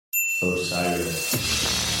Osiris.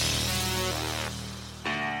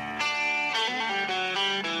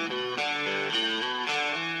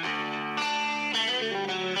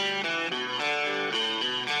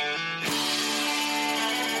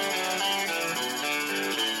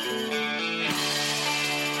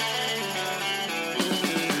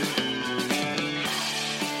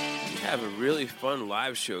 Have a really fun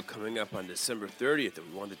live show coming up on December 30th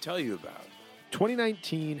that we wanted to tell you about.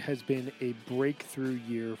 2019 has been a breakthrough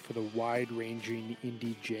year for the wide-ranging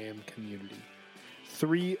indie jam community.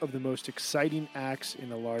 3 of the most exciting acts in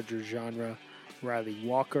the larger genre, Riley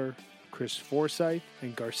Walker, Chris Forsyth,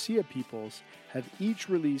 and Garcia Peoples, have each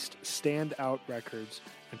released standout records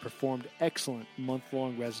and performed excellent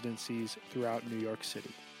month-long residencies throughout New York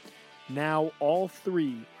City. Now all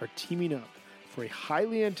 3 are teaming up for a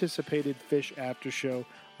highly anticipated Phish aftershow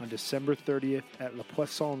on December 30th at Le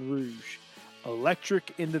Poisson Rouge,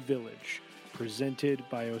 Electric in the Village, presented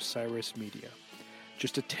by Osiris Media.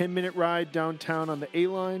 Just a 10-minute ride downtown on the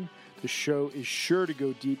A-Line, the show is sure to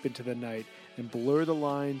go deep into the night and blur the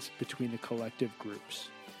lines between the collective groups.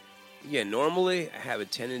 Yeah, normally I have a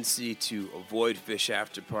tendency to avoid Phish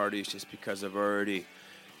after parties just because I've already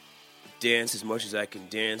danced as much as I can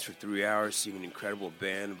dance for 3 hours, seeing an incredible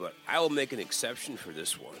band, but I will make an exception for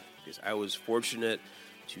this one because I was fortunate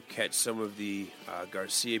to catch some of the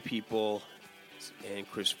Garcia people and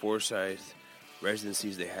Chris Forsyth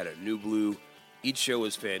residencies they had at New Blue. Each show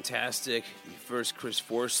was fantastic. The first Chris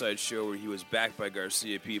Forsyth show where he was backed by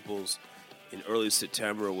Garcia Peoples in early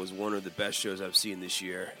September was one of the best shows I've seen this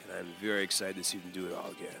year, and I'm very excited to see them do it all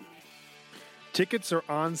again. Tickets are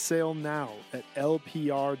on sale now at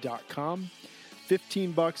lpr.com.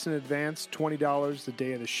 $15 in advance, $20 the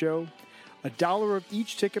day of the show. $1 of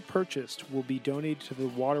each ticket purchased will be donated to the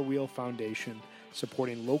Water Wheel Foundation,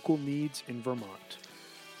 supporting local needs in Vermont.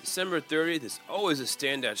 December 30th is always a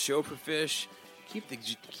standout show for Phish. Keep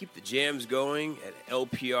the jams going at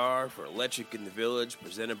LPR for Electric in the Village,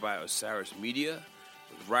 presented by Osiris Media,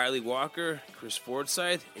 with Riley Walker, Chris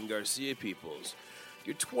Forsyth, and Garcia Peoples.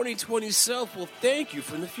 Your 2020 self will thank you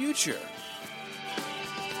from the future.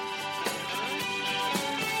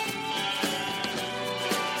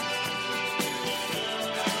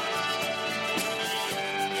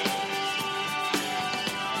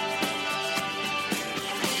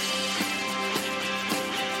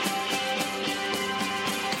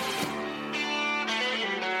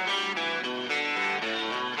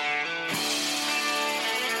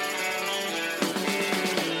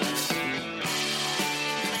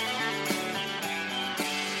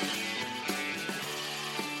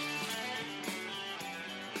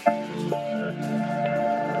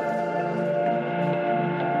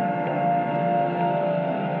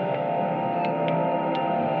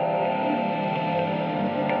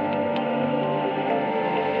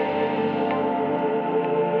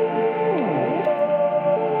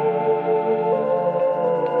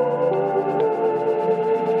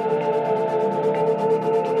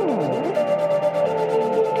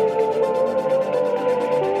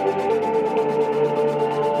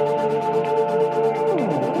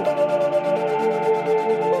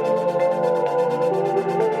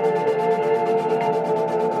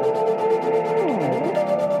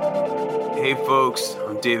 Hey folks,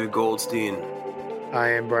 I'm David Goldstein. I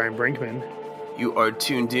am Brian Brinkman. You are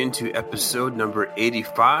tuned in to episode number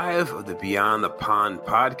 85 of the Beyond the Pond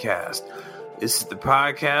podcast. This is the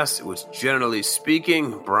podcast in which, generally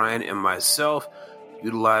speaking, Brian and myself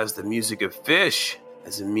utilize the music of Phish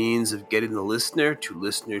as a means of getting the listener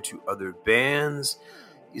to other bands.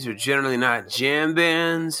 These are generally not jam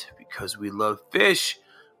bands because we love Phish.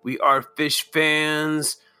 We are Phish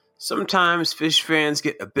fans. Sometimes Phish fans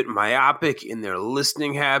get a bit myopic in their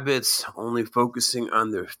listening habits, only focusing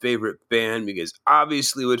on their favorite band, because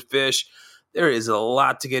obviously with Phish, there is a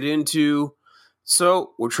lot to get into.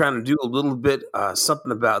 So we're trying to do a little bit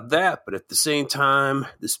something about that, but at the same time,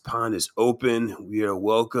 this pond is open. We are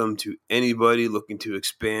welcome to anybody looking to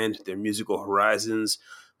expand their musical horizons.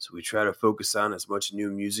 So we try to focus on as much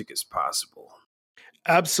new music as possible.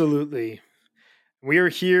 Absolutely. We are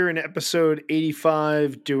here in episode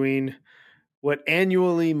 85 doing what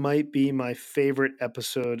annually might be my favorite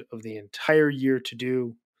episode of the entire year to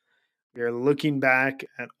do. We are looking back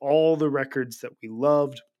at all the records that we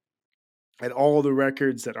loved, at all the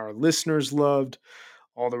records that our listeners loved,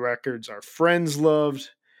 all the records our friends loved,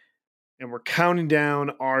 and we're counting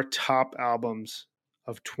down our top albums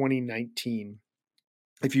of 2019.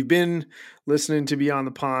 If you've been listening to Beyond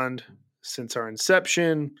the Pond since our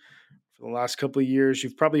inception, for the last couple of years,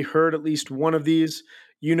 you've probably heard at least one of these.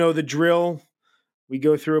 You know the drill. We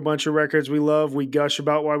go through a bunch of records we love. We gush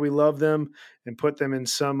about why we love them and put them in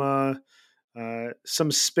some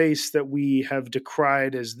space that we have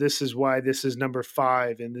decried as this is why this is number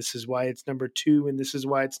 5, and this is why it's number 2, and this is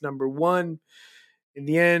why it's number 1. In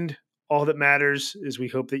the end, all that matters is we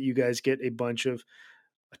hope that you guys get a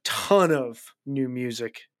ton of new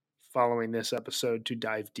music following this episode to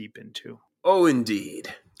dive deep into. Oh,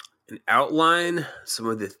 indeed. And outline some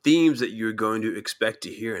of the themes that you're going to expect to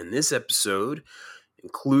hear in this episode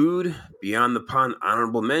include Beyond the Pond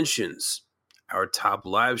honorable mentions, our top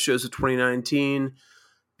live shows of 2019,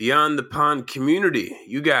 Beyond the Pond community,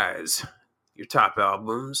 you guys, your top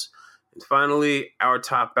albums, and finally, our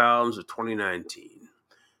top albums of 2019.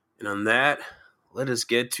 And on that, let us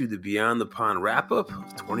get to the Beyond the Pond wrap-up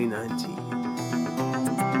of 2019.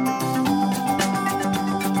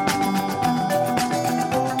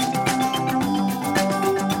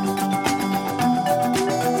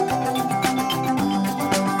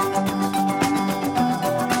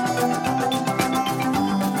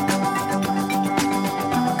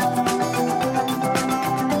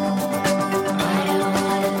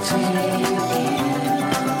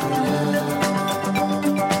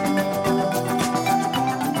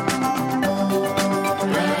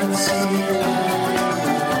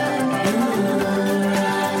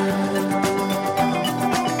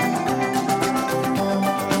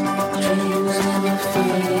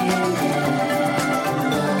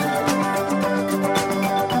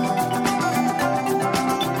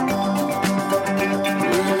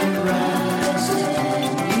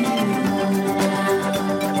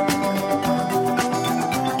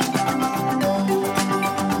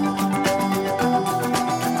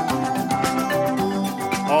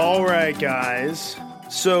 Guys,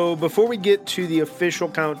 so before we get to the official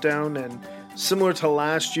countdown, and similar to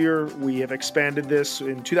last year, we have expanded this.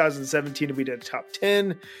 In 2017 we did a top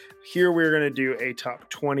 10. Here we're going to do a top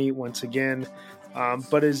 20 once again,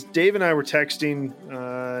 but as Dave and I were texting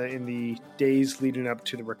in the days leading up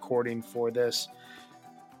to the recording for this,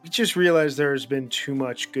 we just realized there's been too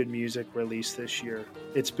much good music released this year.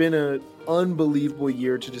 It's been an unbelievable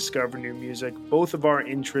year to discover new music. Both of our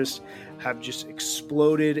interests have just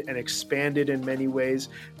exploded and expanded in many ways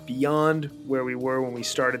beyond where we were when we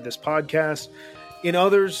started this podcast. In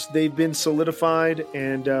others, they've been solidified,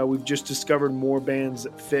 and we've just discovered more bands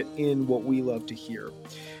that fit in what we love to hear.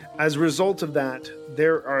 As a result of that,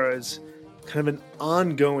 there is kind of an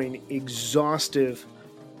ongoing, exhaustive,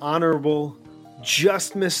 honorable,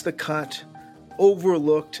 just missed the cut,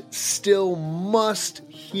 overlooked, still must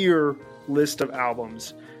hear list of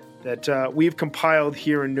albums that we've compiled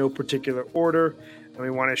here in no particular order, and we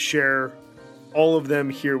want to share all of them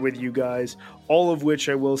here with you guys, all of which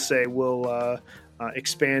I will say will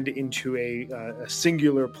expand into a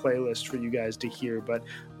singular playlist for you guys to hear. But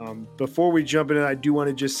before we jump into it, I do want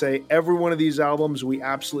to just say every one of these albums we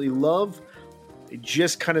absolutely love. They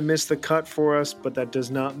just kind of missed the cut for us, but that does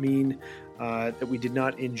not mean that we did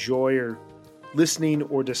not enjoy or listening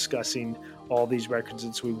or discussing all these records,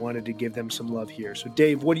 and so we wanted to give them some love here. So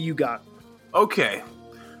Dave, what do you got? Okay,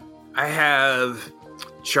 I have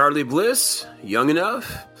Charlie Bliss, Young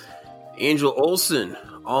Enough, Angel Olsen,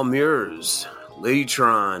 All Mirrors,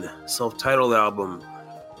 Ladytron, self-titled album,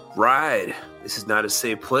 Ride, This Is Not a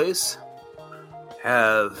Safe Place,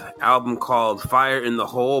 have album called Fire in the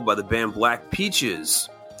Hole by the band Black Peaches,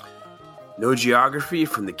 No Geography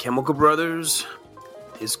from the Chemical Brothers,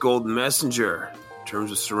 His Golden Messenger,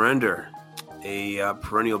 Terms of Surrender, a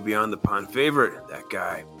perennial Beyond the Pond favorite, that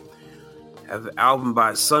guy. Have an album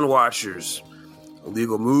by Sunwatchers,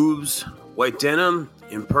 Illegal Moves, White Denim,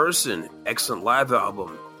 In Person, excellent live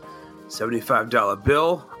album, $75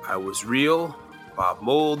 Bill, I Was Real, Bob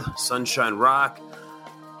Mould, Sunshine Rock,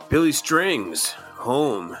 Billy Strings,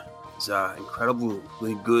 Home. It's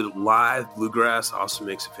incredibly good live bluegrass, also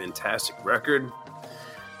makes a fantastic record.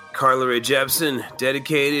 Carly Rae Jepsen,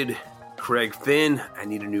 Dedicated, Craig Finn, I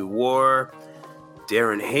Need a New War,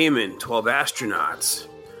 Darren Hayman, 12 Astronauts,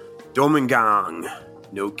 Domingang,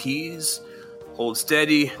 No Keys, Hold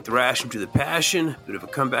Steady, Thrash Into the Passion, bit of a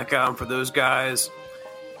comeback album for those guys.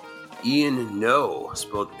 Ian No,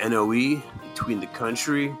 spelled N-O-E, Between the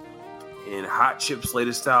Country, and Hot Chip's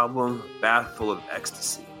latest album, Bath Full of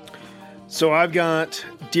Ecstasy. So I've got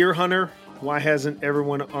Deer Hunter, Why Hasn't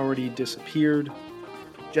Everyone Already Disappeared,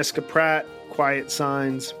 Jessica Pratt, Quiet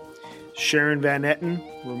Signs, Sharon Van Etten,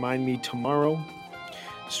 Remind Me Tomorrow,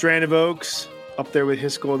 Strand of Oaks, up there with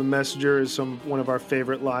His Golden Messenger, is one of our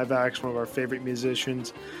favorite live acts, one of our favorite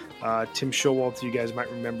musicians. Tim Showalter, you guys might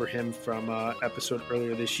remember him from episode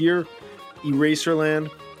earlier this year. Eraserland,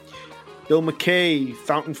 Bill McKay,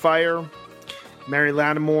 Fountain Fire, Mary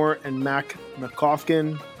Lattimore and Mac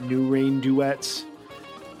McCoffkin, New Rain duets.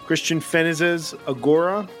 Christian Feniz's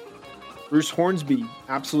Agora. Bruce Hornsby,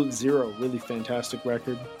 Absolute Zero, really fantastic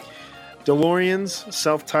record. DeLorean's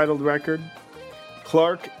self-titled record.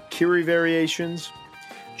 Clark, Curie Variations.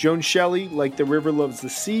 Joan Shelley, Like the River Loves the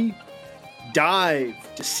Sea. Dive,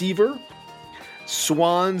 Deceiver.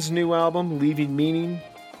 Swan's new album, Leaving Meaning.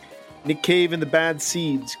 Nick Cave and the Bad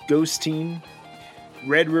Seeds, Ghosteen.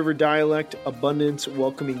 Red River Dialect, Abundance,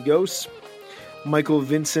 Welcoming Ghosts. Michael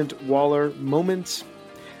Vincent Waller, Moments.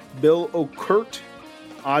 Bill O'Kurt,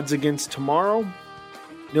 Odds Against Tomorrow.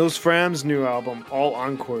 Nils Fram's new album, All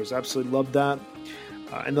Encores, absolutely love that.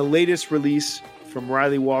 And the latest release from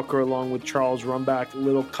Riley Walker along with Charles Rumback,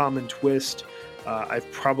 Little Common Twist. I've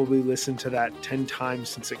probably listened to that 10 times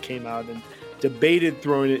since it came out and debated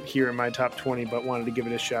throwing it here in my top 20, but wanted to give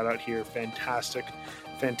it a shout out here. Fantastic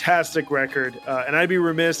record. And I'd be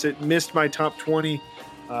remiss, it missed my top 20.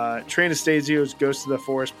 Trey Anastasio's Ghost of the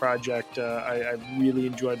Forest project. I really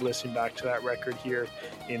enjoyed listening back to that record here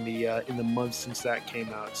in the months since that came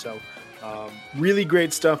out. So really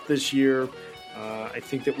great stuff this year. I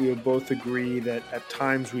think that we would both agree that at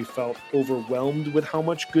times we felt overwhelmed with how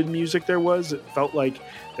much good music there was. It felt like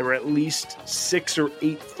there were at least 6 or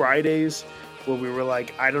 8 Fridays where we were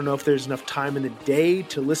like, I don't know if there's enough time in the day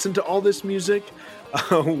to listen to all this music.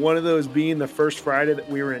 One of those being the first Friday that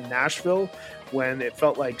we were in Nashville, when it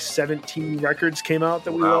felt like 17 records came out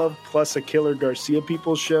that we loved, plus a Killer Garcia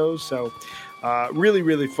Peoples show. So really,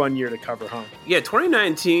 really fun year to cover, huh? Yeah,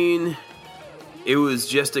 2019, it was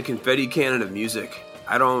just a confetti cannon of music.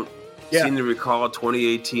 I don't seem to recall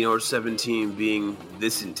 2018 or 17 being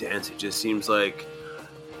this intense. It just seems like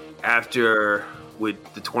after,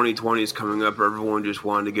 with the 2020s coming up, everyone just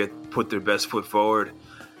wanted to put their best foot forward.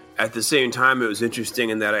 At the same time, it was interesting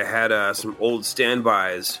in that I had some old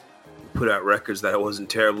standbys put out records that I wasn't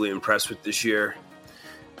terribly impressed with this year,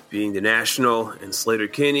 being The National and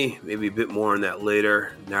Sleater-Kinney. Maybe a bit more on that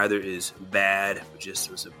later. Neither is bad, but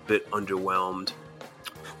just was a bit underwhelmed.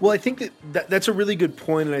 Well, I think that's a really good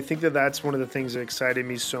point, and I think that's one of the things that excited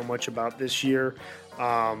me so much about this year.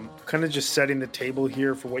 Kind of just setting the table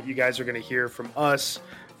here for what you guys are going to hear from us,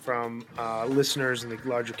 from listeners in the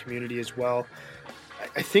larger community as well.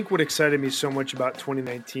 I think what excited me so much about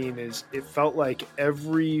 2019 is it felt like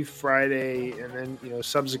every Friday and then,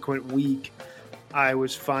 subsequent week, I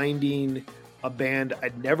was finding a band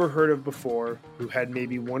I'd never heard of before who had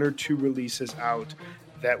maybe 1 or 2 releases out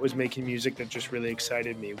that was making music that just really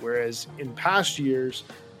excited me. Whereas in past years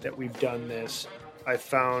that we've done this, I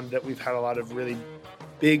found that we've had a lot of really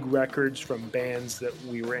big records from bands that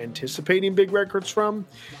we were anticipating big records from,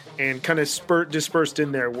 and kind of dispersed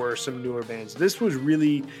in there were some newer bands. This was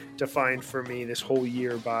really defined for me this whole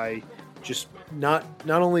year by just not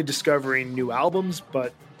only discovering new albums,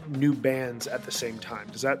 but new bands at the same time.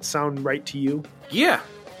 Does that sound right to you? Yeah,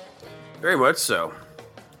 very much so.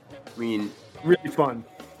 I mean, really fun.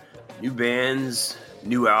 New bands,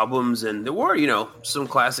 new albums, and there were, some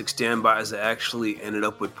classic standbys that actually ended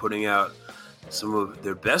up with putting out some of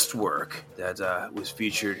their best work that was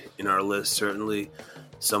featured in our list. Certainly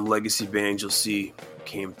some legacy bands you'll see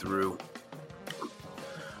came through.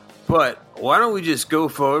 But why don't we just go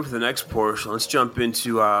forward for the next portion? Let's jump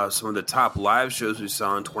into some of the top live shows we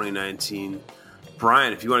saw in 2019.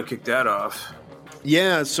 Brian, if you want to kick that off.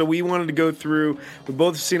 Yeah, so we wanted to go through, we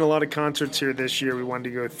both have seen a lot of concerts here this year. We wanted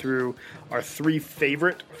to go through our 3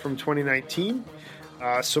 favorite from 2019.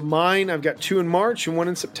 So mine, I've got 2 in March and 1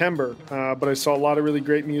 in September, but I saw a lot of really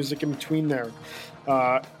great music in between there.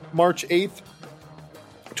 March 8th,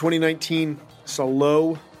 2019, saw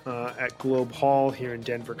Low at Globe Hall here in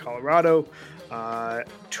Denver, Colorado,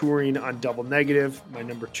 touring on Double Negative, my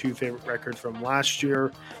number 2 favorite record from last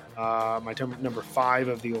year, my number 5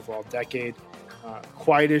 of the overall decade.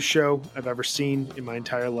 Quietest show I've ever seen in my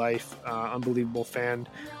entire life. Unbelievable fan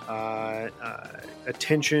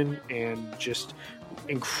attention, and just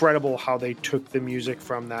incredible how they took the music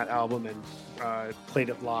from that album and played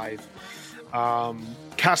it live.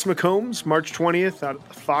 Cass McCombs, March 20th at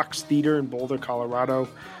the Fox Theater in Boulder, Colorado.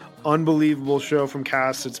 Unbelievable show from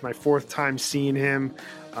Cass. It's my 4th time seeing him.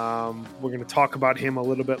 We're going to talk about him a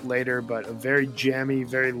little bit later, but a very jammy,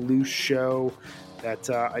 very loose show that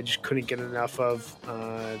I just couldn't get enough of,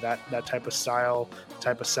 that type of style,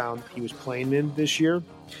 type of sound he was playing in this year.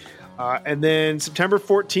 And then September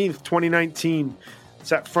 14th, 2019,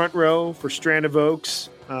 it's at Front Row for Strand of Oaks.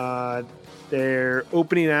 Their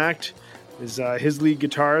opening act is his lead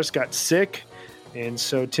guitarist got sick, and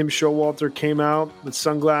so Tim Showalter came out with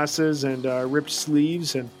sunglasses and ripped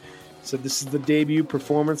sleeves and said this is the debut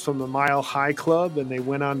performance from the Mile High Club, and they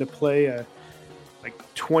went on to play a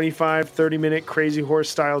like 25, 30-minute Crazy Horse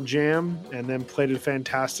style jam, and then played a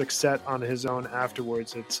fantastic set on his own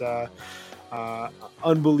afterwards. It's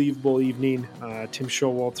unbelievable evening. Tim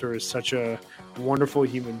Showalter is such a wonderful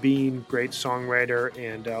human being, great songwriter,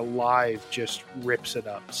 and live just rips it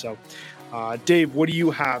up. So, Dave, what do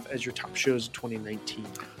you have as your top shows of 2019?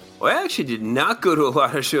 Well, I actually did not go to a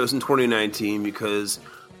lot of shows in 2019 because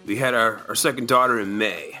we had our second daughter in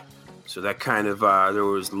May. So that kind of, there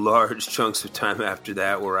was large chunks of time after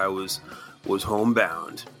that where I was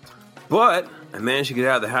homebound. But I managed to get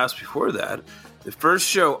out of the house before that. The first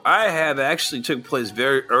show I have actually took place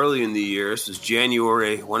very early in the year. This was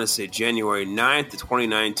January 9th of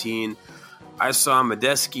 2019. I saw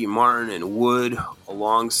Medeski, Martin, and Wood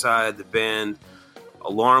alongside the band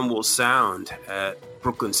Alarm Will Sound at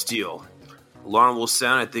Brooklyn Steel. Alarm Will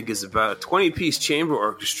Sound, I think, is about a 20-piece chamber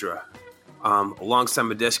orchestra alongside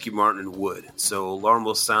Medeski, Martin, and Wood. So Alarm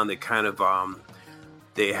Will Sound, they kind of...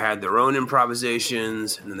 They had their own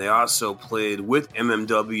improvisations, and then they also played with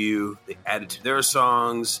MMW. They added to their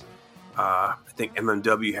songs. I think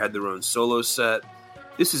MMW had their own solo set.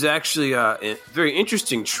 This is actually a very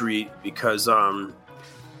interesting treat because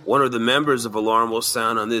one of the members of Alarm Will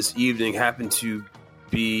Sound on this evening happened to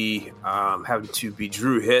be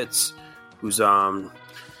Drew Hitz, who's a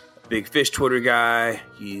big Phish Twitter guy.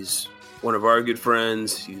 He's one of our good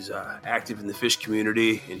friends. He's active in the Phish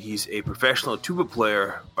community, and he's a professional tuba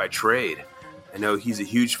player by trade. I know he's a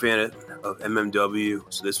huge fan of MMW,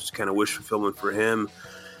 so this was kind of wish fulfillment for him.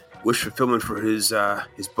 Wish fulfillment for his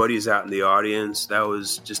buddies out in the audience. That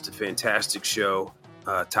was just a fantastic show,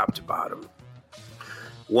 top to bottom.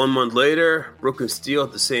 1 month later, Brooklyn Steel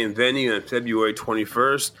at the same venue on February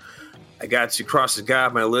 21st. I got to cross the guy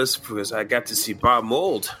on my list because I got to see Bob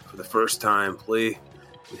Mould for the first time play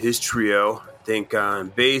with his trio. I think on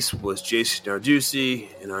bass was Jason Narducci,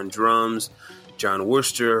 and on drums, John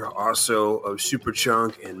Worcester, also of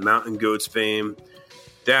Superchunk and Mountain Goats fame.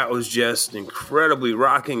 That was just an incredibly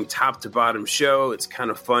rocking top-to-bottom show. It's kind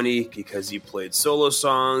of funny because he played solo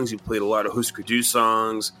songs, he played a lot of Husker Du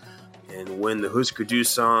songs, and when the Husker Du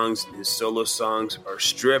songs and his solo songs are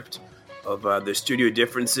stripped of their studio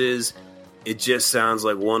differences, it just sounds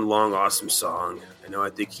like one long, awesome song. I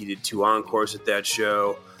think he did 2 encores at that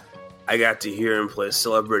show. I got to hear him play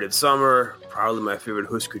Celebrated Summer, probably my favorite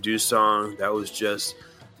Husker Du song. That was just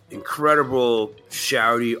incredible,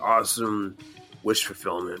 shouty, awesome wish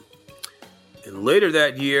fulfillment. And later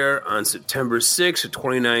that year, on September 6th of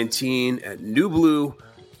 2019, at New Blue,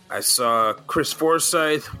 I saw Chris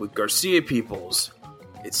Forsyth with Garcia Peoples.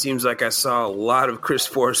 It seems like I saw a lot of Chris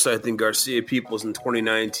Forsyth and Garcia Peoples in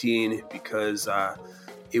 2019 because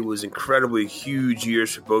it was incredibly huge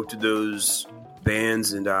years for both of those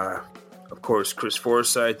bands, and of course Chris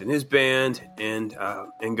Forsyth and his band, and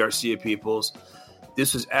Garcia Peoples.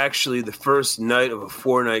 This was actually the first night of a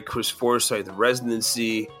 4-night Chris Forsyth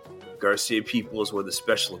residency. Garcia Peoples were the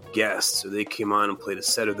special guests, so they came on and played a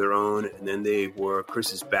set of their own, and then they were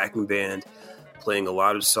Chris's backing band, playing a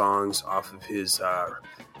lot of songs off of his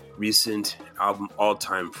recent album All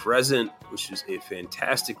Time Present, which is a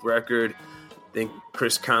fantastic record. I think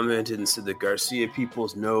Chris commented and said that Garcia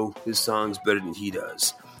Peoples know his songs better than he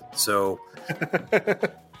does. So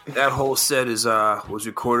that whole set was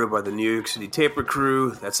recorded by the New York City Taper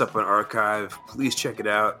Crew. That's up on Archive. Please check it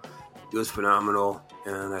out. It was phenomenal.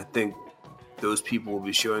 And I think those people will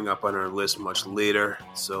be showing up on our list much later.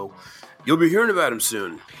 So you'll be hearing about them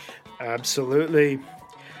soon. Absolutely.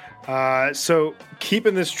 So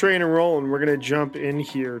keeping this train rolling, we're going to jump in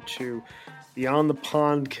here to Beyond the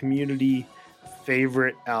Pond community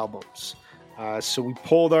favorite albums. So we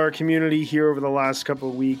polled our community here over the last couple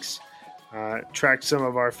of weeks, tracked some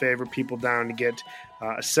of our favorite people down to get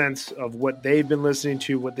a sense of what they've been listening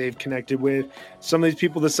to, what they've connected with. Some of these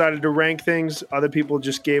people decided to rank things. Other people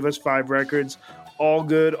just gave us 5 records. All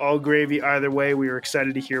good, all gravy. Either way, we were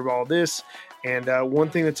excited to hear all this. And one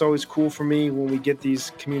thing that's always cool for me when we get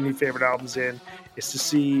these community favorite albums in is to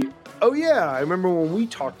see, oh yeah, I remember when we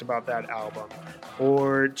talked about that album.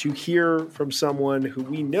 Or to hear from someone who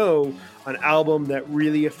we know an album that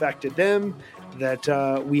really affected them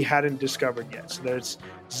that we hadn't discovered yet. So this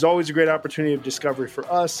is always a great opportunity of discovery for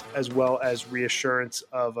us, as well as reassurance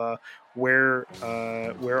of where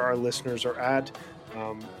our listeners are at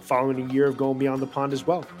following a year of going beyond the pond as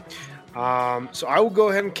well. So I will go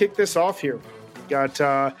ahead and kick this off here. We've got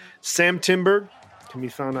Sam Timberg, can be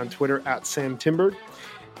found on Twitter at Sam Timberg.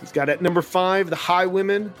 He's got at number 5, The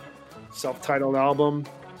Highwomen, self-titled album.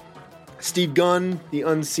 Steve Gunn, The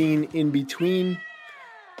Unseen In Between.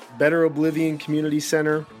 Better Oblivion Community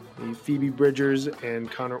Center, the Phoebe Bridgers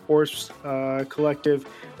and Connor Orse collective,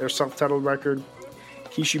 their self-titled record.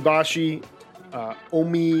 Kishibashi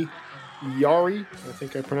Omiyari, I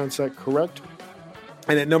think I pronounced that correct.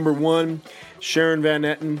 And at number 1, Sharon Van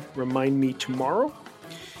Etten, Remind Me Tomorrow.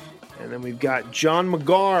 And then we've got John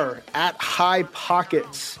McGar, At High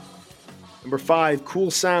Pockets. Number 5, Cool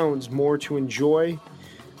Sounds, More to Enjoy.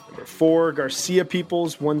 Number 4, Garcia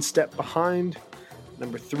Peoples, One Step Behind.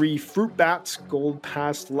 Number 3, Fruit Bats, Gold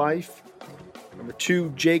Past Life. Number 2,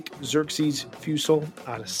 Jake Xerxes Fusel,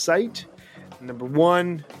 Out of Sight. Number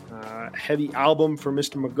 1, heavy album for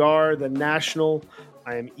Mr. McGar, The National,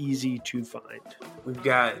 I Am Easy to Find. We've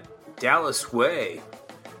got Dallas Way.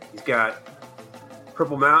 He's got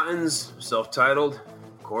Purple Mountains, self-titled,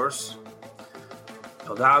 of course.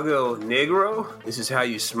 Hidalgo Negro, This Is How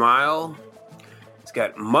You Smile. It's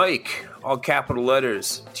got Mike, all capital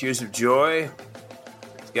letters, Tears of Joy.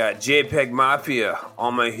 It's got JPEG Mafia,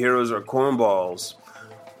 All My Heroes Are Cornballs.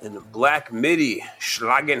 And Black Midi,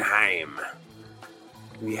 Schlagenheim.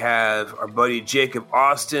 We have our buddy Jacob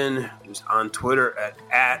Austin, who's on Twitter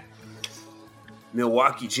at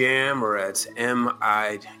Milwaukee Jam, or at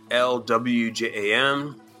MILWJAM.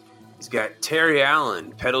 He's got Terry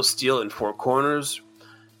Allen, Pedal Steel and Four Corners.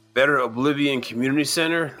 Better Oblivion Community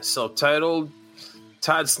Center, self-titled.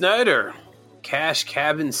 Todd Snyder, Cash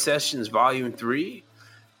Cabin Sessions Volume 3.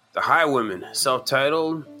 The Highwomen,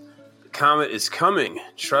 self-titled. The Comet is Coming,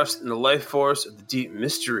 Trust in the Life Force of the Deep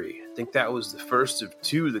Mystery. I think that was the first of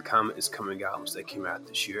 2 The Comet is Coming albums that came out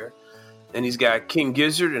this year. And he's got King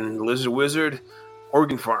Gizzard and Lizard Wizard,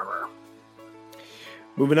 Organ Farmer.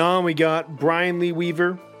 Moving on, we got Brian Lee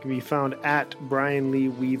Weaver. Can be found at Brian Lee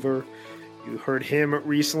Weaver. You heard him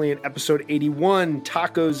recently in episode 81,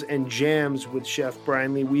 Tacos and Jams with Chef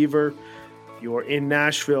Brian Lee Weaver. If you're in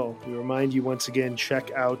Nashville, we remind you once again, check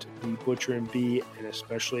out the Butcher and Bee, and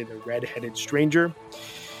especially the Red-Headed Stranger.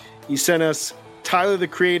 He sent us Tyler the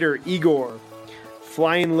Creator, Igor,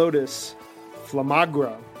 Flying Lotus,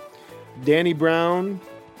 Flamagra, Danny Brown,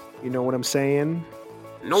 you know what I'm saying?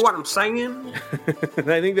 Know what I'm saying? I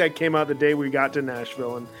think that came out the day we got to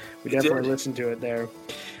Nashville, and we definitely listened to it there.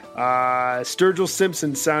 Sturgill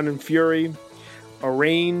Simpson, Sound and Fury,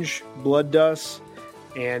 Arrange, Blood Dust,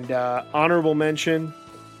 and honorable mention,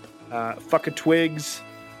 Fucka Twigs,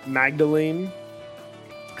 Magdalene.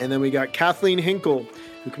 And then we got Kathleen Hinkle,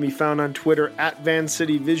 who can be found on Twitter at Van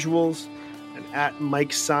City Visuals and at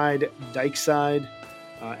Mike Side Dykeside.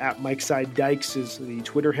 At Mike Side Dykes is the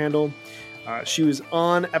Twitter handle. She was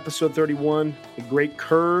on episode 31, The Great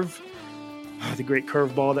Curve, the Great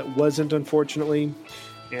Curveball that wasn't, unfortunately.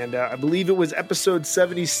 And I believe it was episode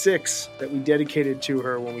 76 that we dedicated to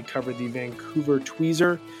her when we covered the Vancouver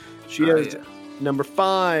Tweezer. She has number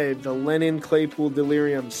 5, The Lennon Claypool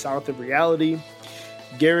Delirium, South of Reality.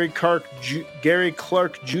 Gary Clark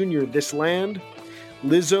Jr., This Land.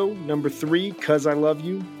 Lizzo, number 3, 'Cause I Love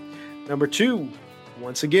You. Number 2,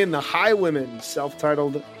 once again, The Highwomen,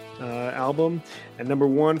 self-titled album. And number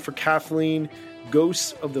 1 for Kathleen,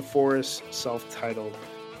 Ghosts of the Forest, self-titled.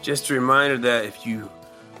 Just a reminder that if you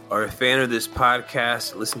are a fan of this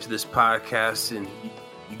podcast, listen to this podcast, and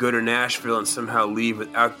you go to Nashville and somehow leave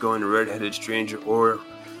without going to Red-Headed Stranger or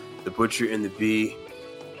The Butcher and the Bee,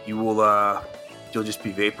 you'll just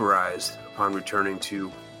be vaporized upon returning to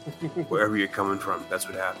wherever you're coming from. That's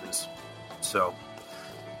what happens. So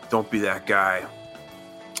don't be that guy.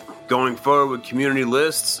 Going forward with community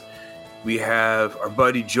lists, we have our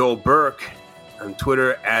buddy Joel Burke on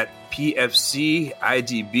Twitter at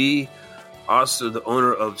PFCIDB, also the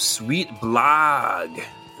owner of Sweet Blog.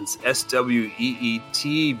 It's SWEETBLAGH.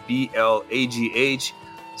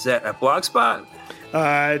 Is that at Blogspot?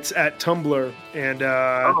 It's at Tumblr, and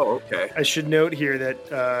okay. I should note here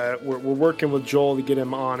that we're working with Joel to get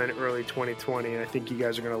him on in early 2020, and I think you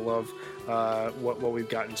guys are going to love what we've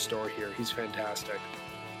got in store here. He's fantastic.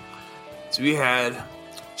 So we had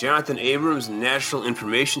Jonathan Abrams, National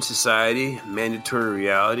Information Society, Mandatory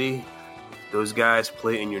Reality. Those guys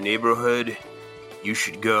play in your neighborhood. You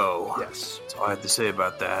should go. Yes. That's all I have to say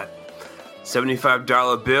about that.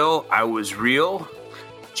 $75 Bill, I Was Real.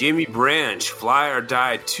 Jamie Branch, Fly or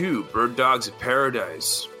Die 2, Bird Dogs of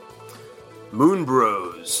Paradise. Moon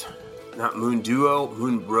Bros, not Moon Duo,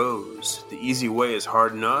 Moon Bros. The Easy Way is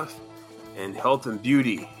Hard Enough. And Health and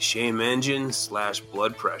Beauty, Shame Engine /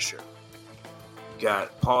 Blood Pressure.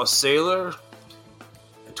 Got Paul Saylor,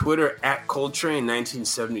 Twitter at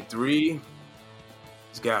Coltrane1973.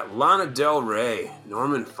 He's got Lana Del Rey,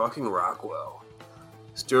 Norman fucking Rockwell.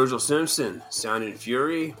 Sturgill Simpson, Sound and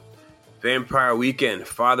Fury. Vampire Weekend,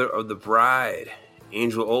 Father of the Bride.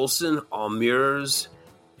 Angel Olsen, All Mirrors.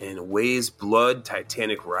 And Ways Blood,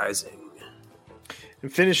 Titanic Rising.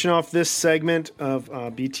 And finishing off this segment of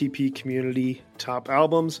BTP Community Top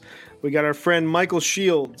Albums, we got our friend Michael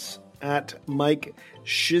Shields at Mike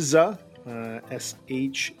Shizza,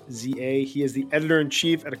 Shza. He is the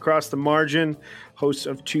editor-in-chief at Across the Margin, host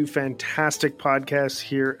of two fantastic podcasts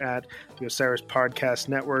here at the Osiris Podcast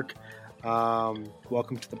Network.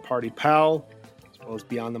 Welcome to the Party Pal, as well as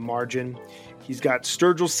Beyond the Margin. He's got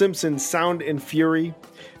Sturgill Simpson, Sound and Fury,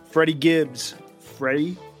 Freddie Gibbs,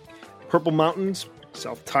 Freddie, Purple Mountains,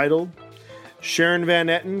 self-titled, Sharon Van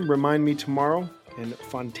Etten, Remind Me Tomorrow, and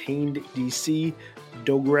Fontaine DC,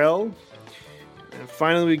 Dogrel. And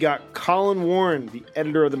finally, we got Colin Warren, the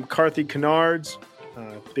editor of the McCarthy Canards,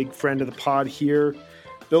 big friend of the pod here,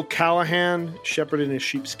 Bill Callahan, Shepherd in his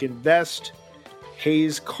Sheepskin Vest,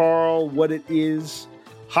 Hayes Carl, What It Is,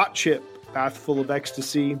 Hot Chip, Bath Full of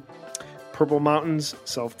Ecstasy, Purple Mountains,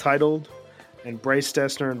 self-titled, and Bryce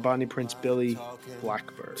Dessner and Bonnie Prince Billy,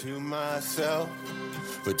 Blackbird. To myself,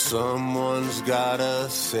 but someone's gotta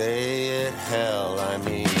say it. Hell, I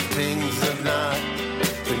mean, things have not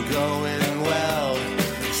been going well.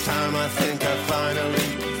 It's time I think I finally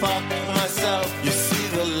fucked myself. You see,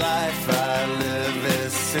 the life I live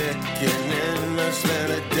is sickening. I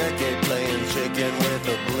spent a decade playing chicken with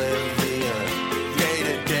oblivion. Day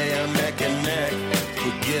to day, I'm neck and neck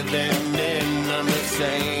with giving in. I'm the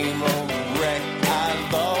same old wreck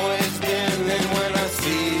I've always been. And when I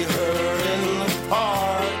see her in the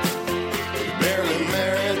park, it barely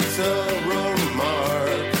merits a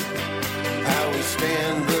remark. How we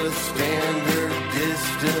stand the standard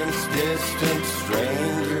distance,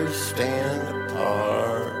 strangers stand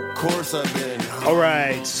apart. Of course I've been. All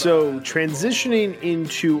right, so transitioning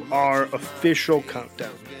into our official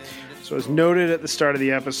countdown. So as noted at the start of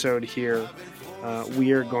the episode here,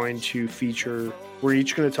 we are going to feature, we're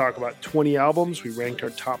each going to talk about 20 albums. We ranked our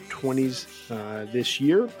top 20s this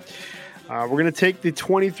year. We're going to take the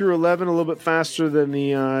 20 through 11 a little bit faster than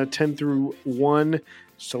the 10 through 1,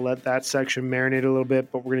 just to let that section marinate a little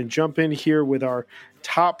bit. But we're going to jump in here with our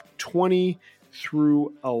top 20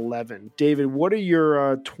 through 11. David, what are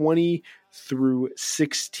your 20 through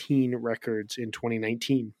 16 records in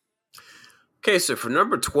 2019? Okay, so for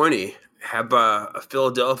number 20, have a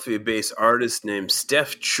Philadelphia-based artist named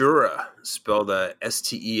Steph Chura, spelled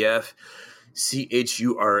Stefchura.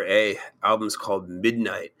 Album's called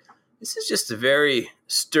Midnight. This is just a very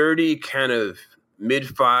sturdy kind of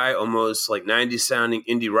mid-fi, almost like 90s sounding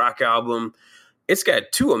indie rock album. It's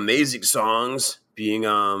got two amazing songs, being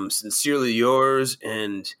Sincerely Yours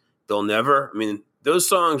and They'll Never. I mean, those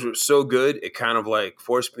songs were so good, it kind of like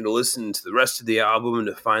forced me to listen to the rest of the album and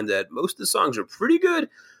to find that most of the songs are pretty good.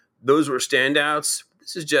 Those were standouts.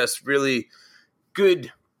 This is just really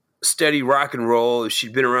good, steady rock and roll. If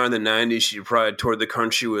she'd been around in the 90s, she'd probably toured the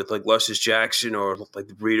country with like Luscious Jackson or like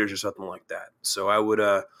the Breeders or something like that. So I would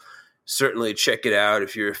certainly check it out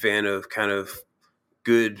if you're a fan of kind of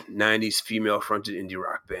good 90s female-fronted indie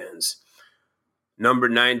rock bands. Number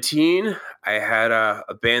 19, I had a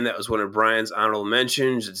band that was one of Brian's honorable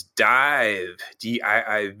mentions. It's Dive,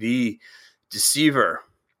 D-I-I-V, Deceiver.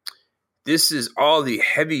 This is all the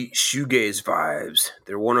heavy shoegaze vibes.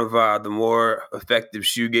 They're one of the more effective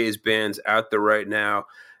shoegaze bands out there right now.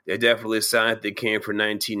 They definitely sound like they came from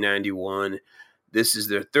 1991. This is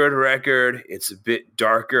their third record. It's a bit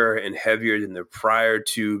darker and heavier than their prior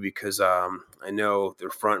two because I know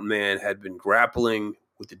their front man had been grappling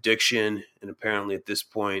with addiction, and apparently at this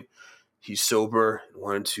point he's sober and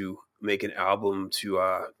wanted to make an album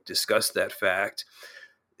to discuss that fact.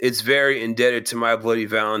 It's very indebted to My Bloody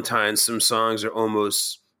Valentine. Some songs are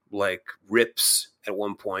almost like rips at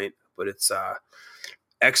one point, but it's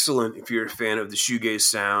excellent if you're a fan of the shoegaze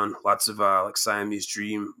sound. Lots of like Siamese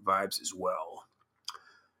Dream vibes as well.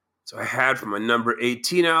 So I had from my number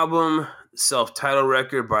 18 album, the self-titled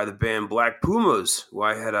record by the band Black Pumas, who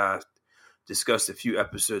I had discussed a few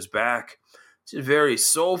episodes back. It's a very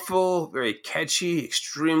soulful, very catchy,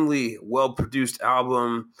 extremely well-produced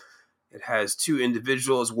album. It has two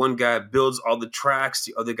individuals. One guy builds all the tracks.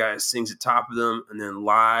 The other guy sings at top of them. And then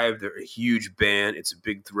live, they're a huge band. It's a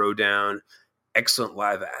big throwdown. Excellent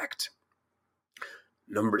live act.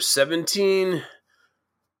 Number 17,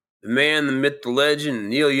 the man, the myth, the legend,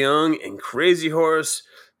 Neil Young and Crazy Horse,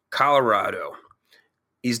 Colorado.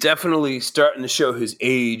 He's definitely starting to show his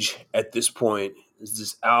age at this point.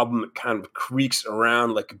 This album kind of creaks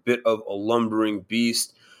around like a bit of a lumbering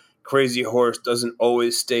beast. Crazy Horse doesn't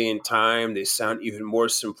always stay in time. They sound even more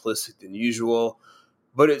simplistic than usual,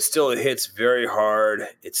 but it hits very hard.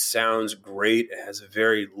 It sounds great. It has a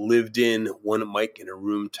very lived-in, one mic in a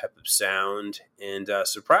room type of sound. And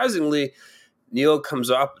surprisingly, Neil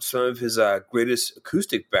comes up with some of his greatest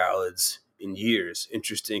acoustic ballads in years.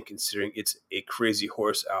 Interesting considering it's a Crazy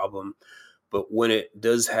Horse album. But when it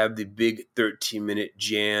does have the big 13-minute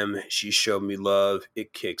jam, She Showed Me Love,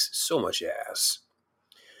 it kicks so much ass.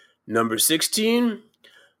 Number 16,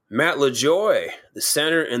 Matt LaJoy, The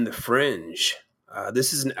Center and the Fringe.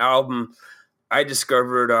 This is an album I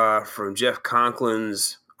discovered from Jeff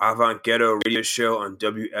Conklin's Avant Ghetto radio show on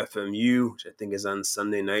WFMU, which I think is on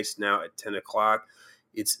Sunday nights now at 10 o'clock.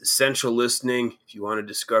 It's essential listening if you want to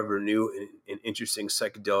discover new and interesting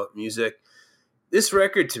psychedelic music. This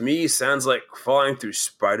record to me sounds like falling through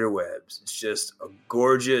spider webs. It's just a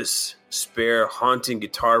gorgeous, spare, haunting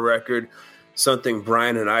guitar record, something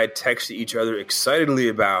Brian and I texted each other excitedly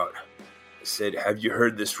about. I said, "Have you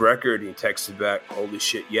heard this record?" He texted back, "Holy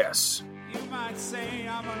shit, yes." You might say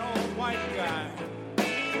I'm an old white guy.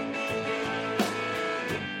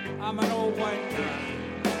 I'm an old white guy.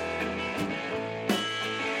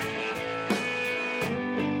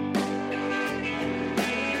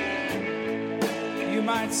 You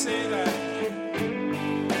might say that.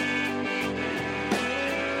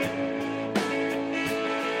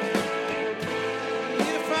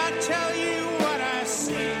 If I tell you what I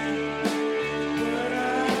see,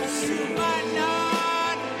 you might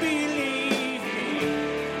not believe me.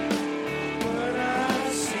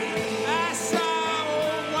 I saw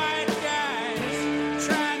old white guys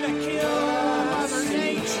trying to kill Mother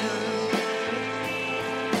Nature.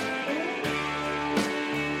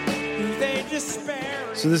 They despair.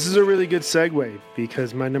 So this is a really good segue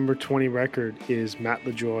because my number 20 record is Matt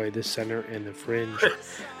LaJoy, The Center and the Fringe,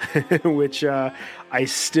 which I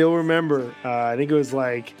still remember. I think it was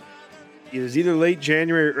either late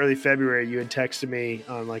January or early February. You had texted me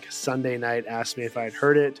on like a Sunday night, asked me if I had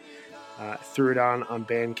heard it, threw it on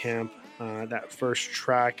Bandcamp. That first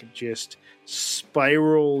track just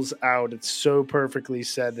spirals out. It's so perfectly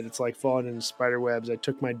said that it's like falling into spider webs. I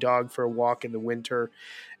took my dog for a walk in the winter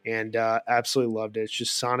and absolutely loved it. It's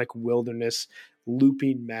just sonic wilderness,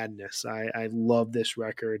 looping madness. I love this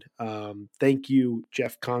record. Thank you,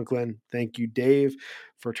 Jeff Conklin. Thank you, Dave,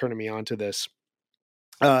 for turning me on to this.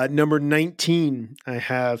 Number 19, I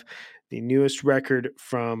have the newest record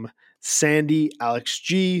from Sandy Alex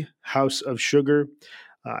G, House of Sugar.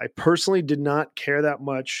 I personally did not care that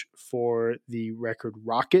much for the record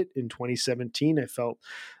Rocket in 2017. I felt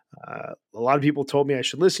a lot of people told me I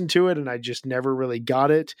should listen to it, and I just never really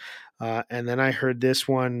got it. And then I heard this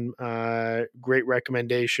one, great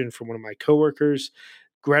recommendation from one of my coworkers.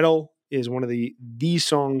 Gretel is one of the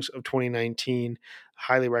songs of 2019.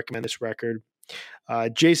 Highly recommend this record.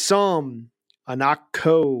 Jason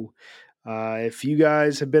Anako. If you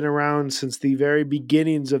guys have been around since the very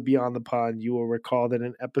beginnings of Beyond the Pond, you will recall that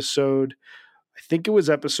in episode, I think it was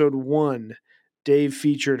episode 1, Dave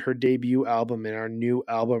featured her debut album in our new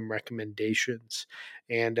album recommendations.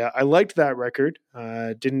 And I liked that record.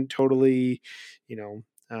 Didn't totally,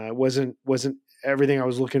 wasn't everything I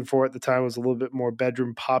was looking for at the time. It was a little bit more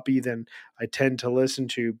bedroom poppy than I tend to listen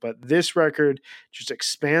to. But this record just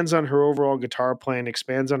expands on her overall guitar playing,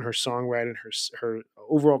 expands on her songwriting, her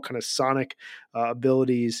overall kind of sonic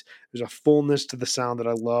abilities. There's a fullness to the sound that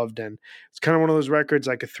I loved. And it's kind of one of those records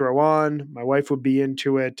I could throw on. My wife would be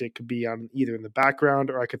into it. It could be on either in the background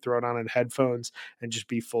or I could throw it on in headphones and just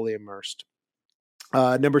be fully immersed.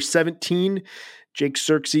 Number 17, Jake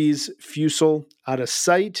Xerxes, Fusel, Out of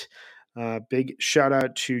Sight. Big shout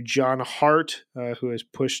out to John Hart, who has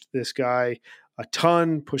pushed this guy a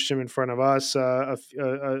ton, pushed him in front of us a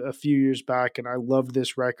few years back, and I loved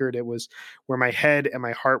this record. It was where my head and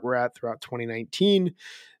my heart were at throughout 2019.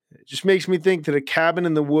 It just makes me think that a cabin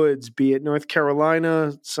in the woods, be it North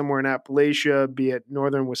Carolina, somewhere in Appalachia, be it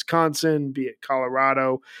northern Wisconsin, be it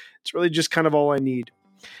Colorado, it's really just kind of all I need.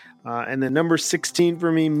 And then number 16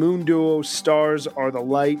 for me, Moon Duo, Stars Are the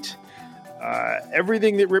Light.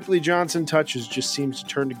 Everything that Ripley Johnson touches just seems to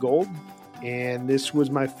turn to gold. And this was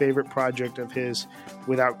my favorite project of his,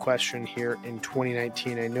 without question, here in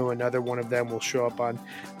 2019. I know another one of them will show up on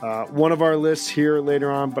one of our lists here later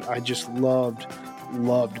on, but I just loved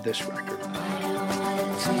this record.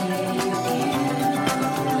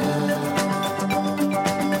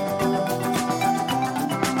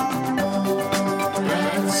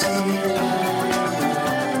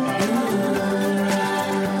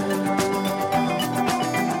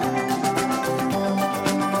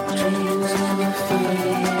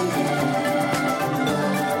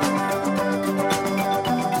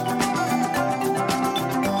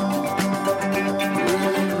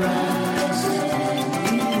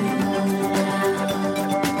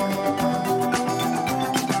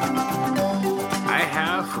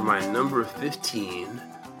 Number 15,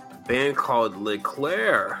 a band called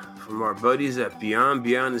L'Eclair from our buddies at Beyond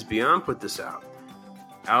is Beyond put this out.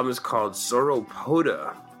 The album is called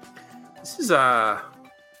Sauropoda. This is a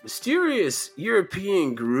mysterious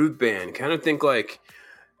European groove band. Kind of think like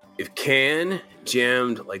if Can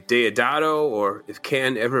jammed like Deodato, or if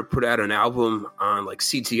Can ever put out an album on like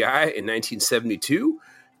CTI in 1972,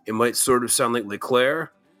 it might sort of sound like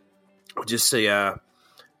Leclerc. I'll just say,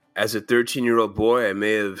 as a 13-year-old boy, I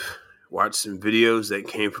may have watched some videos that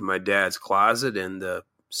came from my dad's closet, and the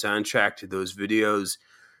soundtrack to those videos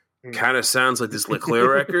kind of sounds like this Leclerc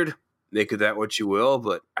record. Make of that what you will,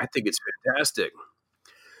 but I think it's fantastic.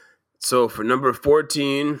 So for number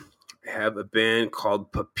 14, I have a band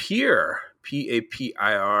called Papir, Papir.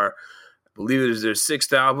 I believe it is their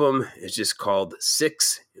sixth album. It's just called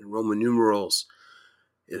 6 in Roman numerals.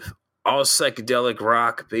 If all psychedelic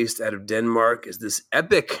rock based out of Denmark is this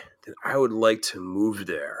epic, then I would like to move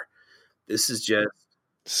there. This is just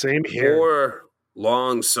same here. 4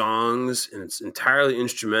 long songs, and it's entirely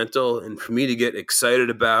instrumental. And for me to get excited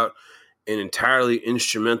about an entirely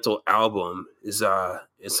instrumental album is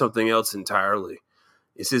something else entirely.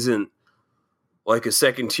 This isn't like a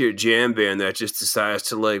second-tier jam band that just decides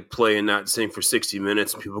to like play and not sing for 60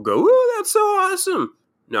 minutes, and people go, "Ooh, that's so awesome!"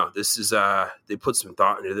 No, this is they put some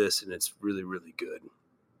thought into this, and it's really, really good.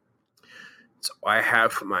 So I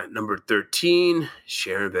have for my number 13,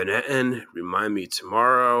 Sharon Van Etten, Remind Me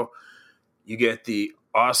Tomorrow. You get the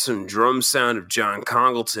awesome drum sound of John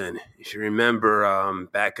Congleton. If you remember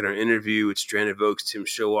back in our interview with Stranded Oaks, Tim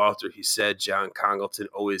Showalter, he said John Congleton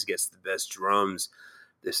always gets the best drums.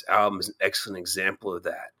 This album is an excellent example of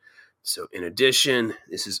that. So in addition,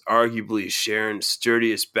 this is arguably Sharon's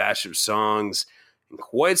sturdiest batch of songs in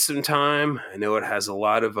quite some time. I know it has a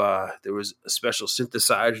lot of, there was a special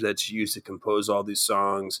synthesizer that's used to compose all these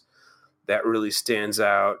songs. That really stands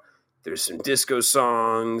out. There's some disco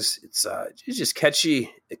songs. It's just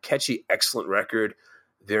catchy, a catchy, excellent record.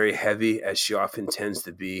 Very heavy, as she often tends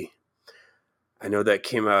to be. I know that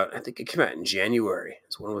came out, I think it came out in January.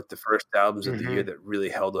 It's one of the first albums of the year that really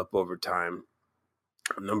held up over time.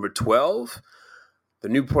 Number 12, The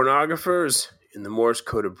New Pornographers in the Morse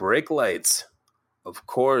Code of Brake Lights. Of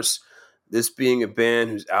course, this being a band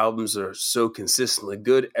whose albums are so consistently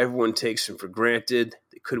good, everyone takes them for granted.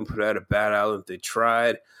 They couldn't put out a bad album if they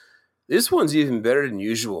tried. This one's even better than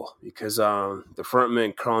usual because the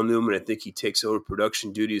frontman, Carl Newman, I think he takes over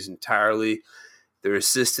production duties entirely. They're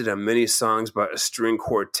assisted on many songs by a string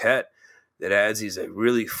quartet that adds these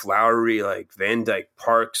really flowery, like Van Dyke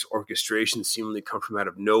Parks orchestrations seemingly come from out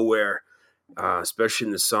of nowhere, especially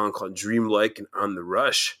in the song called Dreamlike and On the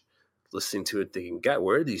Rush. Listening to it thinking, God,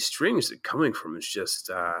 where are these strings coming from? It's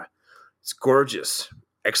just, it's gorgeous.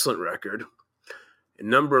 Excellent record. And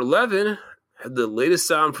number 11 had the latest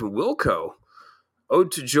sound from Wilco,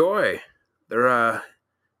 Ode to Joy. They're,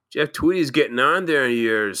 Jeff Tweedy's getting on there in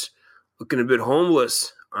years, looking a bit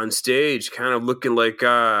homeless on stage, kind of looking like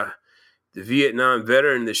the Vietnam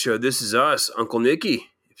veteran that show This Is Us, Uncle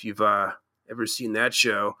Nicky, if you've ever seen that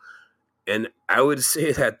show. And I would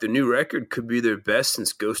say that the new record could be their best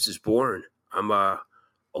since Ghost is Born. I'm a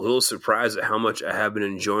little surprised at how much I have been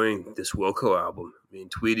enjoying this Wilco album. I mean,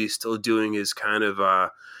 Tweedy's still doing his kind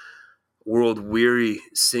of world-weary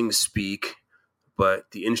sing-speak,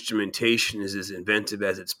 but the instrumentation is as inventive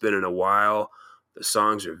as it's been in a while. The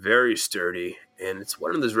songs are very sturdy, and it's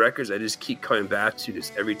one of those records I just keep coming back to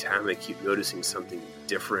just every time I keep noticing something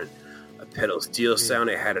different. A pedal steel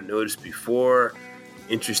sound I hadn't noticed before.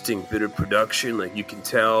 Interesting bit of production, like you can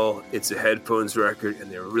tell it's a headphones record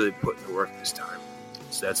and they were really putting the work this time.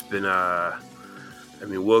 So that's been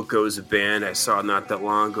Wilco is a band I saw not that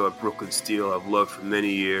long ago at Brooklyn Steel I've loved for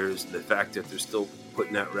many years. The fact that they're still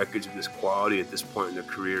putting out records of this quality at this point in their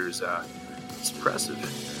career is it's impressive.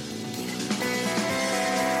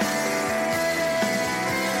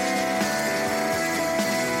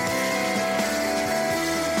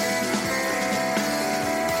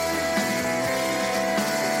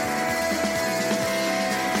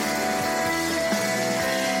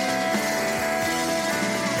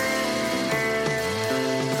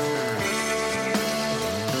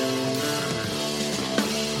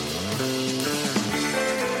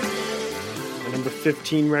 The number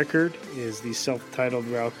 15 record is the self-titled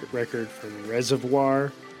record from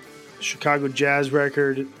Reservoir, a Chicago jazz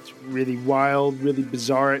record. It's really wild, really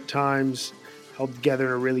bizarre at times, held together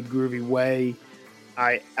in a really groovy way.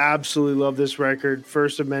 I absolutely love this record.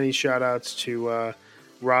 First of many shout-outs to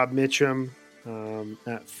Rob Mitchum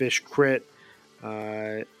at Fish Crit.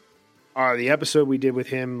 The episode we did with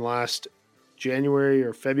him last January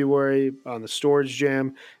or February on the Storage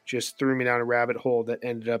Jam just threw me down a rabbit hole that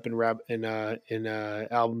ended up in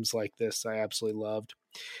albums like this I absolutely loved.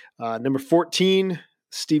 Number 14,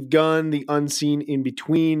 Steve Gunn, The Unseen in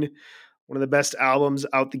Between, one of the best albums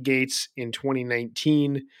out the gates in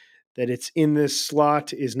 2019. That it's in this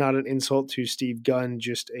slot is not an insult to Steve Gunn,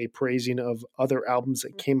 just a praising of other albums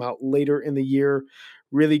that came out later in the year.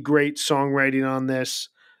 Really great songwriting on this.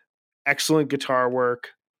 Excellent guitar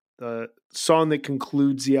work. The song that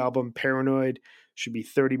concludes the album, Paranoid, should be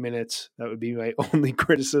 30 minutes. That would be my only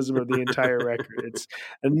criticism of the entire record. It's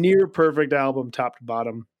a near perfect album, top to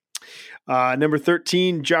bottom. Number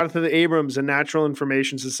 13, Jonathan Abrams, A Natural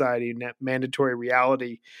Information Society, Mandatory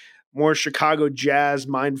Reality. More Chicago jazz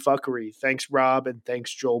mindfuckery. Thanks, Rob, and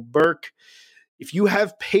thanks, Joel Burke. If you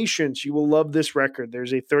have patience, you will love this record.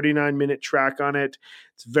 There's a 39-minute track on it.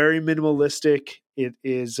 It's very minimalistic. It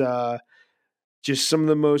is just some of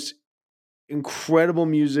the most incredible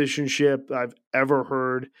musicianship I've ever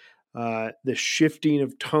heard. The shifting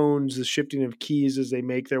of tones, the shifting of keys as they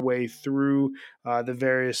make their way through the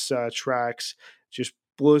various tracks just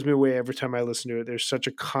blows me away every time I listen to it. There's such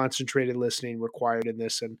a concentrated listening required in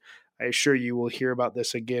this, and I assure you will hear about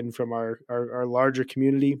this again from our larger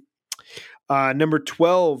community. Number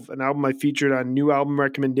 12, an album I featured on New Album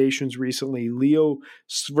Recommendations recently, Leo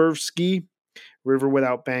Swervsky, River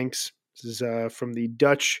Without Banks. This is from the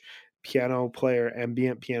Dutch piano player,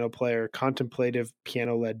 ambient piano player, contemplative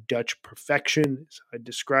piano-led Dutch perfection. So I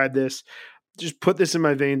describe this. Just put this in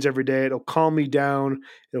my veins every day. It'll calm me down.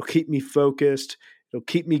 It'll keep me focused. It'll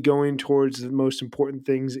keep me going towards the most important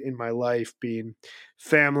things in my life, being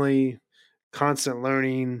family, constant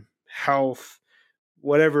learning, health,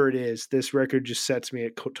 whatever it is. This record just sets me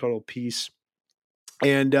at total peace.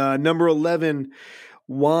 And number 11,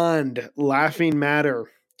 Wand, Laughing Matter.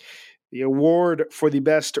 The award for the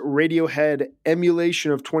best Radiohead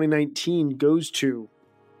emulation of 2019 goes to...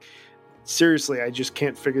 Seriously, I just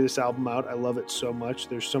can't figure this album out. I love it so much.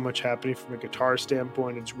 There's so much happening from a guitar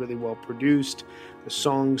standpoint. It's really well produced. The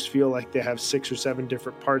songs feel like they have 6 or 7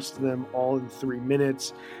 different parts to them, all in 3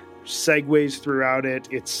 minutes. There's segues throughout it.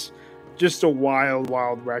 It's just a wild,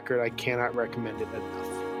 wild record. I cannot recommend it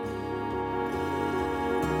enough.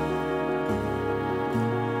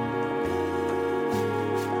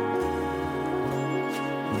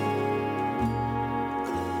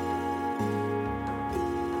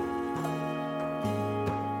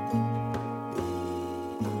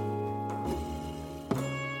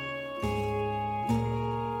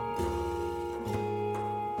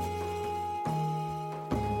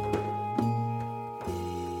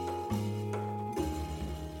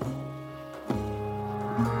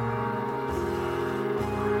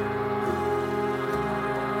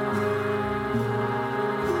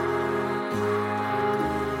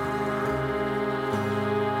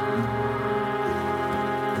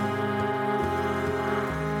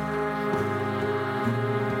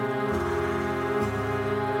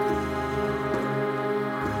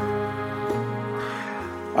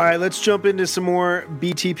 All right, let's jump into some more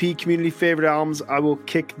BTP community favorite albums. I will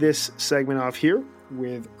kick this segment off here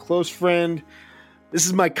with Close Friend. This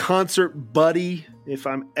is my concert buddy. If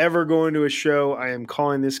I'm ever going to a show, I am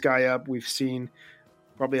calling this guy up. We've seen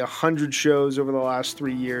probably 100 shows over the last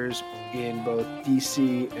 3 years in both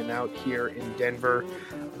DC and out here in Denver.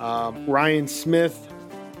 Ryan Smith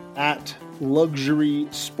at Luxury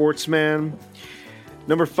Sportsman.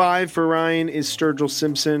 Number 5 for Ryan is Sturgill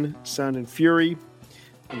Simpson, Sound and Fury.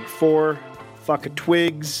 Number 4, Fuck a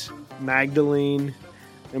Twigs, Magdalene.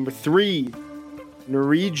 Number 3,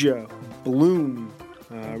 Norwegia, Bloom,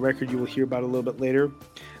 record you will hear about a little bit later.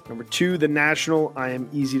 Number 2, The National, I Am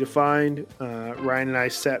Easy to Find. Ryan and I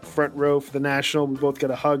sat front row for The National. We both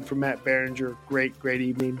got a hug from Matt Berenger. Great, great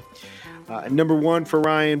evening. And number 1 for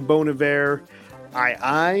Ryan, Bon Iver,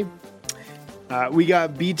 I. We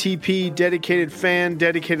got BTP, dedicated fan,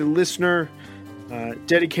 dedicated listener,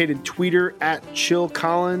 dedicated tweeter at Chill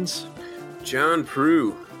Collins. John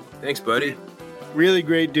Prue. Thanks, buddy. Really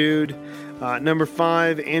great dude. Number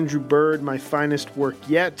 5, Andrew Bird, My Finest Work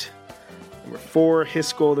Yet. Number 4,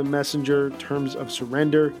 Hiscold and Messenger, Terms of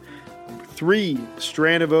Surrender. Number 3,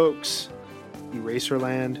 Strand of Oaks,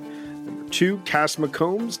 Eraserland. Number 2, Cass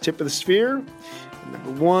McCombs, Tip of the Sphere. And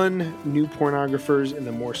number 1, New Pornographers in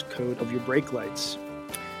the Morse Code of Your Brake Lights.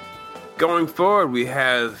 Going forward, we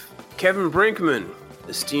have Kevin Brinkman,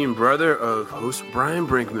 esteemed brother of host Brian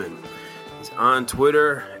Brinkman. He's on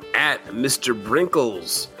Twitter at Mr.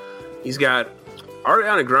 Brinkles. He's got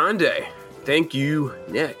Ariana Grande, Thank You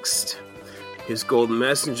Next. His Golden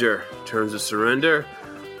Messenger, Terms of Surrender.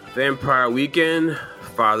 Vampire Weekend,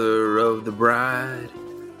 Father of the Bride.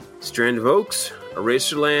 Strand of Oaks,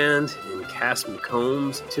 Eraserland, and Cass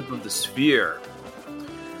McCombs, Tip of the Sphere.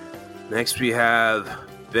 Next we have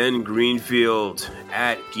Ben Greenfield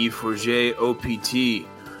at Guy Forget OPT.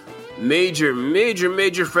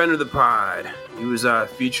 Major friend of the pod. He was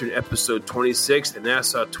featured in episode 26, The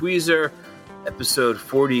Nassau Tweezer, episode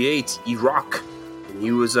 48, Iraq. And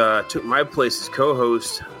he was took my place as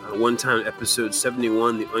co-host one time, episode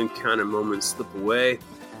 71, The Uncounted Moments Slip Away.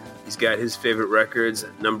 He's got his favorite records.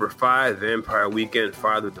 Number 5, Vampire Weekend,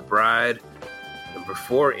 Father of the Bride. Number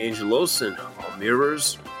 4, Angel Olsen, All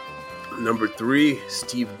Mirrors. Number 3,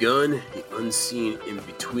 Steve Gunn, The Unseen In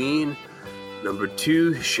Between. Number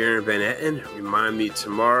 2, Sharon Van Etten, Remind Me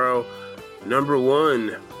Tomorrow. Number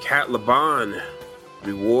 1, Kat Laban,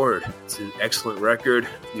 Reward. It's an excellent record.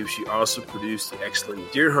 She also produced the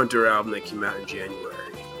excellent Deer Hunter album that came out in January.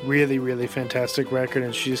 Really fantastic record,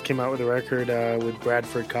 and she just came out with a record with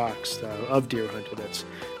Bradford Cox of Deer Hunter that's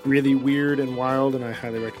really weird and wild, and I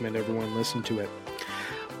highly recommend everyone listen to it.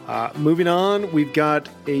 Moving on, we've got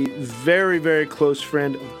a very close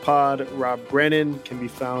friend of the pod, Rob Brennan, can be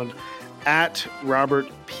found at Robert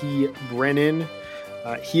P. Brennan.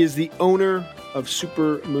 He is the owner of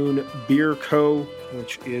Super Moon Beer Co.,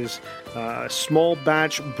 which is a small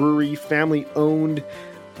batch brewery, family owned,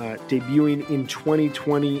 debuting in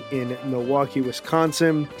 2020 in Milwaukee,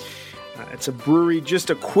 Wisconsin. It's a brewery. Just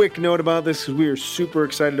a quick note about this, because we are super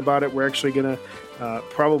excited about it. We're actually going to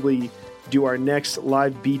probably do our next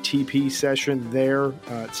live BTP session there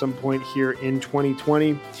at some point here in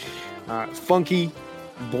 2020. Funky,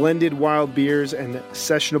 blended wild beers and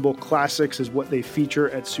sessionable classics is what they feature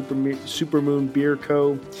at Super Moon Beer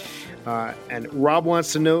Co. And Rob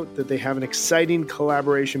wants to note that they have an exciting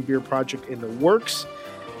collaboration beer project in the works.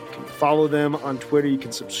 You can follow them on Twitter. You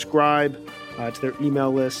can subscribe to their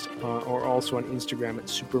email list or also on Instagram at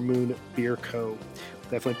Super Moon Beer Co.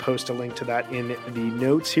 Definitely post a link to that in the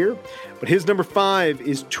notes here. But his number 5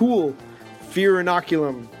 is Tool, Fear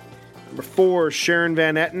Inoculum. Number 4, Sharon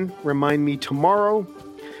Van Etten, Remind Me Tomorrow.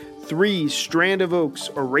 3, Strand of Oaks,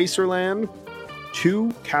 Eraserland.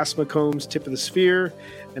 2, Cass McCombs, Tip of the Sphere.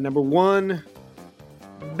 And number 1,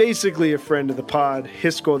 basically a friend of the pod,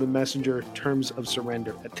 Hisco the Messenger, Terms of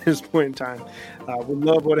Surrender at this point in time. We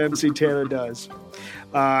love what MC Taylor does.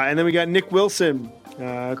 And then we got Nick Wilson,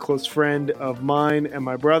 a close friend of mine and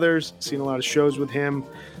my brother's. Seen a lot of shows with him.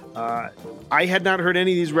 I had not heard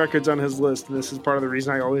any of these records on his list, and this is part of the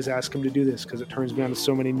reason I always ask him to do this, because it turns me on to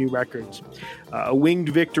so many new records. A Winged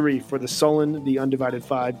Victory for the Sullen, the Undivided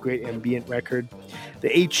 5, great ambient record. The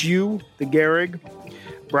HU, the Garrig.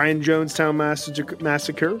 Brian Jonestown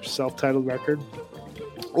Massacre, self-titled record.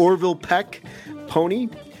 Orville Peck, Pony.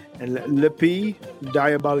 And Le Pays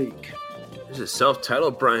Diabolique. There's a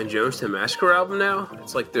self-titled Brian Jonestown Massacre album now?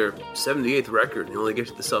 It's like their 78th record, and you only get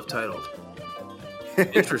to the self-titled.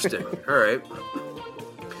 Interesting. All right.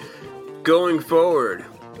 Going forward,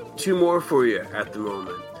 2 more for you at the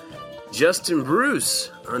moment. Justin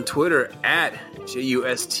Bruce on Twitter at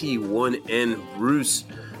JUST1N Bruce.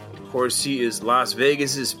 Of course, he is Las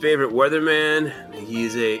Vegas's favorite weatherman. He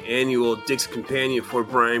is an annual Dick's companion for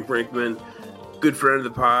Brian Brinkman. Good friend of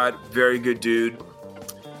the pod. Very good dude.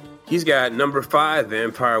 He's got number 5,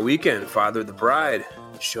 Vampire Weekend, Father of the Bride.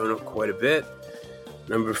 Shown up quite a bit.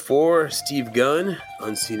 Number 4, Steve Gunn,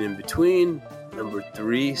 Unseen In Between. Number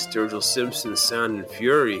 3, Sturgill Simpson, Sound and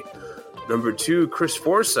Fury. Number 2, Chris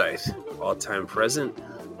Forsyth, All Time Present.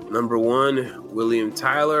 Number 1, William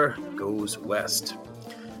Tyler, Goes West.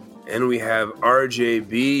 And we have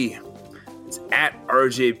RJB. It's at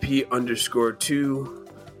RJP_2.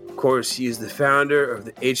 Of course, he is the founder of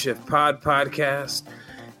the HF Pod podcast,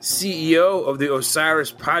 CEO of the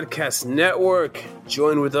Osiris Podcast Network.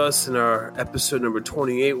 Join with us in our episode number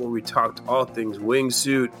 28, where we talked all things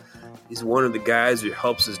wingsuit. He's one of the guys who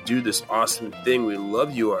helps us do this awesome thing. We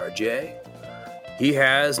love you, RJ. He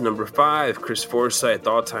has number 5, Chris Forsyth,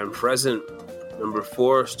 All Time Present. Number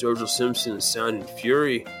 4, Sturgill Simpson, Sound and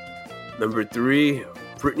Fury. Number 3,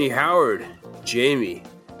 Brittany Howard, Jamie.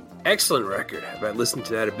 Excellent record. If I listened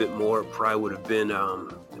to that a bit more, it probably would have been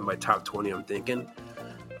in my top 20, I'm thinking.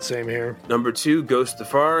 Same here. Number 2, Ghost of the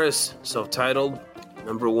Forest, self-titled.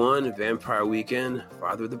 Number 1, Vampire Weekend,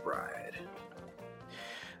 Father of the Bride.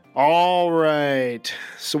 All right.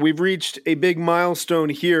 So we've reached a big milestone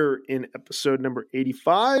here in episode number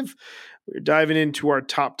 85. We're diving into our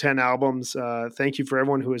top 10 albums. Thank you for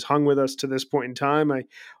everyone who has hung with us to this point in time. I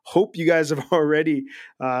hope you guys have already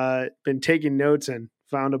been taking notes and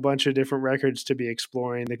found a bunch of different records to be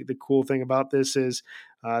exploring. The cool thing about this is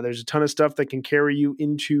there's a ton of stuff that can carry you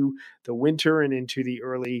into the winter and into the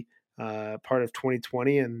early part of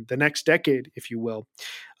 2020 and the next decade, if you will.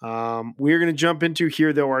 We're going to jump into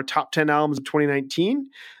here, though, our top 10 albums of 2019.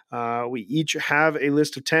 We each have a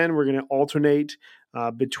list of 10. We're going to alternate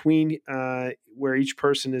between where each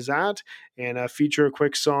person is at and feature a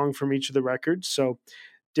quick song from each of the records. So,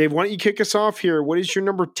 Dave, why don't you kick us off here? What is your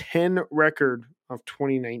number 10 record of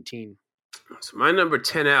 2019? So my number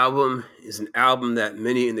 10 album is an album that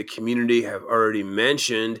many in the community have already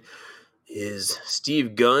mentioned, is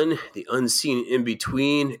Steve Gunn, The Unseen In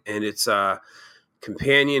Between, and its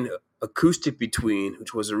companion, Acoustic Between,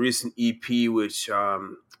 which was a recent EP which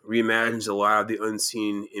reimagines a lot of the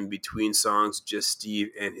Unseen In Between songs, just Steve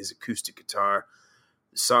and his acoustic guitar.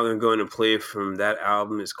 The song I'm going to play from that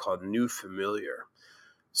album is called New Familiar.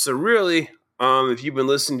 So really, if you've been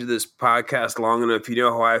listening to this podcast long enough, you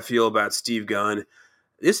know how I feel about Steve Gunn.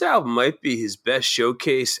 This album might be his best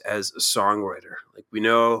showcase as a songwriter. Like, we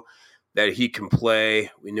know that he can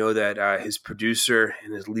play. We know that his producer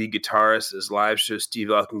and his lead guitarist, his live show, Steve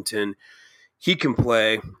Elkington, he can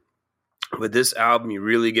play. But this album, you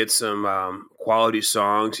really get some quality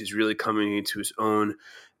songs. He's really coming into his own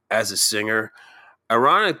as a singer.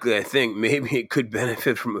 Ironically, I think maybe it could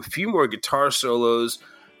benefit from a few more guitar solos,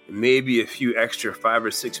 maybe a few extra 5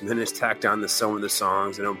 or 6 minutes tacked on to some of the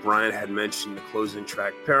songs. I know Brian had mentioned the closing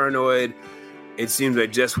track, Paranoid. It seems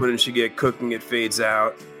like just when it should get cooking, it fades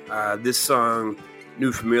out. This song,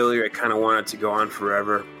 New Familiar, I kind of want it to go on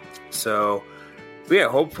forever. So, yeah,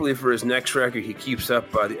 hopefully for his next record, he keeps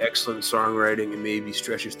up the excellent songwriting and maybe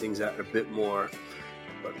stretches things out a bit more.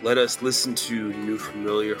 But let us listen to New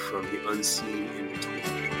Familiar from The Unseen In Between.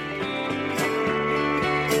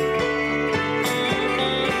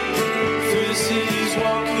 Through the city's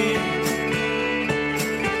walking,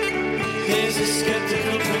 there's a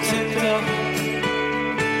skeptical pretender,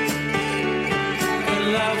 and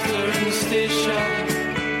laughter in the station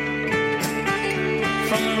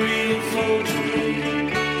from the real forgery.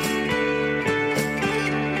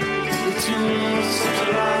 The tune's such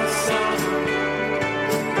a loud sound,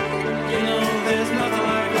 you know there's nothing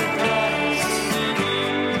like the past.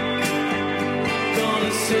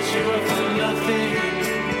 Gonna set you up for nothing,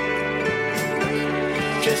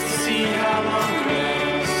 just to see how long it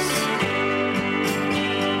lasts.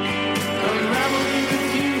 Unraveling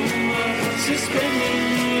with you, suspending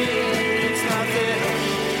the air, it's not there.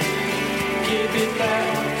 Give it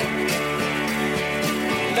back.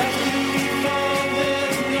 Left me fall,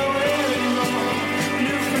 there's nowhere anymore.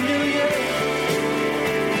 New familiar.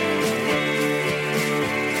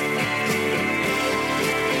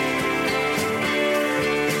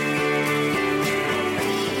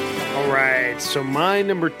 All right, so my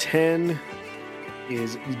number 10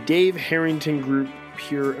 is the Dave Harrington Group,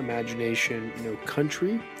 Pure Imagination, No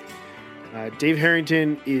Country. Dave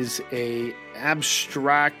Harrington is a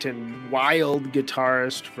abstract and wild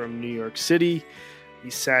guitarist from New York City. He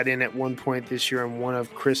sat in at one point this year on one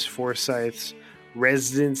of Chris Forsyth's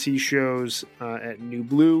residency shows at New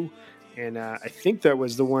Blue, and I think that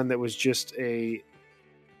was the one that was just a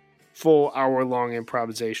full hour-long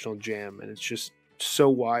improvisational jam, and it's just so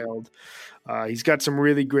wild. He's got some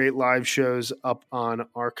really great live shows up on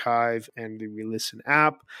Archive and the Relisten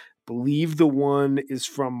app. Believe the one is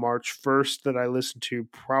from March 1st that I listened to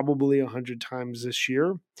probably 100 times this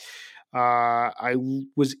year. I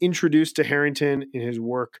was introduced to Harrington in his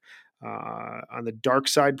work on the Dark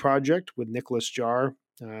Side Project with Nicholas Jarre.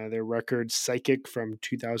 Their record Psychic from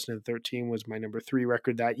 2013 was my number 3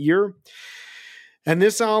 record that year. And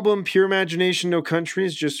this album, Pure Imagination, No Country,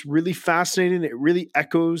 is just really fascinating. It really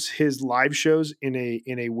echoes his live shows in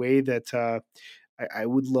a way that I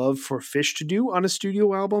would love for Phish to do on a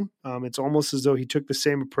studio album. It's almost as though he took the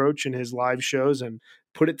same approach in his live shows and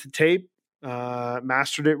put it to tape,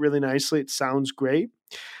 mastered it really nicely. It sounds great.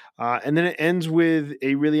 And then it ends with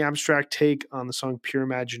a really abstract take on the song Pure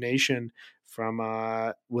Imagination from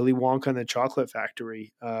Willy Wonka and the Chocolate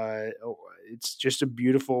Factory. It's just a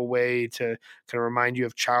beautiful way to kind of remind you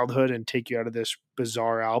of childhood and take you out of this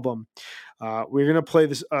bizarre album. We're going to play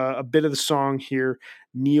this a bit of the song here,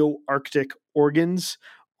 Neo-Arctic Organs,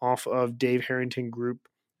 off of Dave Harrington Group,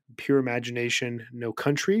 Pure Imagination, No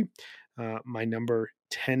Country, my number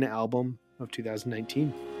 10 album of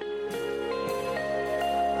 2019.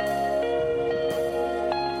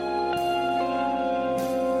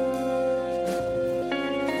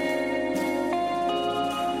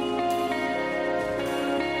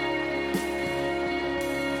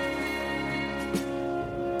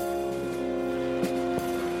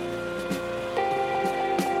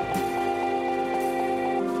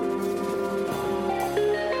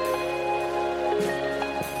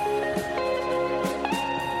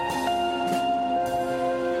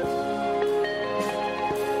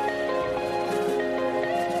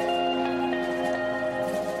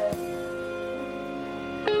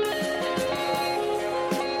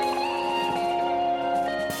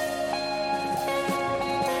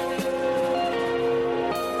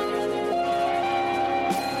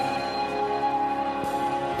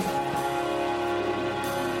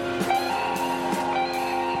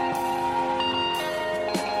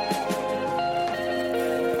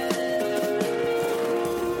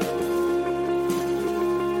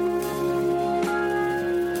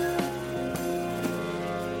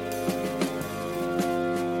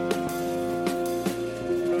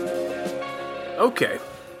 Okay,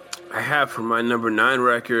 I have for my number 9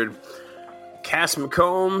 record, Cass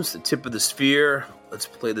McCombs, The Tip of the Sphere. Let's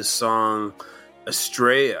play the song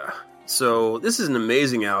Estrella. So this is an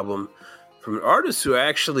amazing album from an artist who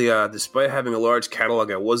actually, despite having a large catalog,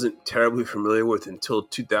 I wasn't terribly familiar with until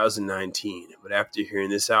 2019. But after hearing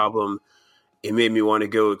this album, it made me want to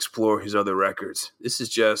go explore his other records. This is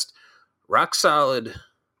just rock solid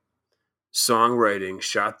songwriting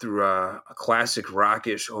shot through a classic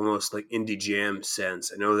rockish, almost like indie jam sense.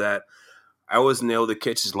 I know that I wasn't able to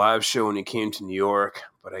catch his live show when he came to New York,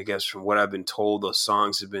 but I guess from what I've been told, those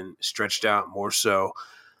songs have been stretched out more so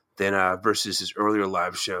than versus his earlier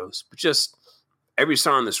live shows. But just every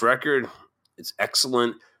song on this record, it's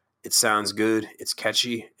excellent. It sounds good. It's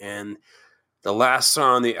catchy. And the last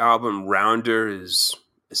song on the album, Rounder, is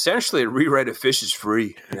essentially a rewrite of Fish is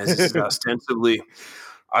Free. And as this is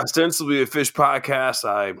ostensibly a Fish podcast,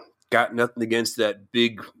 I got nothing against that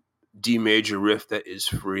big D major riff that is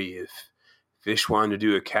free. If Fish wanted to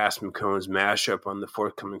do a Cass McCombs mashup on the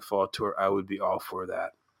forthcoming fall tour, I would be all for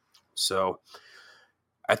that. So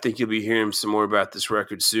I think you'll be hearing some more about this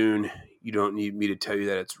record soon. You don't need me to tell you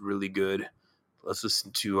that it's really good. Let's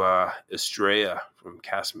listen to Estrella from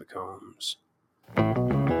Cass McCombs.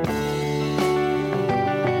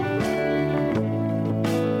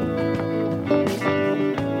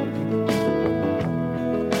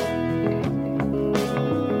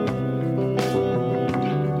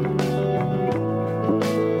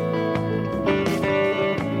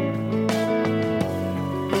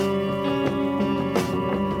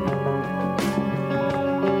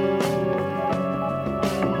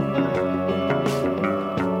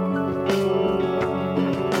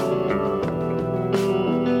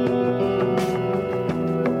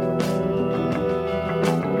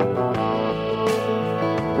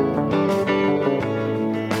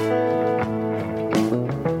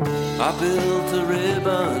 I built a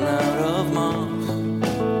ribbon out of moss,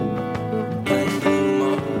 plain blue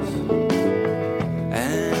moss,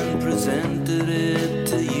 and presented it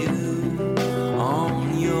to you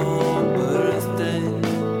on your birthday.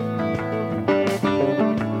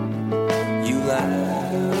 You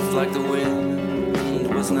laughed like the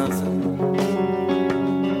wind was nothing.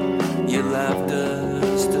 Your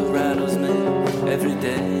laughter still rattles me every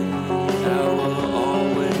day. I will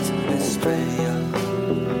always Estrella.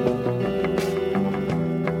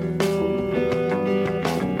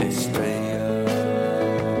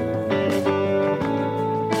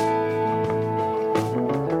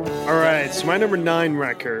 It's my number 9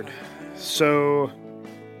 record. So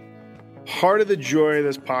part of the joy of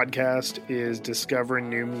this podcast is discovering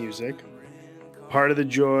new music. Part of the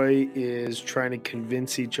joy is trying to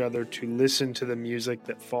convince each other to listen to the music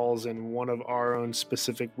that falls in one of our own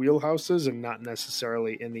specific wheelhouses and not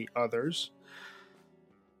necessarily in the others.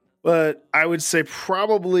 But I would say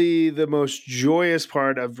probably the most joyous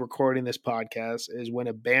part of recording this podcast is when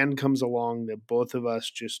a band comes along that both of us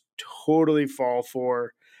just totally fall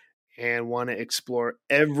for and want to explore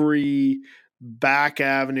every back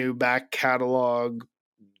avenue, back catalog,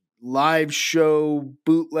 live show,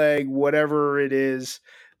 bootleg, whatever it is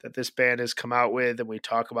that this band has come out with. And we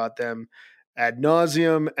talk about them ad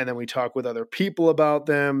nauseum, and then we talk with other people about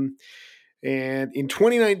them. And in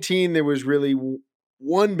 2019, there was really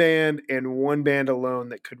one band and one band alone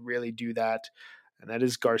that could really do that. And that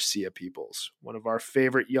is Garcia Peoples, one of our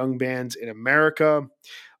favorite young bands in America.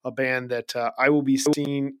 A band that I will be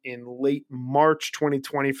seeing in late March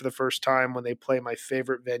 2020 for the first time when they play my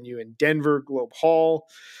favorite venue in Denver, Globe Hall.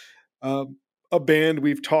 A band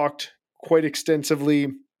we've talked quite extensively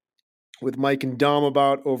with Mike and Dom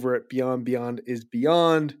about over at Beyond Beyond is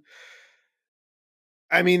Beyond.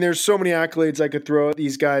 I mean, there's so many accolades I could throw at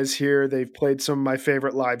these guys here. They've played some of my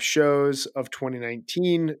favorite live shows of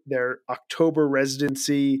 2019. Their October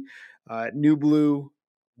residency at New Blue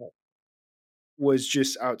was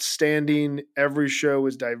just outstanding. Every show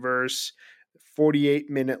was diverse.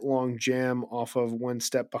 48-minute long jam off of One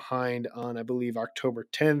Step Behind on, I believe, October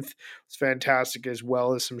 10th. It's fantastic, as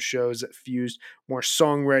well as some shows that fused more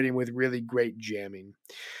songwriting with really great jamming.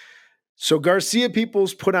 So Garcia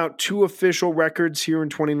Peoples put out 2 official records here in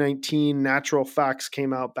 2019. Natural Facts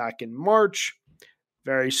came out back in March.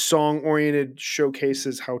 Very song-oriented,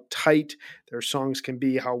 showcases how tight their songs can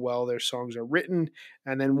be, how well their songs are written.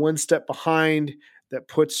 And then One Step Behind that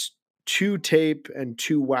puts 2 tape and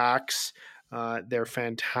 2 wax. They're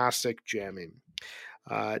fantastic jamming.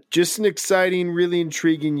 Just an exciting, really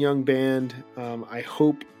intriguing young band. I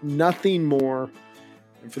hope nothing more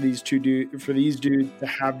for these dudes to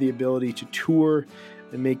have the ability to tour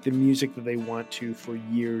and make the music that they want to for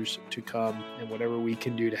years to come. And whatever we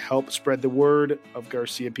can do to help spread the word of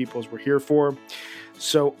Garcia Peoples, we're here for.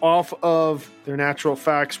 So off of their Natural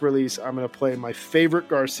Facts release, I'm going to play my favorite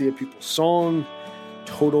Garcia Peoples song,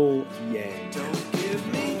 Total Yang. Don't give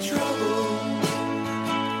me trouble.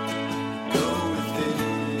 Go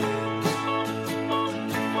within.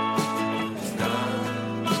 It's not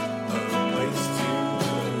a place to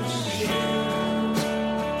share.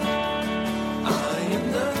 I am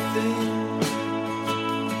nothing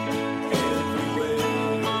everywhere.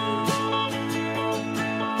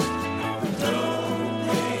 No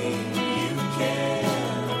pain you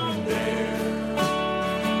can bear.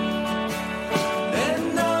 And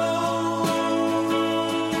nobody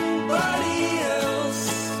else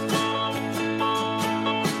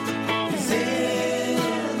is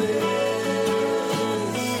in this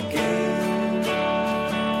game.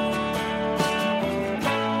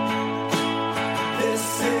 This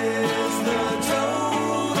is the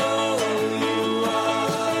total. You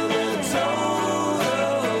are the total.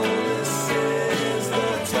 This is the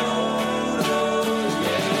total.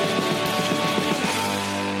 Yeah.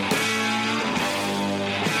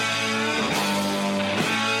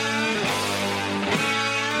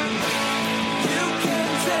 You can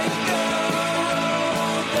take the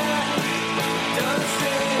road that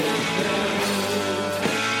doesn't hurt.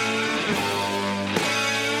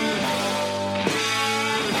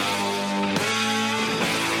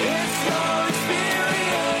 It's your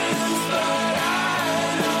experience, but I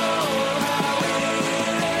know how it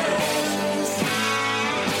ends.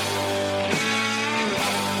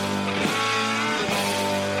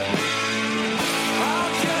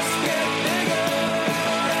 I'll just get bigger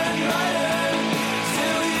and brighter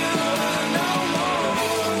till you are no more.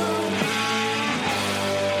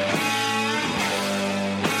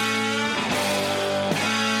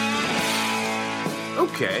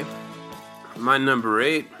 Okay. My number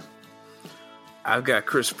 8, I've got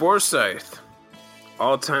Chris Forsyth,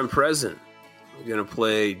 All Time Present. We're going to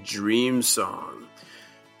play Dream Song.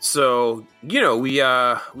 So, we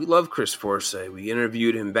love Chris Forsyth. We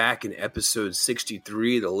interviewed him back in episode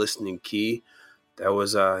 63, The Listening Key. That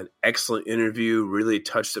was an excellent interview, really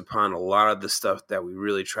touched upon a lot of the stuff that we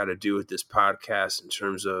really try to do with this podcast in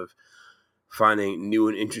terms of finding new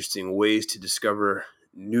and interesting ways to discover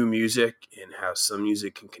new music and how some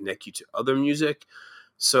music can connect you to other music.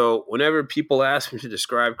 So whenever people ask me to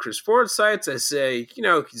describe Chris Forsyth, I say,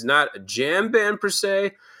 he's not a jam band per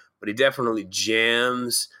se, but he definitely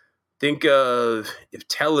jams. Think of if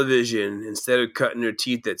television, instead of cutting their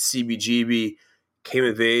teeth at CBGB, came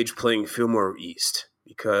of age playing Fillmore East,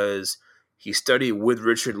 because he studied with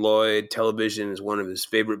Richard Lloyd. Television is one of his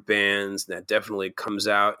favorite bands. That definitely comes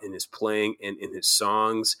out in his playing and in his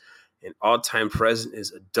songs. And All Time Present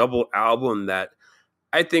is a double album that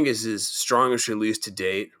I think is his strongest release to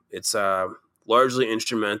date. It's largely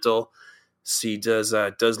instrumental. So he does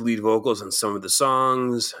lead vocals on some of the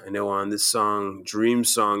songs. I know on this song, Dream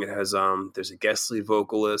Song, it has there's a guest lead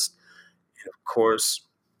vocalist. And of course,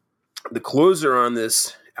 the closer on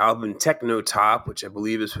this album, Techno Top, which I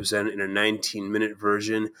believe is presented in a 19-minute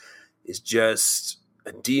version, is just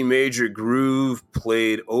a D major groove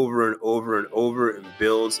played over and over and over, and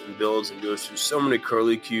builds and builds and goes through so many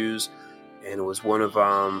curly cues. And it was one of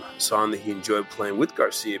a song that he enjoyed playing with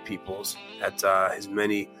Garcia Peoples at his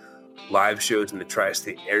many live shows in the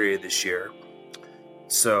tri-state area this year.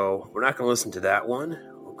 So we're not going to listen to that one.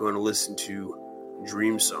 We're going to listen to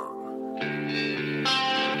Dream Song.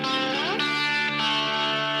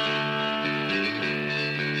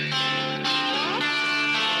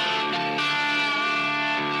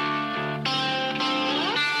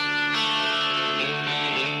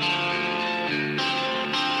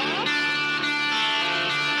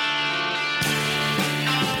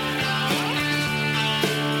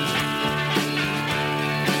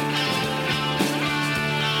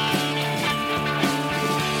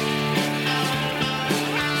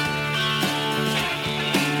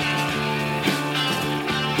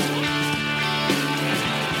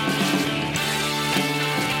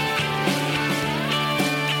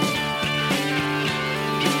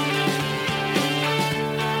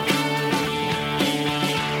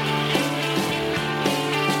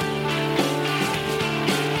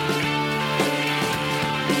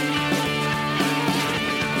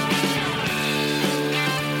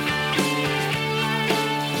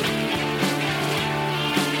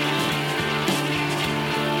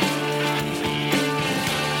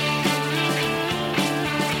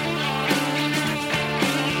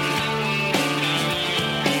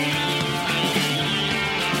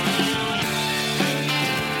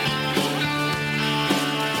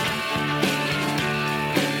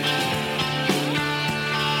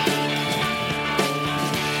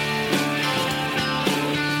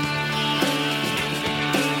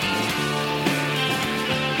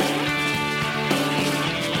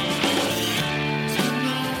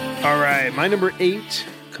 All right, my number 8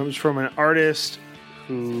 comes from an artist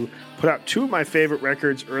who put out 2 of my favorite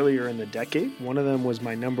records earlier in the decade. One of them was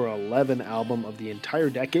my number 11 album of the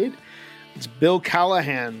entire decade. It's Bill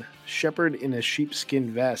Callahan, Shepherd in a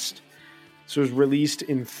Sheepskin Vest. This was released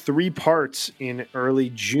in 3 parts in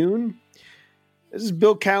early June. This is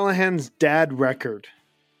Bill Callahan's dad record.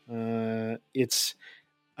 It's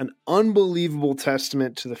an unbelievable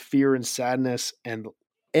testament to the fear and sadness and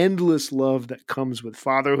endless love that comes with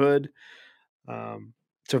fatherhood.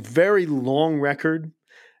 It's a very long record, and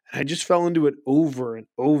I just fell into it over and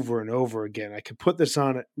over and over again. I could put this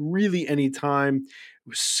on at really any time. It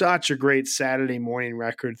was such a great Saturday morning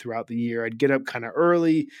record throughout the year. I'd get up kind of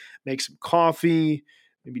early, make some coffee,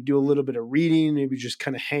 maybe do a little bit of reading, maybe just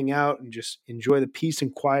kind of hang out and just enjoy the peace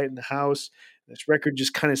and quiet in the house. This record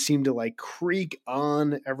just kind of seemed to like creak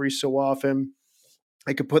on every so often.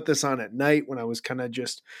 I could put this on at night when I was kind of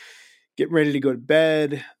just getting ready to go to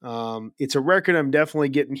bed. It's a record I'm definitely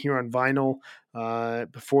getting here on vinyl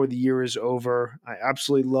before the year is over. I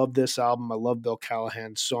absolutely love this album. I love Bill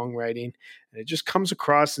Callahan's songwriting, and it just comes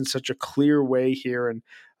across in such a clear way here. And,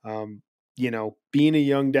 being a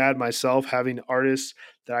young dad myself, having artists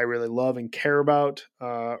that I really love and care about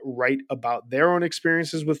write about their own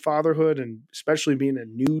experiences with fatherhood, and especially being a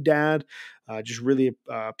new dad, just really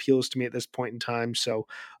appeals to me at this point in time. So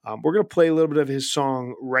we're going to play a little bit of his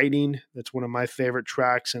song Writing. That's one of my favorite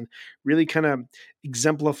tracks and really kind of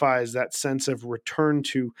exemplifies that sense of return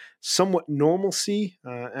to somewhat normalcy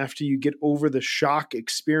after you get over the shock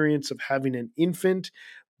experience of having an infant.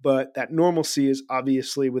 But that normalcy is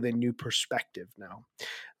obviously with a new perspective now.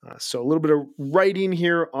 So a little bit of writing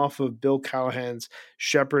here off of Bill Callahan's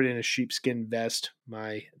Shepherd in a Sheepskin Vest,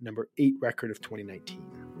 my number 8 record of 2019.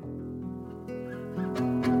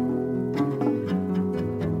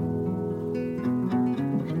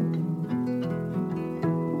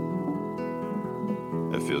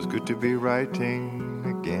 It feels good to be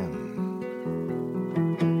writing again.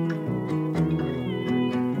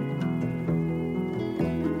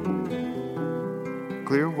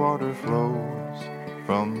 Clear water flows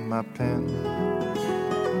from my pen,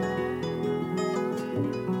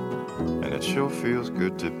 and it sure feels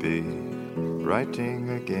good to be writing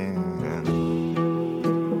again.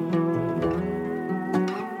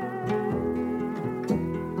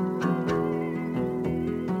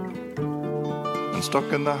 I'm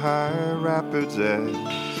stuck in the high rapids as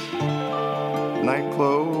night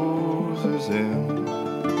closes in.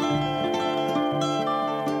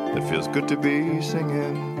 It feels good to be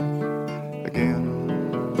singing again.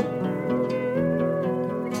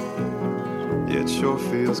 Yeah, it sure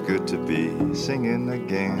feels good to be singing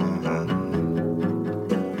again.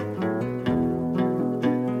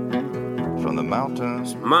 From the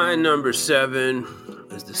mountains. My number 7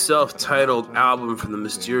 is the self-titled album from the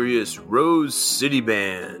mysterious Rose City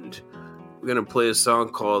Band. We're going to play a song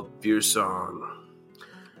called Fear Song.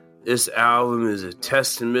 This album is a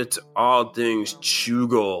testament to all things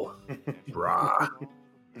Chugel, brah.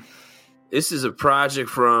 This is a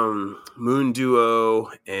project from Moon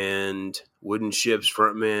Duo and Wooden Ships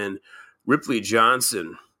frontman Ripley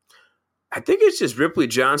Johnson. I think it's just Ripley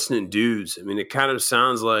Johnson and dudes. I mean, it kind of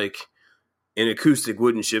sounds like an acoustic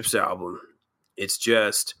Wooden Ships album. It's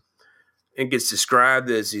just, it gets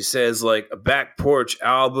described as, he says, like a back porch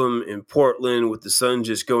album in Portland with the sun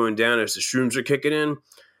just going down as the shrooms are kicking in.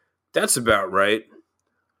 That's about right.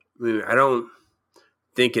 I mean, I don't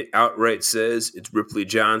think it outright says it's Ripley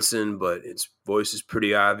Johnson, but its voice is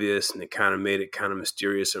pretty obvious, and it kind of made it kind of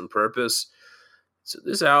mysterious on purpose. So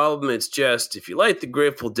this album, it's just, if you like the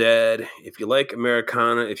Grateful Dead, if you like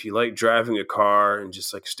Americana, if you like driving a car and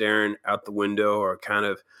just like staring out the window or kind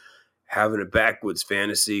of having a backwoods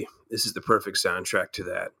fantasy, this is the perfect soundtrack to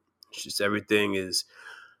that. It's just, everything is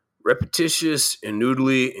repetitious and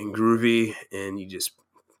noodly and groovy, and you just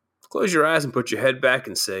close your eyes and put your head back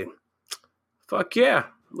and say, fuck yeah,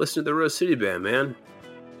 listen to the Rose City Band, man.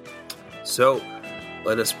 So,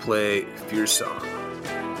 let us play Fear Song.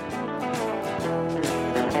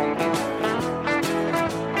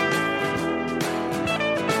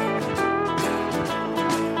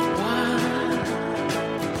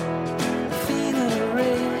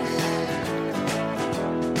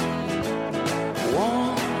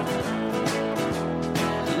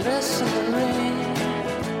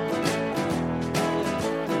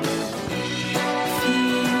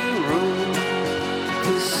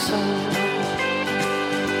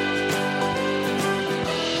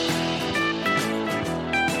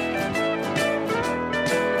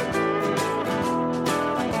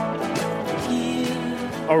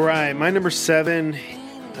 All right, my number 7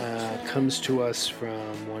 comes to us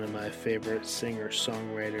from one of my favorite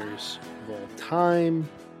singer-songwriters of all time.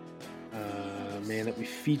 Man that we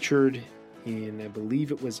featured in, I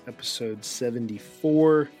believe it was episode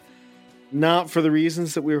 74. Not for the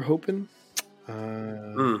reasons that we were hoping.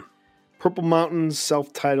 Purple Mountains,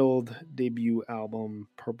 self-titled debut album,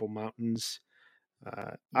 Purple Mountains.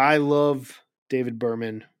 I love David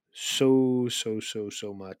Berman so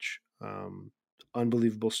much.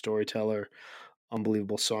 Unbelievable storyteller,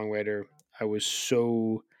 unbelievable songwriter. I was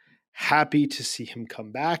so happy to see him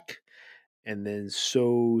come back, and then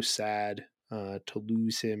so sad to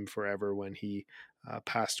lose him forever when he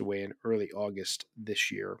passed away in early August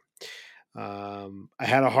this year. I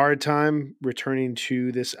had a hard time returning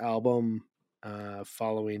to this album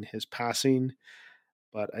following his passing,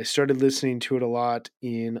 but I started listening to it a lot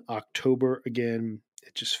in October again.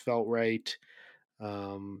 It just felt right.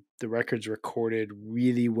 The record's recorded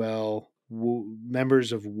really well.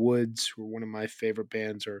 Members of Woods, who are one of my favorite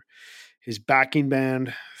bands, are his backing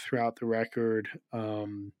band throughout the record.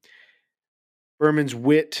 Berman's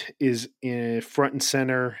wit is in front and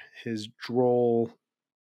center. His droll,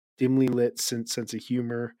 dimly lit sense of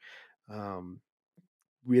humor,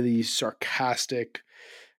 really sarcastic,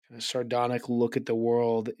 sardonic look at the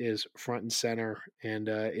world is front and center. And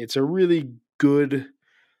it's a really good,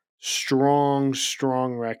 strong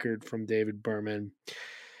record from David Berman.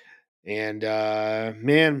 And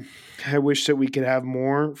man, I wish that we could have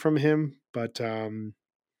more from him, but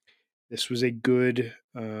this was a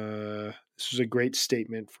great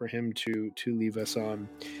statement for him to leave us on.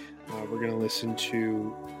 We're gonna listen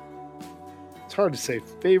to, it's hard to say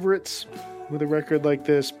favorites with a record like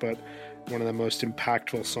this, but one of the most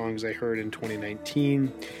impactful songs I heard in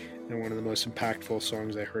 2019, and one of the most impactful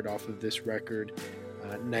songs I heard off of this record,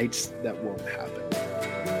 Nights That Won't Happen.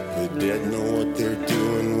 The dead know what they're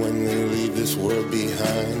doing when they leave this world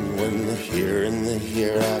behind, when the here and the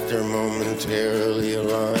hereafter momentarily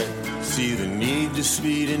align. See the need to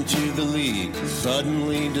speed into the lead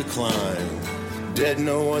suddenly decline. Dead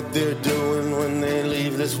know what they're doing when they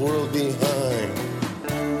leave this world behind.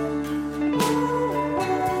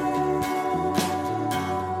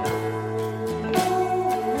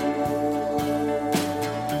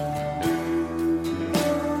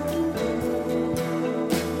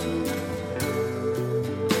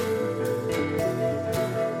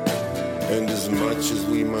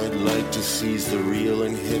 Seize the reel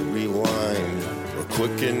and hit rewind. We're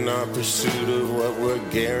quick in our pursuit of what we're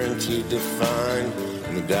guaranteed to find.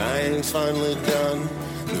 And the dying's finally done,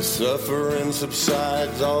 the suffering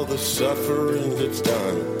subsides. All the suffering gets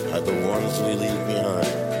done by the ones we leave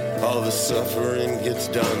behind. All the suffering gets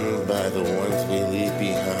done by the ones we leave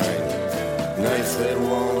behind. Nights that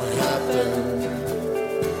won't happen,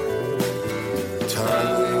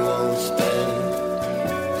 time we won't spend,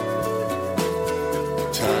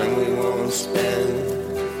 time we won't spend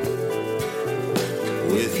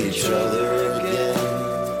with each other again,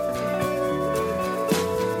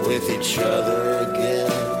 with each other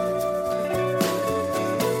again.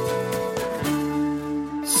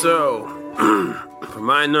 So, for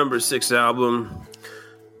my number 6 album,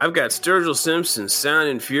 I've got Sturgill Simpson's Sound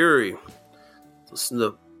and Fury. Listen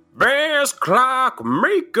to Best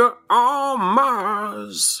Clockmaker on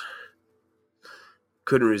Mars.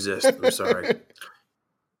 Couldn't resist, I'm sorry.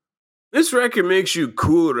 This record makes you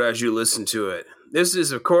cooler as you listen to it. This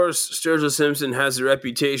is, of course, Sturgill Simpson has a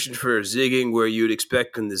reputation for zigging where you'd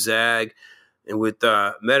expect him to zag. And with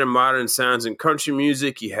meta modern sounds in country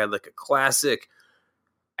music, he had like a classic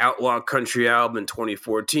outlaw country album in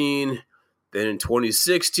 2014. Then in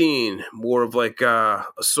 2016, more of like a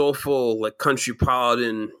soulful, like country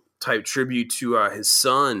paladin type tribute to his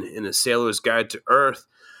son in A Sailor's Guide to Earth.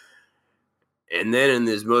 And then in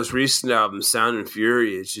this most recent album, Sound and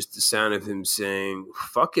Fury, it's just the sound of him saying,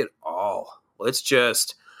 fuck it all. Let's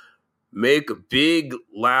just make a big,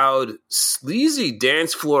 loud, sleazy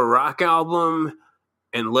dance floor rock album,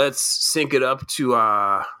 and let's sync it up to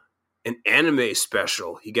an anime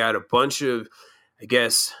special. He got a bunch of, I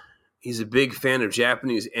guess, he's a big fan of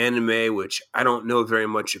Japanese anime, which I don't know very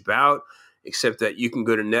much about, except that you can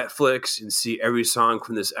go to Netflix and see every song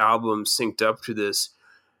from this album synced up to this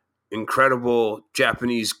incredible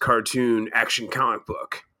Japanese cartoon action comic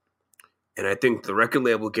book. And I think the record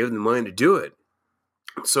label gave them the money to do it.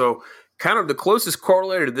 So kind of the closest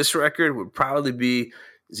correlator to this record would probably be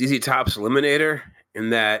ZZ Top's Eliminator,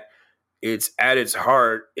 in that it's at its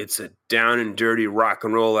heart, it's a down and dirty rock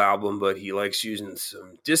and roll album, but he likes using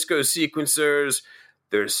some disco sequencers.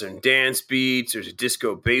 There's some dance beats. There's a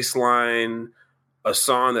disco bass line. A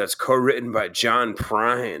song that's co-written by John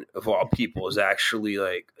Prine, of all people, is actually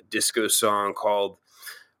like a disco song called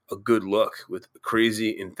a good look with a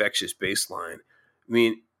crazy, infectious bass line. I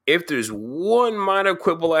mean, if there's one minor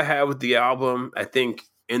quibble I have with the album, I think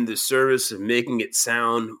in the service of making it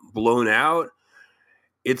sound blown out,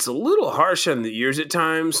 it's a little harsh on the ears at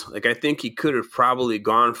times. Like, I think he could have probably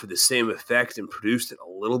gone for the same effect and produced it a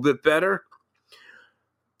little bit better.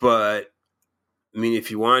 But, I mean,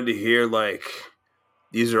 if you wanted to hear, like,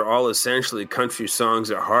 these are all essentially country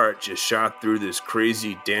songs at heart, just shot through this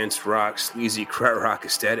crazy dance rock, sleazy krautrock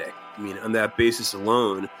aesthetic. I mean, on that basis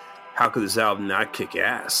alone, how could this album not kick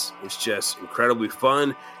ass? It's just incredibly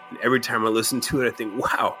fun. And every time I listen to it, I think,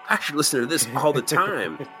 wow, I should listen to this all the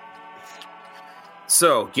time.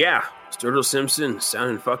 So, yeah, Sturgill Simpson,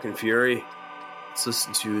 Sound and Fucking Fury. Let's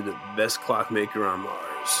listen to the best clockmaker on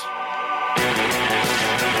Mars.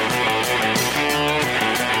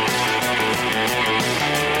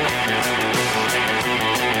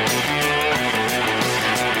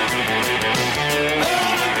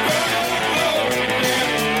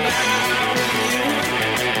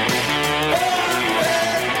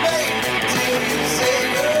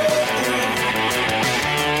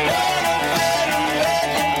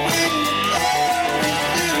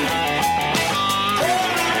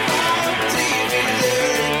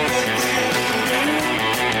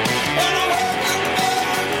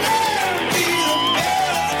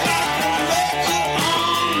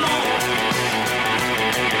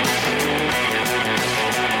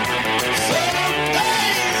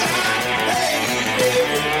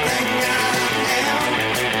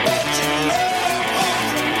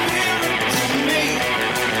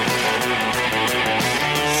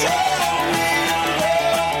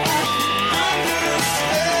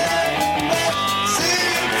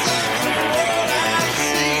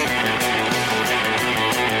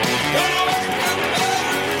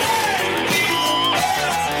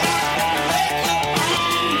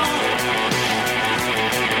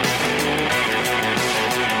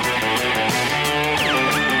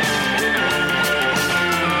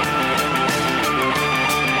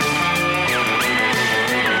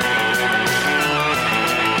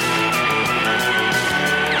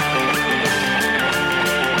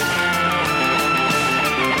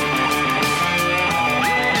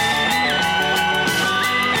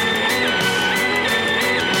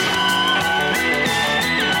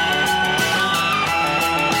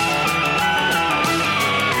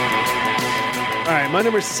 My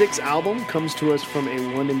number 6 album comes to us from a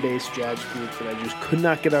London-based jazz group that I just could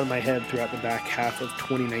not get out of my head throughout the back half of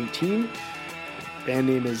 2019. Band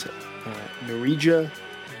name is Norija.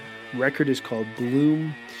 Record is called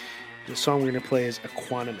Bloom. The song we're going to play is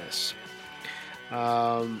Equanimous.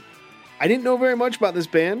 I didn't know very much about this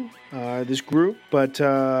band, this group, but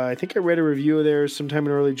I think I read a review of theirs sometime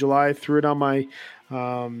in early July. Threw it on my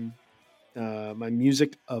my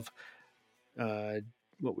music of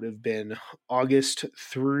what would have been August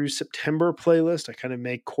through September playlist. I kind of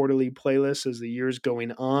make quarterly playlists as the year's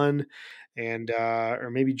going on, and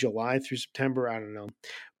or maybe July through September. I don't know,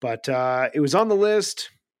 but it was on the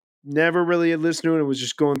list. Never really had listened to it. It was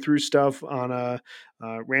just going through stuff on a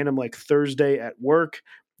random like Thursday at work.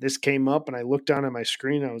 This came up and I looked down at my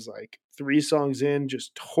screen. I was like 3 songs in,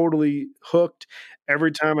 just totally hooked.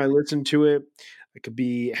 Every time I listened to it, I could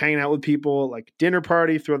be hanging out with people like a dinner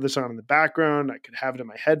party, throw this on in the background. I could have it in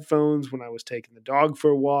my headphones when I was taking the dog for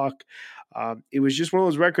a walk. It was just one of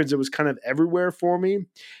those records that was kind of everywhere for me.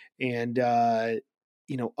 And,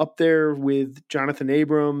 up there with Jonathan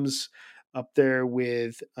Abrams, up there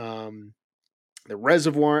with the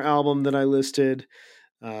Reservoir album that I listed,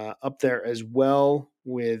 up there as well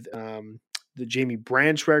with the Jamie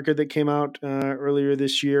Branch record that came out earlier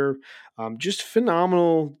this year. Just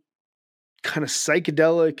phenomenal, kind of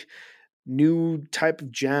psychedelic, new type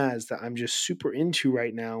of jazz that I'm just super into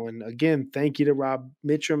right now. And again, thank you to Rob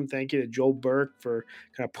Mitchum. Thank you to Joel Burke for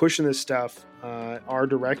kind of pushing this stuff our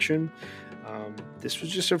direction. This was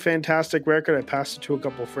just a fantastic record. I passed it to a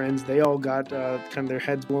couple of friends. They all got kind of their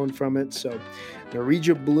heads blown from it. So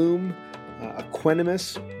Norija Bloom,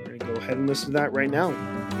 Equanimous. We're going to go ahead and listen to that right now.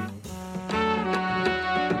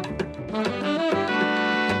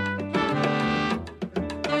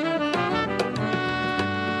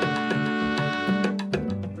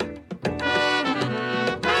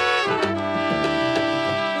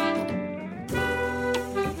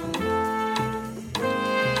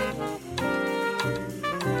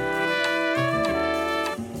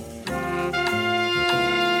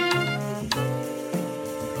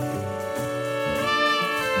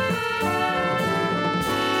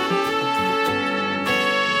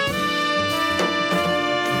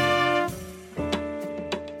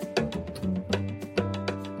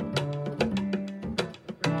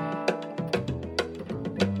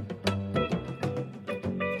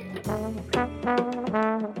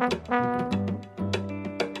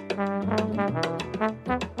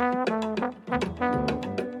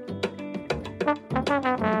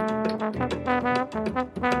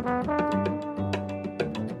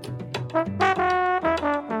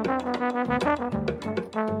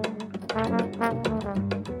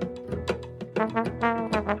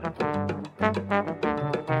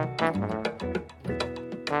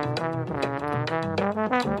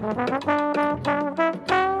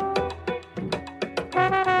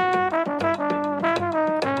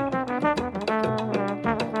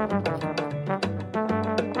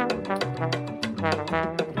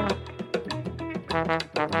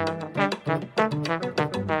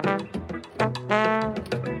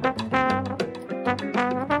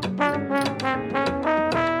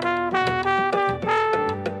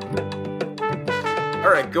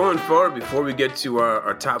 Going forward, before we get to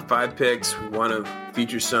our top 5 picks, we want to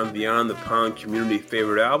feature some Beyond the Pond community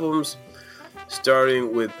favorite albums,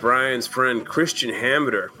 starting with Brian's friend Christian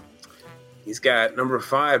Hammeter. He's got number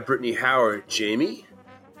 5, Brittany Howard, Jamie.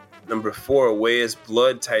 Number 4, Way Is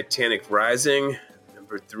Blood, Titanic Rising.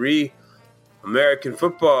 Number 3, American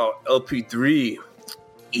Football, LP3,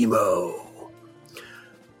 Emo.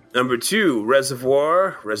 Number 2,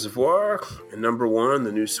 Reservoir. And number 1,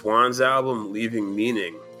 the new Swans album, Leaving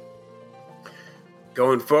Meaning.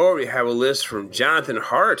 Going forward, we have a list from Jonathan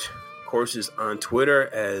Hart. Of course, is on Twitter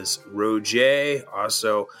as RoJ,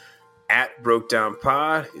 also at Broke Down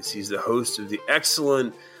Pod. He's the host of the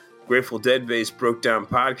excellent Grateful Dead-based Broke Down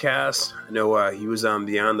podcast. I know he was on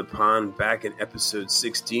Beyond the Pond back in episode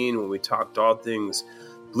 16 when we talked all things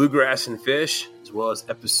bluegrass and fish, as well as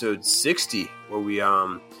episode 60 where we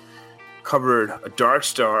covered a Dark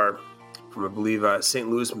Star from, I believe, St.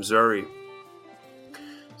 Louis, Missouri.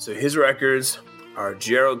 So his records are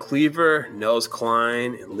Gerald Cleaver, Nels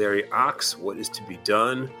Klein, and Larry Ox, What Is To Be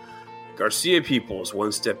Done. Garcia Peoples,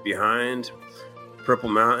 One Step Behind. Purple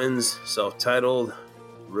Mountains, self-titled.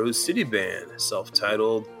 Rose City Band,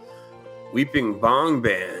 self-titled. Weeping Bong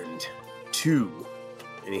Band, 2.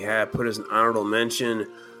 And he had put as an honorable mention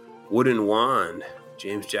Wooden Wand,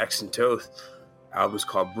 James Jackson Toth. Album's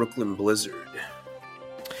called Brooklyn Blizzard.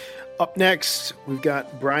 Up next, we've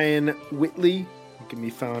got Brian Whitley. He can be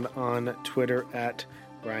found on Twitter at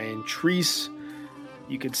Brian Treese.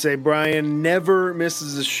 You could say Brian never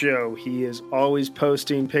misses a show. He is always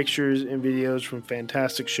posting pictures and videos from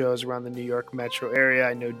fantastic shows around the New York metro area.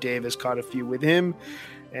 I know Dave has caught a few with him.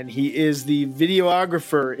 And he is the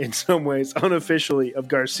videographer, in some ways, unofficially, of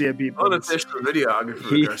Garcia Peoples. Unofficial videographer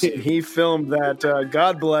of Garcia. He filmed that,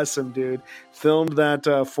 God bless him, dude, filmed that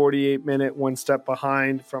 48-minute One Step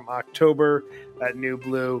Behind from October, that new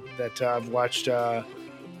blue that I've watched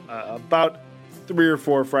about 3 or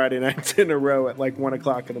 4 Friday nights in a row at like 1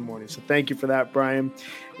 o'clock in the morning. So thank you for that, Brian.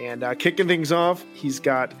 And kicking things off, he's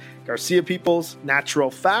got Garcia Peoples, Natural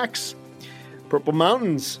Facts, Purple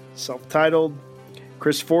Mountains, self-titled,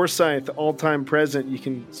 Chris Forsyth, all-time present. You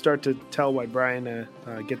can start to tell why Brian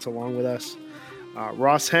gets along with us.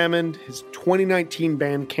 Ross Hammond, his 2019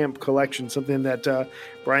 Bandcamp collection, something that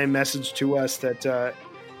Brian messaged to us that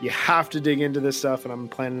you have to dig into this stuff, and I'm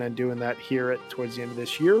planning on doing that here towards the end of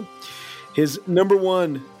this year. His number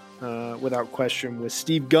 1, without question, was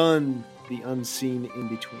Steve Gunn, The Unseen In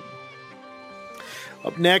Between.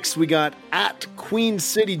 Up next, we got At Queen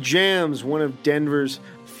City Jams, one of Denver's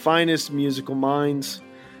finest musical minds.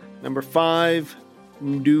 Number 5,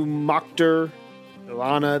 Mdu Mokhtar,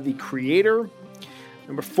 Ilana the Creator.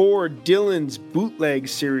 Number 4, Dylan's Bootleg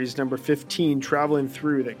Series, number 15, Traveling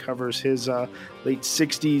Through, that covers his late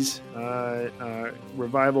 60s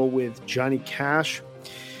revival with Johnny Cash.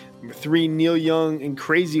 Number 3, Neil Young and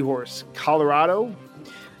Crazy Horse, Colorado.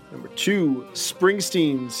 Number 2,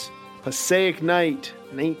 Springsteen's Passaic Night,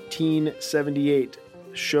 1978.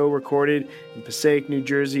 Show recorded in Passaic, New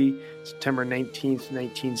Jersey, September 19th,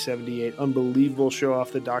 1978. Unbelievable show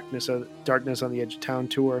off the Darkness on the Edge of Town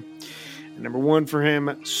tour. And number 1 for him,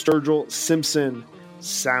 Sturgill Simpson,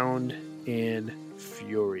 Sound and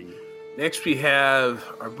Fury. Next we have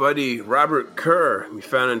our buddy Robert Kerr. We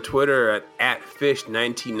found on Twitter at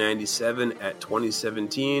 @fish1997 at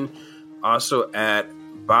 2017. Also at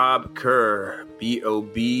Bob Kerr,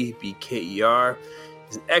 BOBBKER.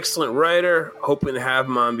 He's an excellent writer, hoping to have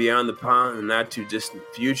him on Beyond the Pond in the not-too-distant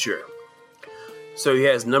future. So he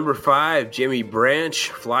has number 5, Jamie Branch,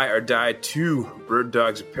 Fly or Die 2, Bird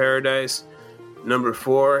Dogs of Paradise. Number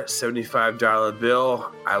 4, $75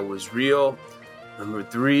 Bill, I Was Real. Number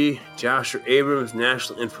 3, Joshua Abrams,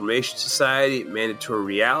 National Information Society, Mandatory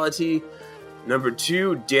Reality. Number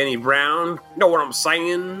 2, Danny Brown, Know What I'm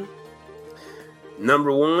Saying.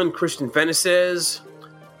 Number 1, Christian Fenneses,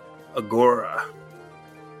 Agora.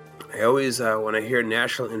 I always, when I hear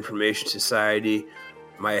National Information Society,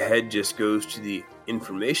 my head just goes to the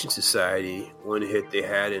Information Society, one hit they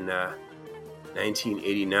had in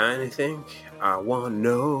 1989, I think. I wanna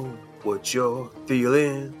know what you're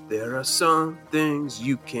feeling. There are some things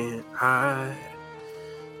you can't hide.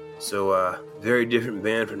 So, very different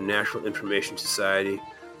band from National Information Society.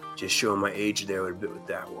 Just showing my age there a bit with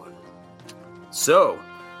that one. So,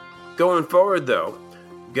 going forward though,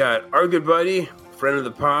 we got our good buddy, friend of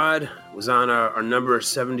the pod, was on our number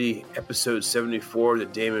 70, episode 74, the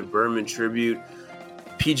Damon Berman tribute.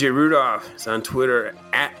 PJ Rudolph is on Twitter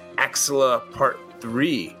at Axela Part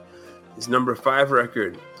 3. His number 5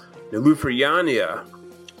 record, Nilufer Yania,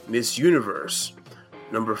 Miss Universe.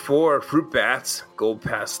 Number 4, Fruit Bats, Gold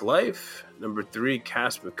Past Life. Number 3,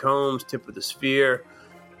 Cass McCombs, Tip of the Sphere.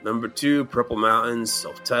 Number 2, Purple Mountains,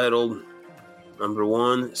 self-titled. Number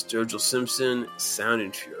 1, Sturgill Simpson, Sound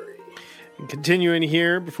and Fury. And continuing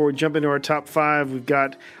here, before we jump into our top 5, we've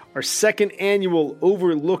got our second annual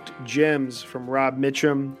Overlooked Gems from Rob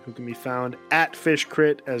Mitchum, who can be found at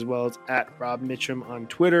FishCrit as well as at Rob Mitchum on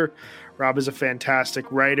Twitter. Rob is a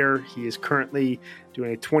fantastic writer. He is currently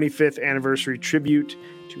doing a 25th anniversary tribute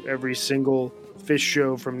to every single Fish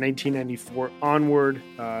show from 1994 onward.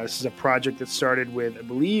 This is a project that started with, I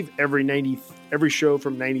believe, every show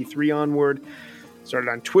from 93 onward. Started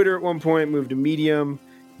on Twitter at one point, moved to Medium.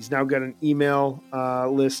 He's now got an email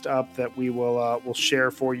list up that we'll share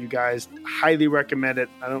for you guys. Highly recommend it.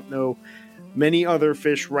 I don't know many other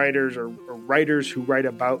Fish writers or writers who write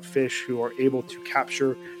about Fish who are able to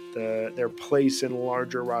capture their place in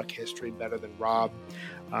larger rock history better than Rob.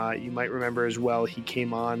 You might remember as well, he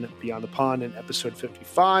came on Beyond the Pond in episode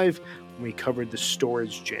 55 when we covered the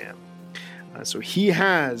Storage Jam. So he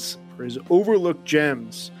has, for his Overlooked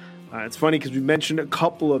Gems, it's funny because we mentioned a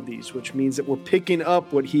couple of these, which means that we're picking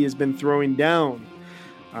up what he has been throwing down.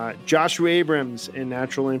 Joshua Abrams in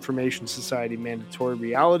Natural Information Society, Mandatory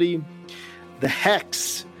Reality. The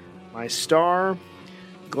Hex, My Star.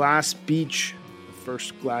 Glass Beach, the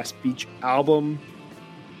first Glass Beach album.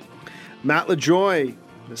 Matt LaJoy,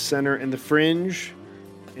 The Center and the Fringe.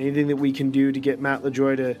 Anything that we can do to get Matt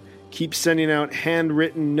LaJoy to keep sending out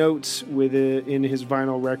handwritten notes in his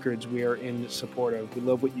vinyl records, we are in support of. We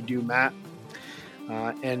love what you do, Matt.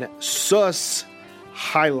 And Sus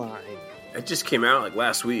Highline. It just came out like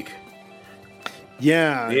last week.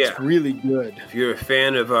 Yeah, it's really good. If you're a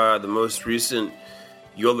fan of the most recent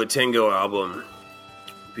Yo La Tengo album,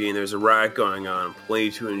 being there's a riot going on,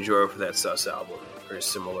 plenty to enjoy for that Sus album. Very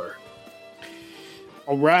similar.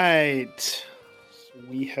 All right. So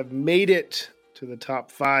we have made it to the top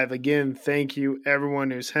 5. Again, thank you everyone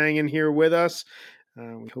who's hanging here with us.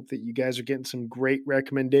 We hope that you guys are getting some great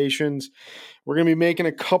recommendations. We're going to be making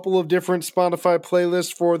a couple of different Spotify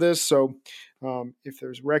playlists for this. So if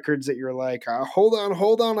there's records that you're like, hold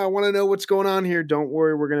on, I want to know what's going on here, don't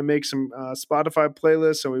worry. We're going to make some Spotify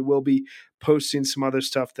playlists, and we will be posting some other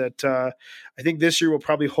stuff that I think this year will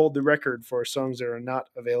probably hold the record for songs that are not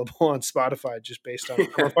available on Spotify just based on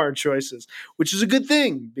our choices, which is a good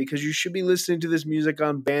thing because you should be listening to this music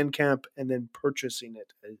on Bandcamp and then purchasing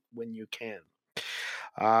it when you can.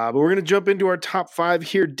 But we're going to jump into our top 5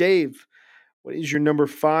 here. Dave, what is your number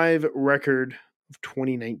 5 record of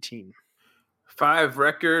 2019? 5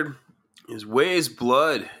 record is Ways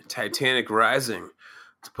Blood, Titanic Rising.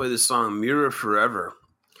 Let's play the song Mirror Forever.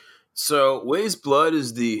 So Ways Blood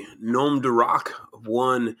is the nom de rock of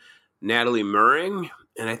one Natalie Merring,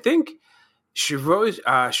 and I think she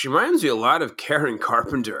reminds me a lot of Karen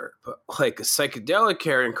Carpenter, but like a psychedelic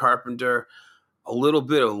Karen Carpenter, a little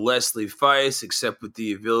bit of Leslie Feist, except with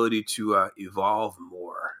the ability to evolve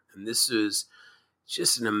more. And this is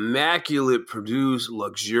just an immaculate produced,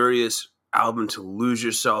 luxurious album to lose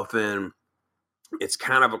yourself in. It's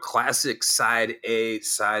kind of a classic side A,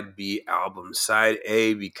 side B album. Side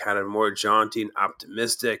A be kind of more jaunty and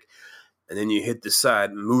optimistic. And then you hit the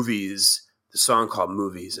side Movies, the song called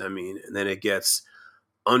Movies, and then it gets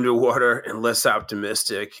underwater and less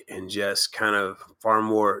optimistic and just kind of far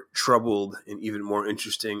more troubled and even more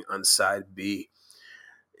interesting on side B.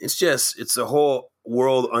 It's a whole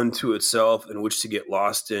world unto itself in which to get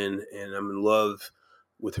lost in, and I'm in love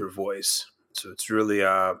with her voice. So it's really,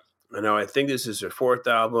 I think this is her 4th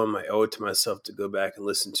album. I owe it to myself to go back and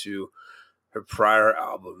listen to her prior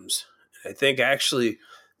albums. And I think actually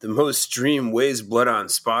the most streamed Ways Blood on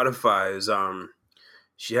Spotify is,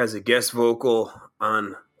 she has a guest vocal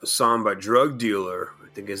on a song by Drug Dealer. I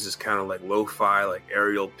think it's this kind of like lo-fi, like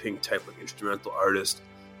Ariel Pink type of instrumental artist.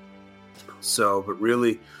 So, but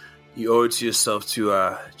really, you owe it to yourself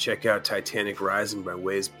to check out Titanic Rising by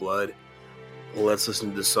Ways Blood. Let's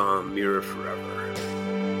listen to the song Mirror Forever.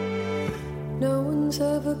 No one's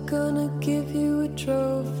ever gonna give you a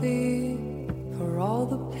trophy for all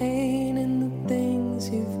the pain and the things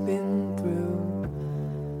you've been through.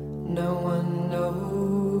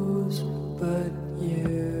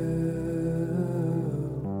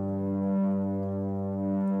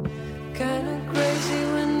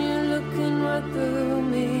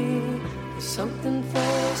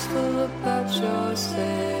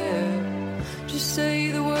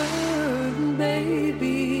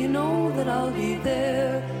 I'll be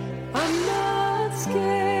there. I'm not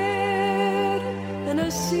scared, and I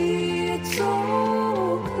see it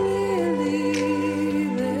so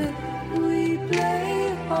clearly that we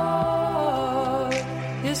play hard.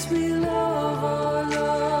 Yes, we love our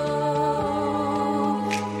love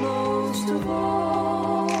most of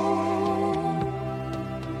all.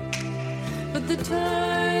 But the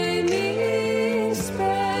timing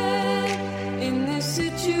spent in this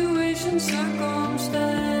situation,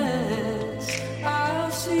 circumstance, I'll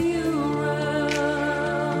see you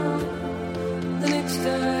around the next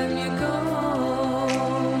time you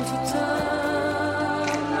come to town.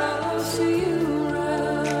 I'll see you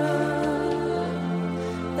around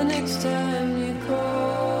the next time you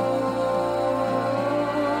call.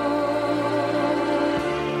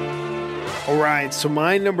 All right, so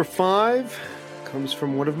my number 5 comes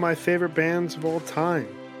from one of my favorite bands of all time.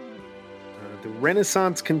 The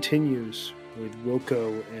Renaissance continues with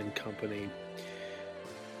Wilco and Company.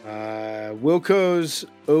 Wilco's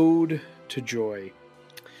Ode to Joy.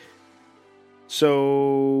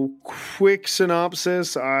 So, quick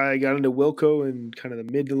synopsis. I got into Wilco in kind of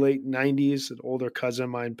the mid to late 90s. An older cousin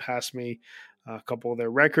of mine passed me a couple of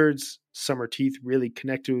their records. Summer Teeth really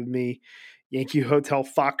connected with me. Yankee Hotel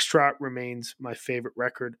Foxtrot remains my favorite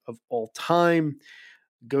record of all time.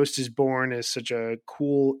 Ghost is Born is such a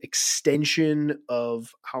cool extension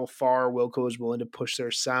of how far Wilco is willing to push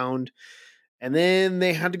their sound. And then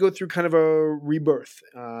they had to go through kind of a rebirth.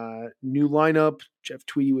 New lineup. Jeff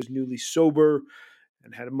Tweedy was newly sober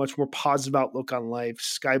and had a much more positive outlook on life.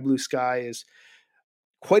 Sky Blue Sky is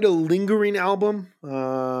quite a lingering album.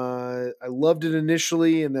 I loved it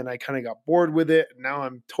initially, and then I kind of got bored with it. Now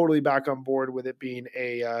I'm totally back on board with it being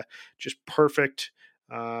a just perfect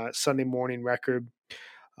Sunday morning record.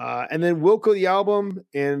 And then Wilco, the album,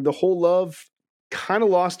 and the whole love kind of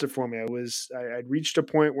lost it for me. I'd reached a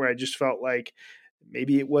point where I just felt like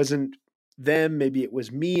maybe it wasn't them, maybe it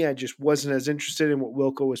was me. I just wasn't as interested in what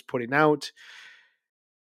Wilco was putting out.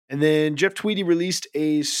 And then Jeff Tweedy released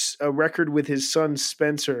a record with his son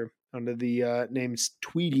Spencer under the name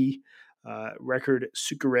Tweedy, record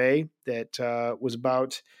Sucre, that was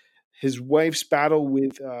about his wife's battle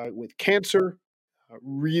with cancer.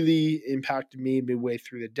 Really impacted me midway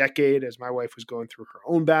through the decade as my wife was going through her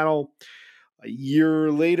own battle. A year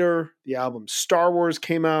later, the album Star Wars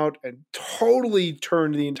came out and totally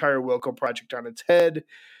turned the entire Wilco project on its head.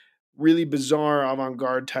 Really bizarre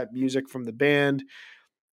avant-garde type music from the band.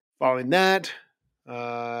 Following that,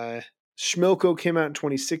 Schmilko came out in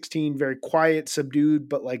 2016. Very quiet, subdued,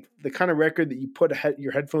 but like the kind of record that you put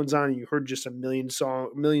your headphones on and you heard just a million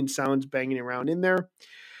sounds banging around in there.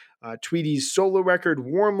 Tweedy's solo record,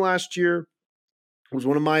 Warm, last year was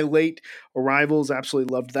one of my late arrivals.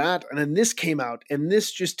 Absolutely loved that. And then this came out, and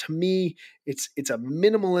this just, to me, it's a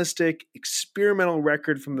minimalistic, experimental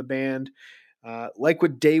record from the band. Like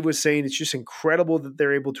what Dave was saying, it's just incredible that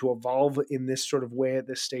they're able to evolve in this sort of way at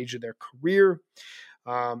this stage of their career.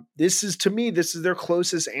 This is their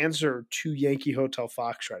closest answer to Yankee Hotel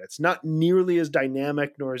Foxtrot. It's not nearly as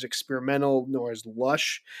dynamic, nor as experimental, nor as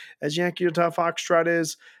lush as Yankee Hotel Foxtrot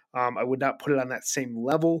is. I would not put it on that same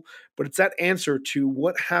level, but it's that answer to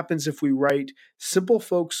what happens if we write simple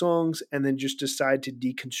folk songs and then just decide to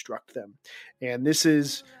deconstruct them. And this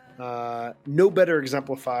is no better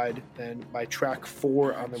exemplified than by track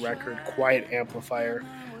 4 on the record, Quiet Amplifier.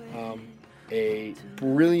 A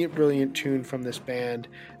brilliant tune from this band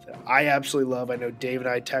that I absolutely love. I know Dave and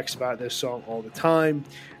I text about this song all the time.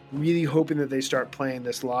 Really hoping that they start playing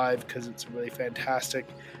this live because it's a really fantastic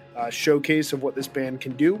showcase of what this band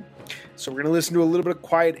can do. So we're going to listen to a little bit of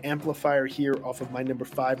Quiet Amplifier here off of my number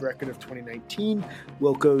 5 record of 2019,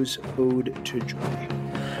 Wilco's Ode to Joy.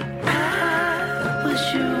 I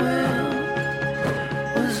wish you will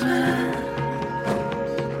was mine.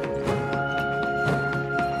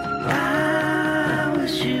 I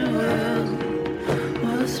wish you will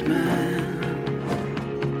was mine.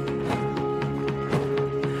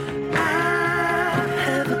 I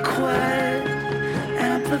have a quiet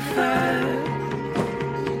amplifier.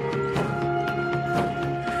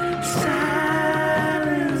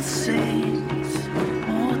 Silence sings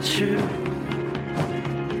more true.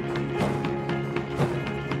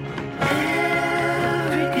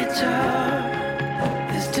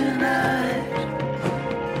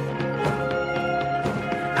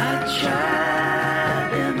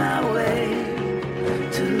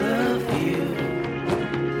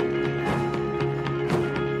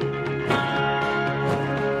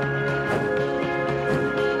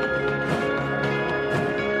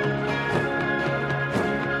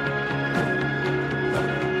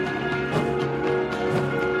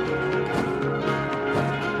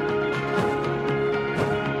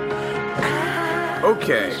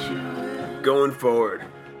 Okay, going forward,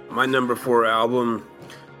 my number 4 album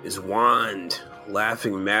is Wand,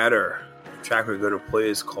 Laughing Matter. The track we're going to play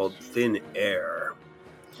is called Thin Air.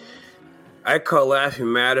 I call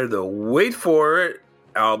Laughing Matter the Wait For It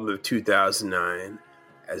album of 2009,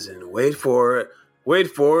 as in wait for it,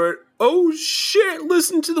 oh shit,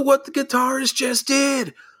 listen to what the guitarist just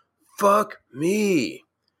did. Fuck me.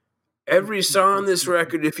 Every song on this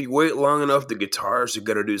record, if you wait long enough, the guitars are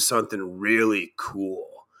going to do something really cool.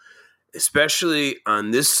 Especially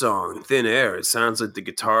on this song, Thin Air, it sounds like the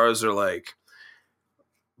guitars are like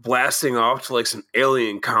blasting off to like some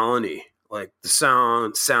alien colony. Like the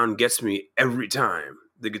sound gets me every time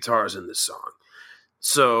the guitar's in this song.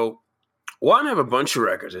 So Wand have a bunch of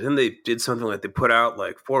records. I think they did something like they put out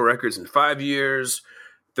like 4 records in 5 years.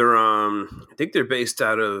 They're I think they're based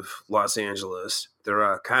out of Los Angeles.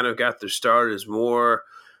 They're kind of got their start as more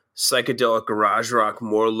psychedelic garage rock,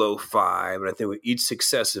 more lo-fi, but I think with each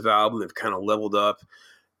successive album they've kind of leveled up.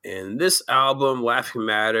 And this album, Laughing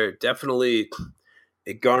Matter, definitely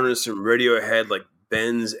it garners some Radiohead, like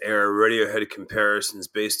Ben's era Radiohead comparisons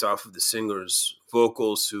based off of the singer's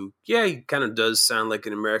vocals, who, yeah, he kind of does sound like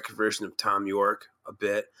an American version of Thom Yorke a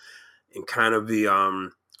bit, and kind of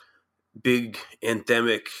the big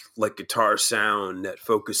anthemic like guitar sound that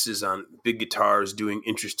focuses on big guitars doing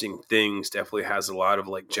interesting things. Definitely has a lot of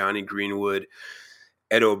like Johnny Greenwood,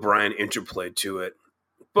 Ed O'Brien interplay to it,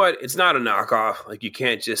 but it's not a knockoff. Like you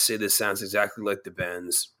can't just say this sounds exactly like the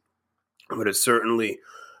Bends, but it's certainly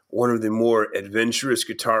one of the more adventurous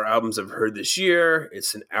guitar albums I've heard this year.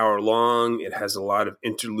 It's an hour long. It has a lot of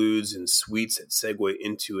interludes and suites that segue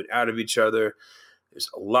into and out of each other. There's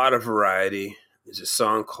a lot of variety. There's a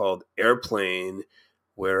song called Airplane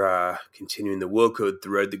where, continuing the Wilco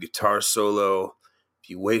thread, the guitar solo, if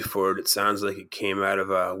you wait for it, it sounds like it came out of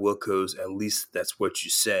Wilco's At Least That's What You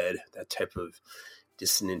Said, that type of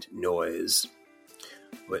dissonant noise.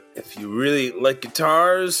 But if you really like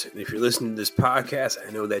guitars, and if you're listening to this podcast, I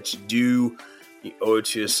know that you do, you owe it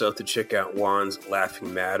to yourself to check out Wand's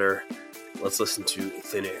Laughing Matter. Let's listen to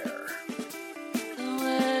Thin Air. The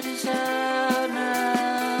word is out now,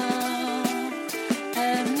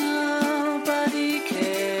 and nobody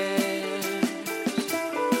cares.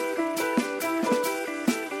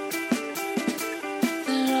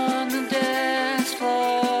 They're on the dance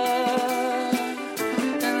floor,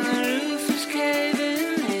 and the roof is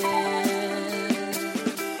caving in.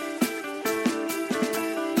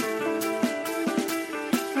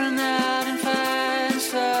 Run out and find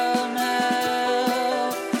some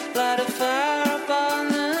help. Light a fire up on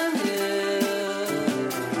the hill.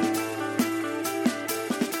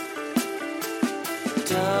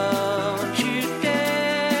 Don't you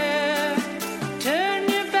dare turn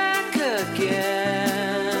your back again.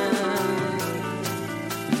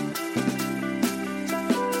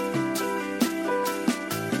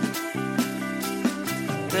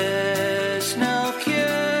 There's no cure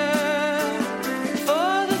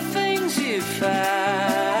for the things you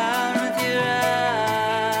found with your eyes.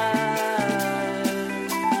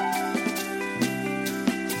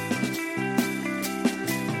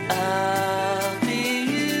 I'll be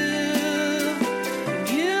you, and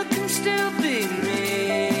you can still be me.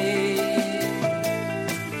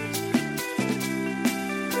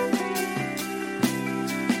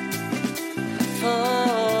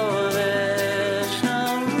 For there's no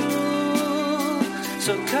rule,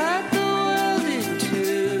 so cut the world in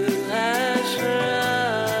two as for us.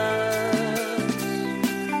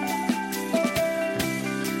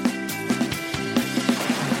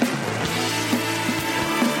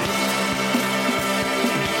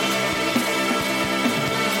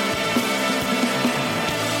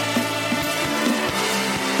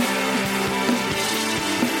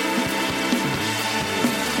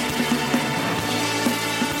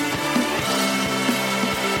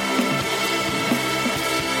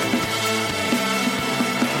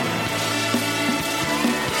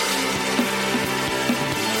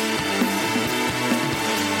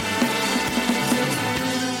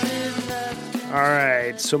 All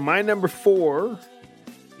right, so my number 4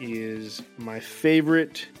 is my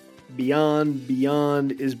favorite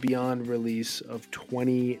Beyond is Beyond release of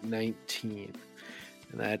 2019.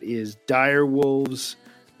 And that is Direwolves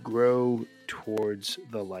Grow Towards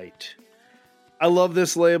the Light. I love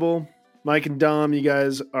this label. Mike and Dom, you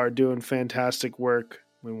guys are doing fantastic work.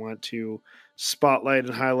 We want to spotlight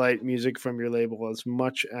and highlight music from your label as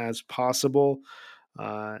much as possible.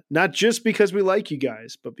 Not just because we like you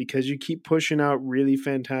guys, but because you keep pushing out really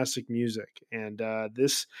fantastic music. And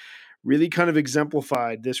this really kind of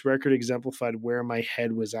exemplified, this record exemplified where my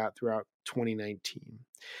head was at throughout 2019.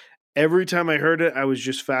 Every time I heard it, I was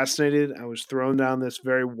just fascinated. I was thrown down this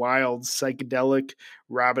very wild psychedelic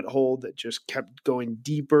rabbit hole that just kept going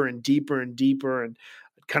deeper and deeper and deeper. And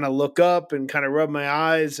I'd kind of look up and kind of rub my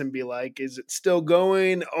eyes and be like, is it still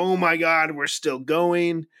going? Oh my God, we're still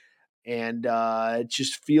going. And it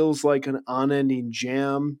just feels like an unending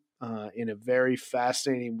jam in a very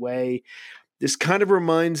fascinating way. This kind of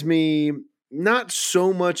reminds me, not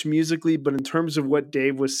so much musically, but in terms of what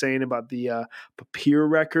Dave was saying about the Papier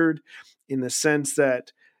record, in the sense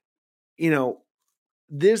that,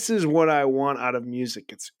 this is what I want out of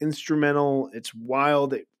music. It's instrumental, it's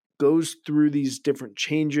wild, it goes through these different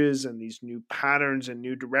changes and these new patterns and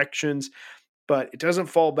new directions, but it doesn't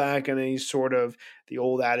fall back on any sort of the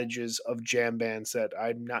old adages of jam bands that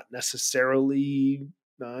I'm not necessarily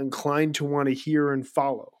inclined to want to hear and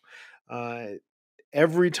follow.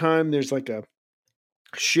 Every time there's like a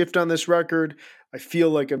shift on this record, I feel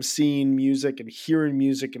like I'm seeing music and hearing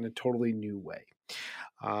music in a totally new way.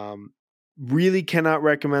 Really cannot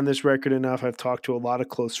recommend this record enough. I've talked to a lot of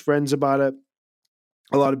close friends about it.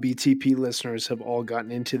 A lot of BTP listeners have all gotten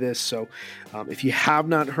into this. So if you have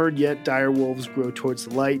not heard yet, Dire Wolves Grow Towards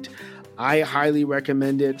the Light, I highly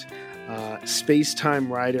recommend it. Space Time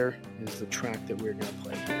Rider is the track that we're going to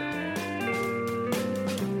play here.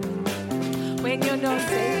 When you know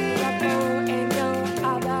say you are and no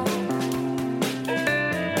other.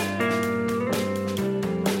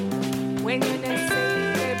 When you know say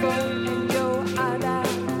you are and no other.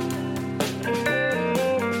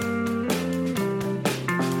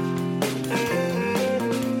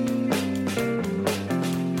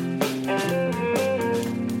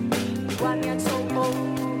 One year so old.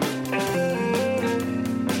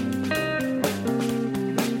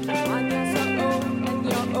 One year so old and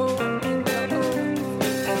you're old.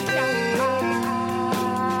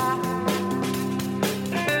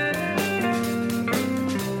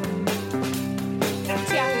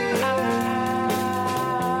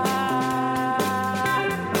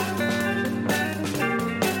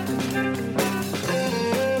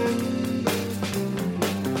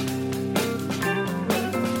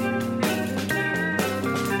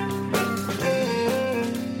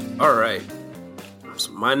 All right.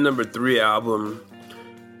 So my number 3 album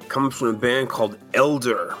comes from a band called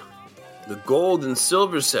Elder, the Gold and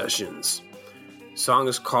Silver Sessions. The song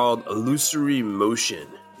is called Illusory Motion.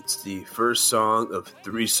 It's the first song of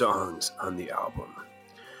 3 songs on the album.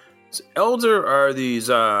 So Elder are these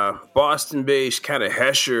Boston-based kind of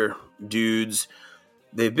Hesher dudes.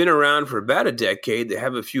 They've been around for about a decade. They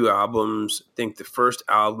have a few albums. I think the first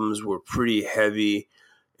albums were pretty heavy.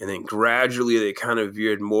 And then gradually they kind of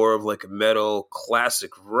veered more of like a metal, classic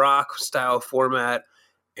rock style format.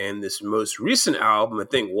 And this most recent album, I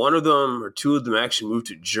think one of them or 2 of them actually moved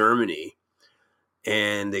to Germany.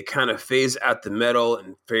 And they kind of phased out the metal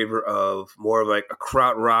in favor of more of like a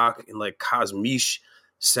krautrock and like Kosmisch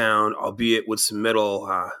sound, albeit with some metal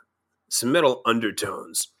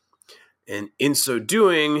undertones. And in so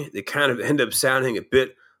doing, they kind of end up sounding a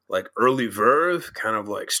bit like early Verve, kind of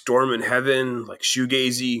like Storm in Heaven, like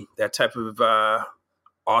shoegazy, that type of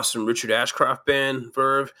awesome Richard Ashcroft band,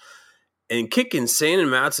 Verve, and kick insane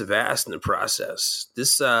amounts of ass in the process.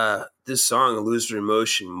 This song, Illusory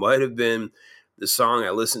Motion, might have been the song I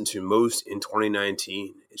listened to most in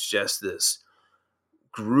 2019. It's just this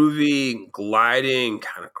groovy, gliding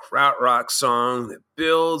kind of krautrock song that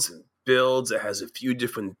builds and builds. It has a few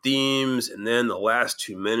different themes, and then the last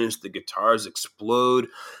 2 minutes, the guitars explode,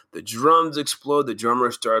 the drums explode, the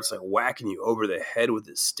drummer starts like whacking you over the head with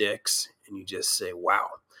his sticks, and you just say, wow,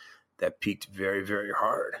 that peaked very, very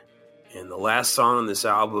hard. And the last song on this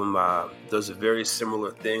album does a very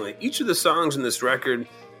similar thing. Like each of the songs in this record,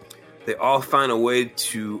 they all find a way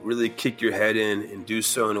to really kick your head in and do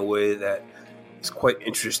so in a way that is quite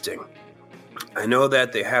interesting. I know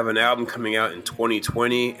that they have an album coming out in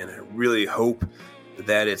 2020, and I really hope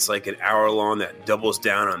that it's like an hour long that doubles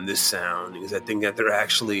down on this sound, because I think that they're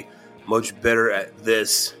actually much better at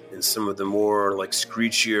this than some of the more like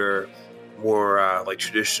screechier, more like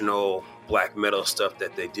traditional black metal stuff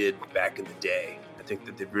that they did back in the day. I think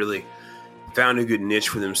that they've really found a good niche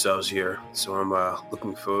for themselves here. So I'm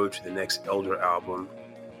looking forward to the next Elder album.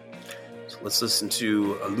 So let's listen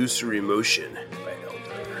to Illusory Motion by Elder.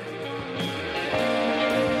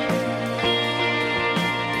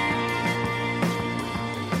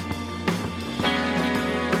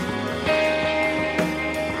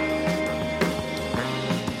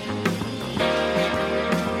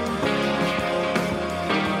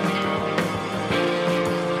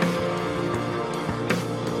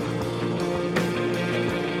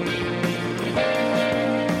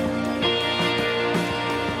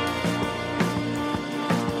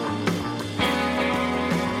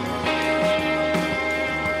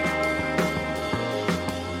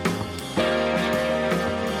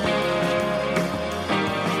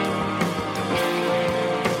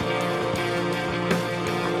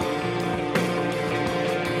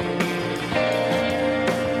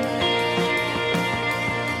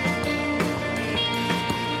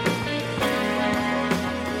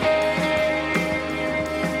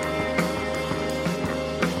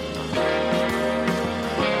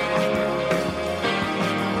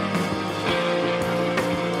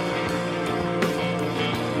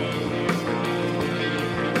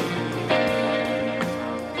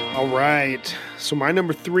 All right. So my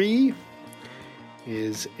number 3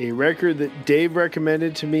 is a record that Dave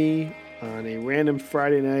recommended to me on a random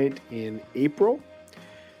Friday night in April,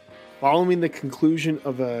 following the conclusion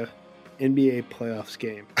of a NBA playoffs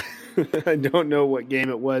game. I don't know what game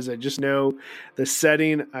it was. I just know the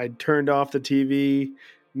setting. I turned off the TV,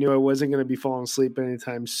 knew I wasn't going to be falling asleep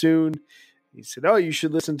anytime soon. He said, "Oh, you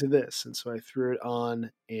should listen to this." And so I threw it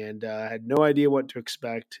on, and I had no idea what to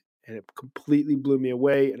expect. And it completely blew me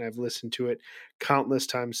away, and I've listened to it countless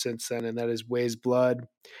times since then, and that is Weyes Blood,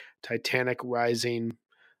 Titanic Rising.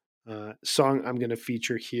 Song I'm going to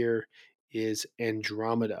feature here is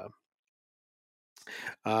Andromeda.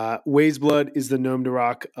 Weyes Blood is the nom de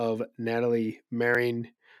rock of Natalie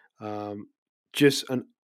Merring. Just an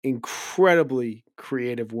incredibly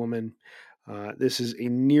creative woman. This is a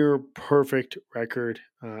near perfect record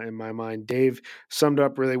in my mind. Dave summed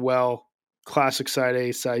up really well. Classic side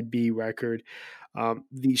A, side B record.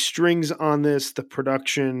 The strings on this, the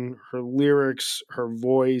production, her lyrics, her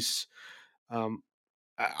voice.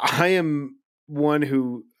 I am one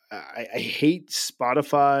who I hate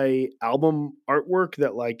Spotify album artwork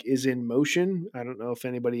that like is in motion. I don't know if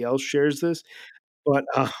anybody else shares this, but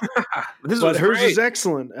but hers great. is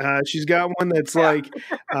excellent. She's got one that's like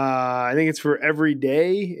I think it's for Every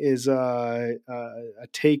Day is a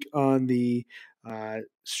take on the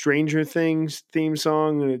Stranger Things theme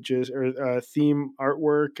song, and it just or theme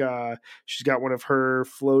artwork. She's got one of her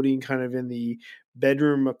floating kind of in the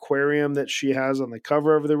bedroom aquarium that she has on the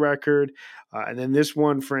cover of the record, and then this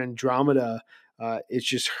one for Andromeda, it's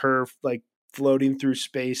just her like floating through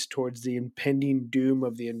space towards the impending doom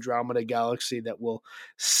of the Andromeda galaxy that will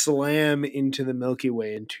slam into the Milky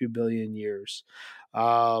Way in 2 billion years.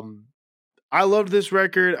 I loved this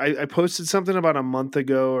record. I posted something about a month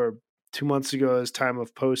ago or 2 months ago as time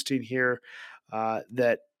of posting here,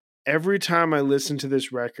 that every time I listen to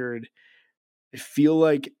this record, I feel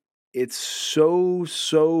like it's so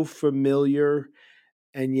familiar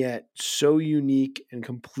and yet so unique and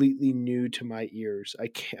completely new to my ears.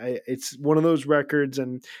 It's one of those records,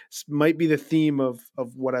 and it might be the theme of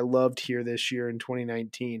what I loved here this year in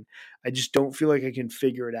 2019. I just don't feel like I can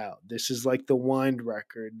figure it out. This is like the Wind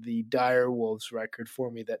record, the Dire Wolves record for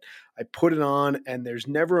me, that I put it on and there's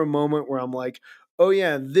never a moment where I'm like, oh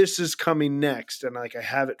yeah, this is coming next, and like I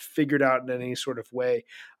have it figured out in any sort of way.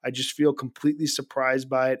 I just feel completely surprised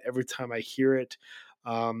by it every time I hear it.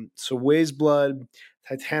 So Weyes Blood,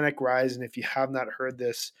 Titanic Rising. If you have not heard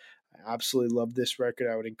this, I absolutely love this record.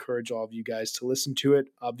 I would encourage all of you guys to listen to it,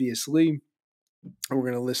 obviously. We're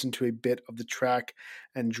going to listen to a bit of the track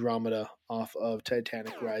Andromeda off of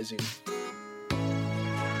Titanic Rising.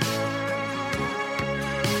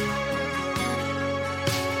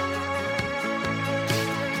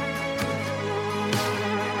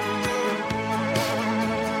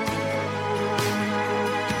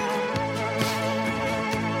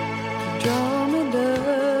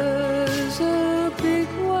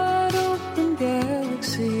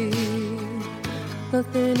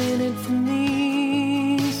 Nothing in it for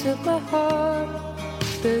me except my heart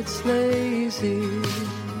that's lazy.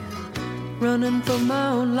 Running for my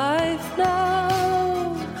own life now.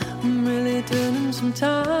 I'm really turning some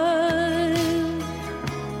time.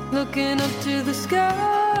 Looking up to the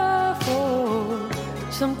sky for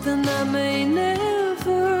something I may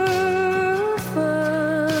never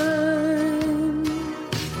find.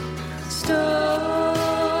 Stop.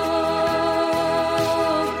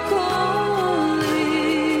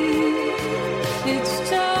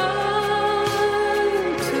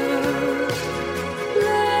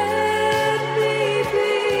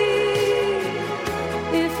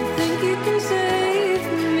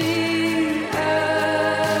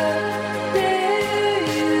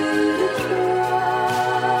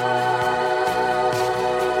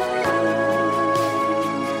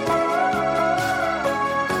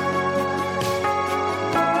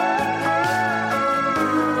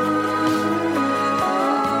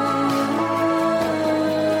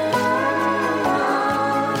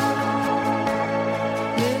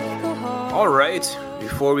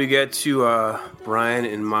 Before we get to Brian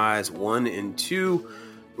and Mai's 1 and 2,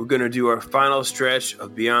 we're going to do our final stretch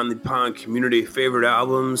of Beyond the Pond community favorite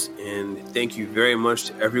albums. And thank you very much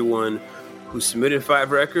to everyone who submitted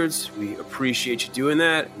 5 records. We appreciate you doing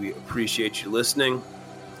that. We appreciate you listening.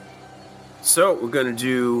 So we're going to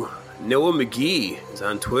do Noah McGee. He's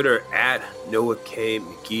on Twitter at Noah K.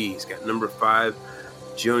 McGee. He's got number 5,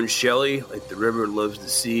 Joan Shelley, Like the River Loves the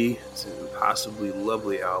Sea. It's an impossibly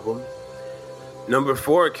lovely album. Number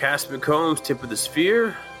 4, Cass McCombs, Tip of the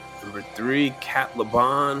Sphere. Number 3, Cat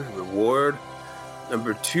LeBon, Reward.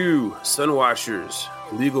 Number 2, Sunwashers,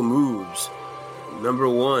 Illegal Moves. Number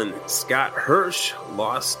 1, Scott Hirsch,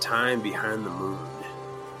 Lost Time Behind the Moon.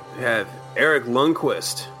 We have Eric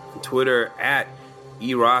Lundquist on Twitter at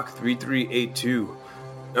erock3382.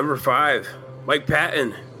 Number 5, Mike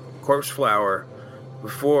Patton, Corpse Flower.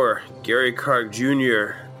 Before, Gary Clark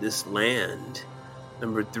Jr., This Land.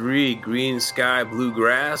 Number 3, Green Sky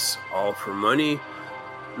Bluegrass, All for Money.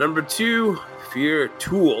 Number 2, Fear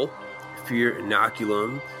Tool, Fear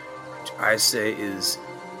Inoculum, which I say is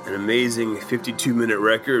an amazing 52-minute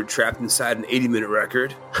record trapped inside an 80-minute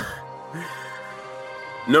record.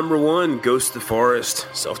 Number 1, Ghost the Forest,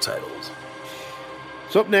 self-titled.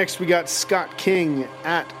 So up next, we got Scott King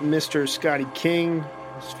at Mr. Scotty King.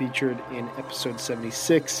 Was featured in episode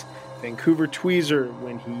 76, Vancouver Tweezer,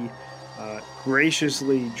 when he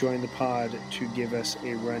graciously joined the pod to give us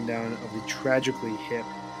a rundown of the Tragically Hip.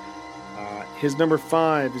 His number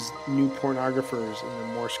 5 is New Pornographers in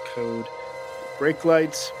the Morse Code Brake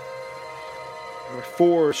Lights. Number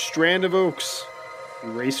 4, Strand of Oaks,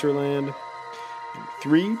 Eraserland. Number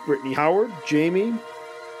 3, Brittany Howard, Jamie.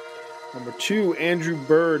 Number 2, Andrew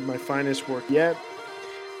Bird, My Finest Work Yet.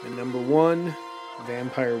 And number 1,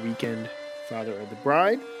 Vampire Weekend, Father of the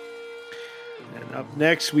Bride. And up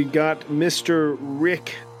next, we got Mr.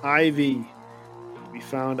 Rick Ivy. We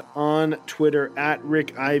found on Twitter at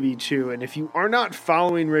Rick Ivy too. And if you are not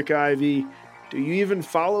following Rick Ivy, do you even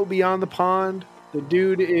follow Beyond the Pond? The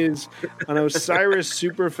dude is an Osiris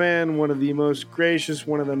superfan, one of the most gracious,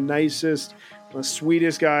 one of the nicest, one of the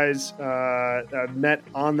sweetest guys I've met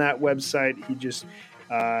on that website. He just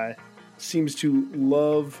seems to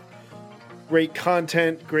love great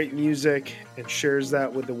content, great music, and shares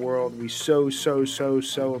that with the world. We so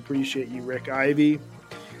appreciate you, Rick Ivy.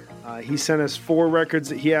 He sent us 4 records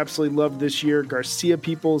that he absolutely loved this year. Garcia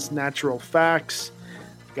Peoples, Natural Facts,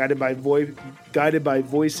 Guided by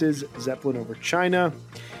Voices, Zeppelin Over China,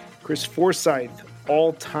 Chris Forsyth,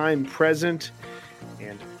 All Time Present,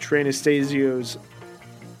 and Trey Anastasio's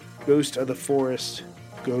Ghost of the Forest,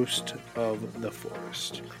 Ghost of the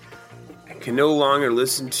Forest. I can no longer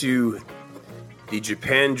listen to the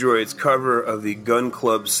Japan Droids cover of the Gun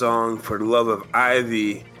Club song For the Love of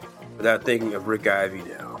Ivy without thinking of Rick Ivy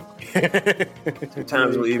now.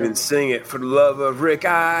 Sometimes we'll even sing it, For the Love of Rick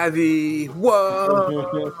Ivy.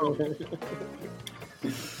 Whoa!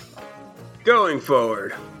 Going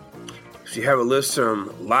forward, if you have a list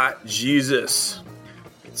from Lot Jesus,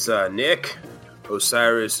 it's Nick,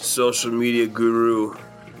 Osiris, social media guru,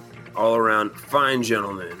 all around fine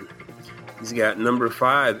gentleman. He's got number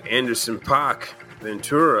 5, Anderson Paak,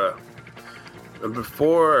 Ventura. Number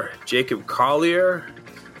 4, Jacob Collier,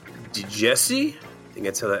 DeJesse. I think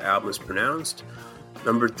that's how that album is pronounced.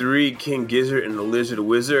 Number 3, King Gizzard and the Lizard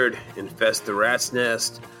Wizard, Infest the Rat's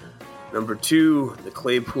Nest. Number 2, The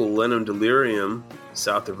Claypool Lennon Delirium,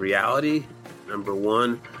 South of Reality. Number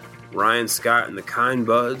 1, Ryan Scott and the Kind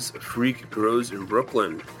Buds, A Freak Grows in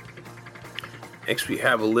Brooklyn. Next, we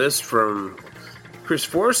have a list from Chris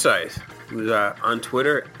Forsyth, who's on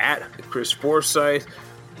Twitter at Chris Forsyth.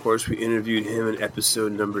 Of course, we interviewed him in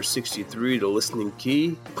episode number 63, The Listening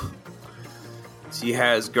Key. He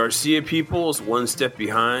has Garcia Peoples, One Step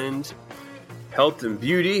Behind, Health and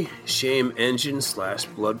Beauty, Shame Engine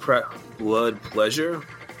 / Blood Pleasure.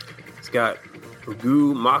 He's got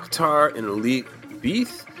Magoo Mokhtar and Elite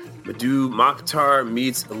Beat. Madhu Mokhtar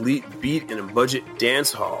meets Elite Beat in a budget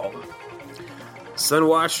dance hall.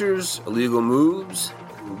 Sunwatchers, Illegal Moves,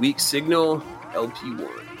 Weak Signal, LP1.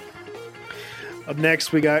 Up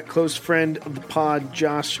next, we got close friend of the pod,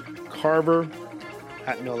 Josh Carver,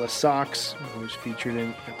 at Nola Sox, who was featured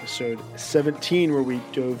in episode 17, where we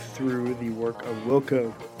dove through the work of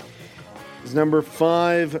Wilco. His number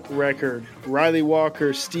 5 record, Riley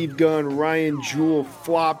Walker, Steve Gunn, Ryan Jewell,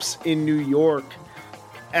 Flops in New York.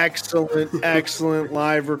 Excellent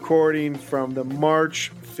live recording from the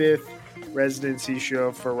March 5th residency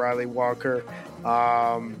show for Riley Walker.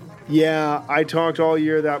 I talked all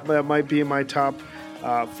year that might be in my top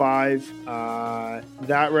 5.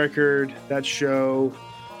 That record, that show,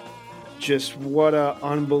 just what a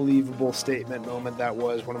unbelievable statement moment that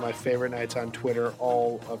was. One of my favorite nights on Twitter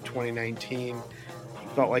all of 2019.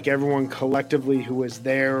 Felt like everyone collectively who was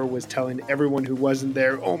there was telling everyone who wasn't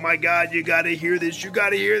there, oh my God, you got to hear this, you got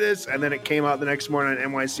to hear this. And then it came out the next morning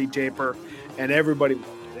on NYC Taper, and everybody loved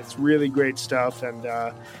it. It's really great stuff, and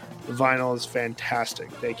the vinyl is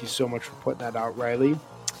fantastic. Thank you so much for putting that out, Riley.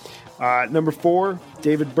 Number 4,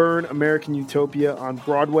 David Byrne, American Utopia on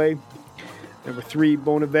Broadway. Number 3,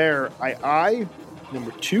 Bon Iver, I.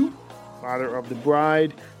 Number 2, Father of the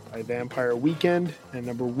Bride by Vampire Weekend. And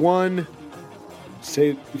number 1,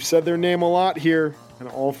 we've said their name a lot here, and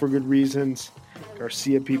all for good reasons,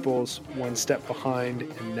 Garcia Peoples, One Step Behind,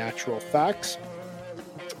 and Natural Facts.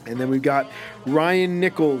 And then we've got Ryan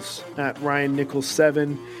Nichols at Ryan Nichols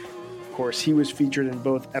 7. Of course, he was featured in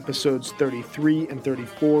both episodes 33 and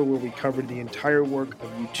 34, where we covered the entire work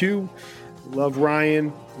of U2. We love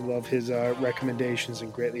Ryan. We love his recommendations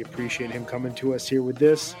and greatly appreciate him coming to us here with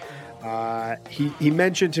this. He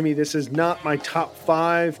mentioned to me this is not my top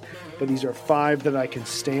 5, but these are 5 that I can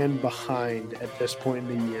stand behind at this point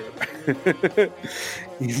in the year.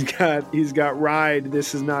 He's got Ride,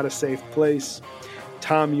 This Is Not a Safe Place.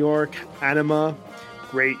 Tom York, Anima,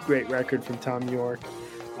 great record from Tom York.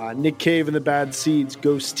 Nick Cave and the Bad Seeds,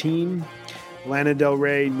 Ghost Teen. Lana Del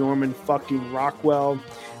Rey, Norman fucking Rockwell,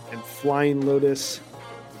 and Flying Lotus,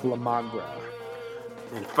 Flamagra.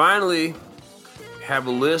 And finally, we have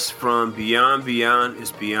a list from Beyond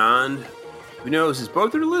Is Beyond. Who knows? Is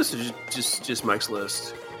both their list or just Mike's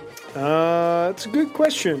list? It's a good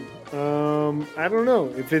question. I don't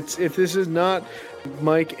know. If this is not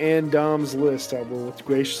Mike and Dom's list, I will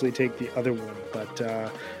graciously take the other one. But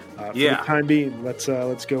for the time being, let's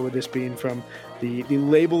go with this being from the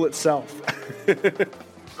label itself.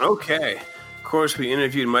 Okay. Of course, we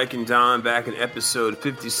interviewed Mike and Dom back in episode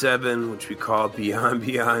 57, which we call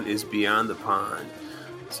Beyond Is Beyond the Pond.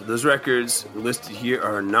 So those records listed here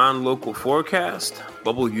are Non-Local Forecast,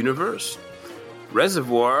 Bubble Universe,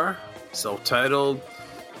 Reservoir, Self-Titled,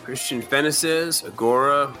 Christian Fences,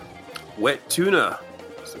 Agora, Wet Tuna.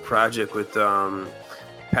 It's a project with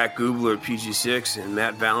Pat Gubler, PG6, and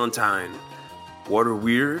Matt Valentine. Water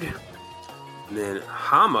Weird. And then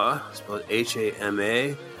Hama, spelled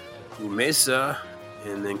Hama, Mesa,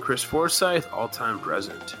 and then Chris Forsyth, All Time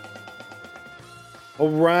Present. All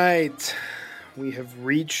right. We have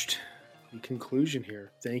reached the conclusion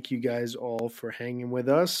here. Thank you guys all for hanging with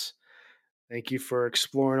us. Thank you for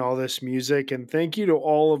exploring all this music. And thank you to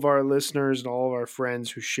all of our listeners and all of our friends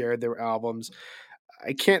who shared their albums.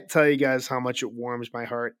 I can't tell you guys how much it warms my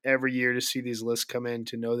heart every year to see these lists come in,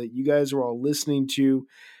 to know that you guys are all listening to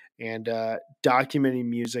and documenting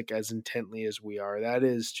music as intently as we are. That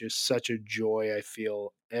is just such a joy I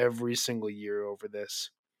feel every single year over this.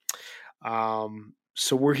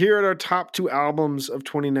 So we're here at our top 2 albums of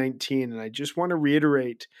 2019, and I just want to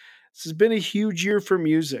reiterate, this has been a huge year for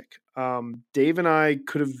music. Dave and I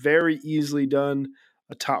could have very easily done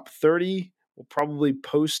a top 30. We'll probably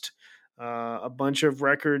post a bunch of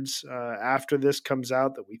records after this comes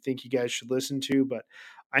out that we think you guys should listen to, but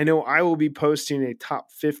I know I will be posting a top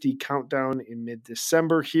 50 countdown in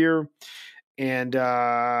mid-December here. And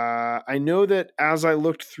I know that as I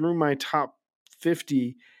looked through my top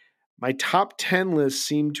 50, my top 10 list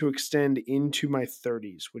seemed to extend into my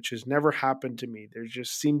 30s, which has never happened to me. There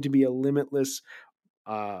just seemed to be a limitless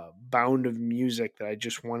bound of music that I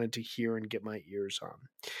just wanted to hear and get my ears on.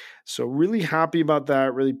 So really happy about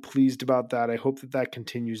that, really pleased about that. I hope that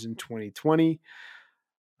continues in 2020.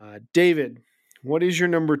 David, what is your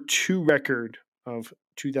number 2 record of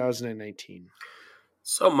 2019?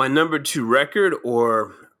 So my number 2 record,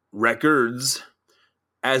 or records,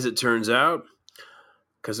 as it turns out,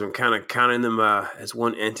 because I'm kind of counting them as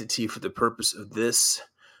one entity for the purpose of this,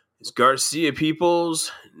 is Garcia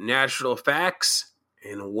Peoples, Natural Facts,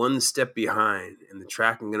 and One Step Behind. And the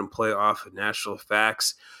track I'm going to play off of Natural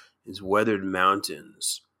Facts is Weathered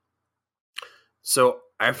Mountains. So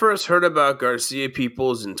I first heard about Garcia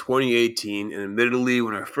Peoples in 2018, and admittedly,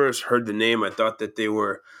 when I first heard the name, I thought that they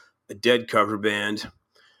were a Dead cover band.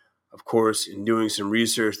 Of course, in doing some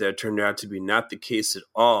research, that turned out to be not the case at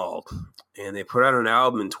all. And they put out an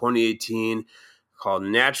album in 2018 called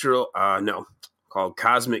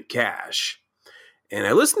Cosmic Cash. And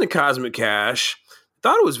I listened to Cosmic Cash,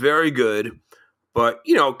 thought it was very good, but,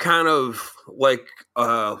 kind of like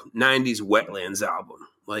a 90s Wetlands album.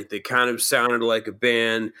 Like, they kind of sounded like a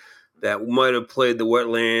band that might have played the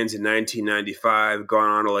Wetlands in 1995, gone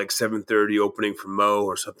on to like 7:30 opening for Mo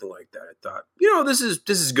or something like that. I thought, this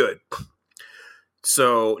is good.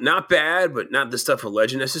 So not bad, but not the stuff of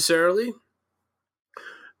legend necessarily.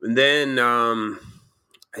 And then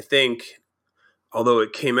I think, although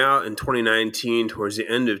it came out in 2019, towards the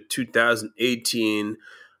end of 2018,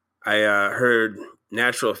 I heard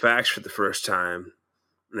Natural Facts for the first time.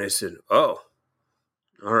 And I said, oh,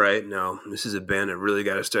 all right, now this is a band I really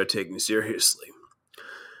got to start taking seriously.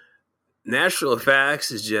 Natural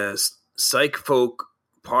Facts is just psych folk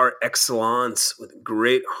par excellence, with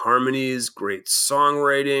great harmonies, great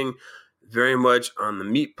songwriting, very much on the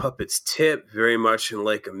Meat Puppets tip, very much in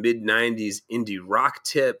like a mid-90s indie rock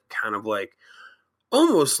tip, kind of like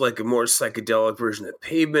almost like a more psychedelic version of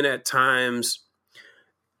Pavement at times.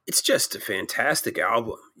 it's just a fantastic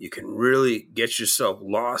album. You can really get yourself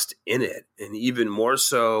lost in it. And even more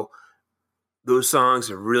so, those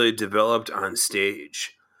songs are really developed on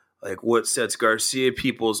stage. Like what sets Garcia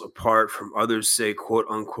Peoples apart from others, say, quote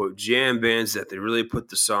unquote, jam bands, that they really put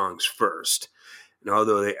the songs first. And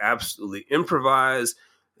although they absolutely improvise,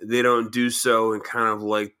 they don't do so in kind of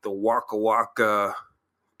like the waka waka,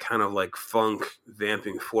 kind of like funk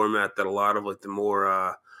vamping format that a lot of like the more,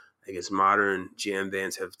 I guess, modern jam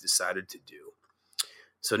bands have decided to do.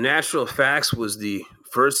 So Natural Facts was the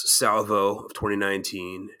first salvo of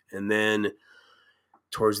 2019. And then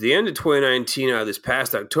towards the end of 2019, this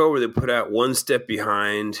past October, they put out One Step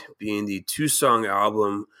Behind, being the 2-song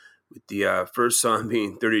album, with the first song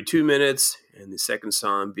being 32 minutes and the second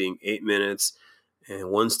song being 8 minutes.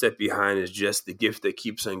 And One Step Behind is just the gift that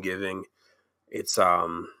keeps on giving. It's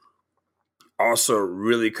also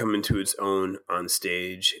really coming to its own on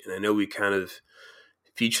stage. And I know we kind of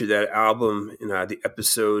featured that album in the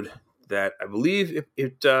episode that I believe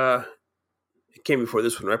it came before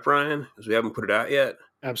this one, right, Brian? Because we haven't put it out yet.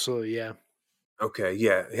 Absolutely, yeah. Okay,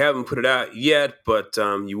 yeah. We haven't put it out yet, but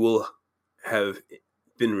you will have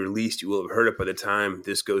been released. You will have heard it by the time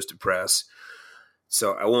this goes to press.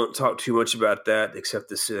 So I won't talk too much about that, except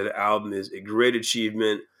to say that album is a great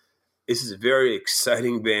achievement. This is a very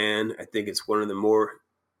exciting band. I think it's one of the more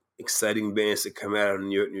exciting bands to come out of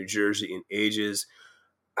New York, New Jersey in ages.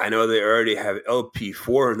 I know they already have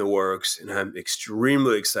LP4 in the works, and I'm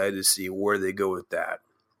extremely excited to see where they go with that.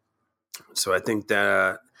 So I think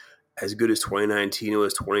that as good as 2019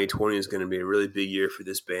 was, 2020 is going to be a really big year for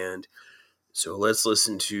this band. So let's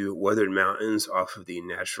listen to Weathered Mountains off of the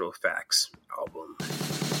Natural Facts album.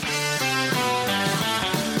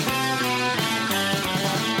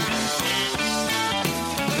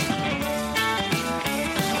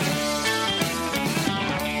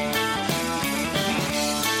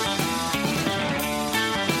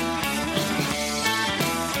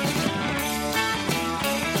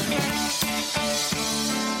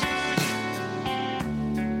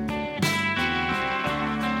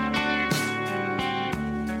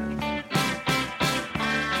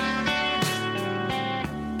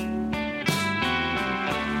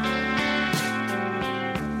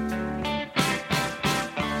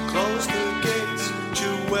 Close the gates to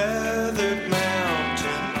Weathered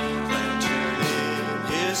Mountain, lantern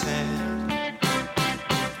in his hand.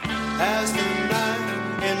 As the night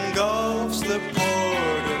engulfs the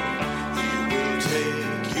portal, he will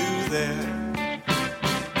take you there.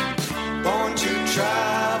 Born to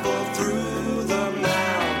travel through the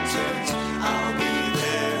mountains, I'll be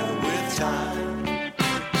there with time.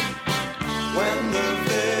 When the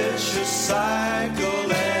vicious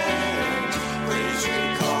cycle ends, praise,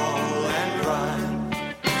 recall, and rhyme.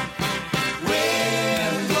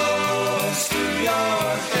 Wind blows through your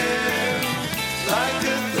hair like a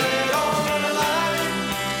thread on a line.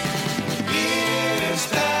 Years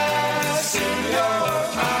pass in your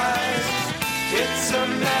eyes, it's a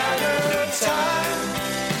matter of time.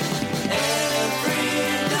 Every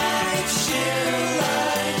night she'll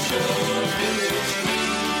light your village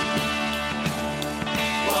green,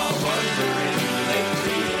 while wondering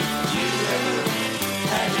lately if you ever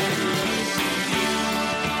had it with you.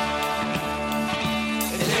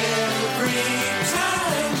 And every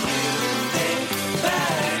time you think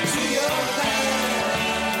back to your past,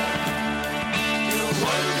 you're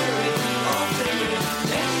wondering often if any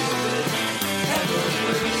of it ever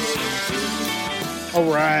will.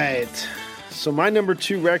 All right. So my number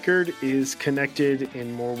 2 record is connected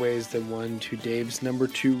in more ways than one to Dave's number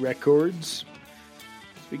 2 records,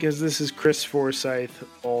 because this is Chris Forsyth,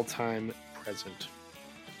 All Time Present.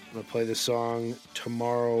 I'm going to play the song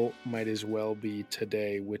Tomorrow Might As Well Be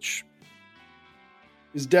Today, which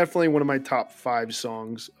is definitely one of my top 5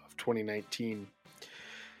 songs of 2019.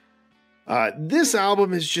 This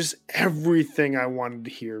album is just everything I wanted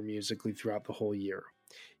to hear musically throughout the whole year.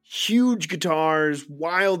 Huge guitars,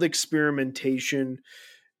 wild experimentation,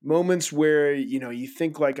 moments where, you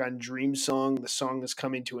think like on Dream Song, the song is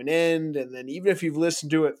coming to an end, and then even if you've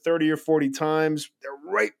listened to it 30 or 40 times, they're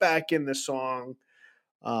right back in the song.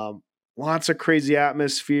 Lots of crazy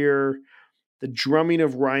atmosphere. The drumming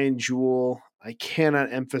of Ryan Jewell, I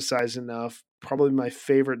cannot emphasize enough. Probably my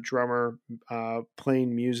favorite drummer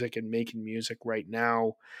playing music and making music right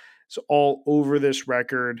now. It's all over this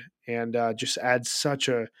record, and just adds such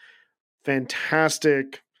a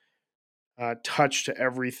fantastic touch to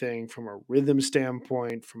everything from a rhythm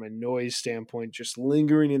standpoint, from a noise standpoint, just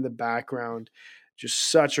lingering in the background.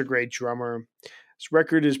 Just such a great drummer. This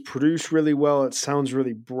record is produced really well. It sounds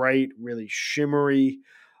really bright, really shimmery.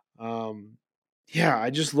 Yeah, I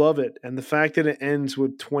just love it. And the fact that it ends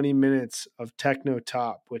with 20 minutes of techno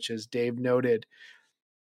top, which, as Dave noted,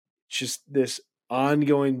 just this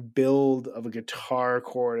ongoing build of a guitar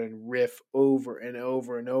chord and riff over and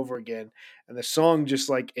over and over again. And the song just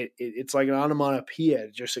like it's like an onomatopoeia.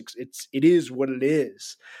 It is what it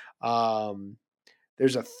is. Um,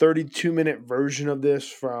 there's a 32-minute version of this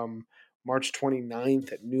from March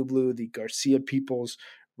 29th at New Blue, the Garcia Peoples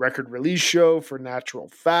record release show for Natural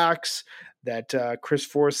Facts, that Chris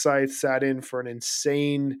Forsyth sat in for an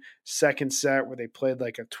insane second set where they played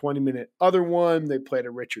like a 20-minute other one. They played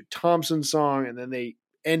a Richard Thompson song, and then they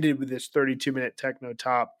ended with this 32-minute techno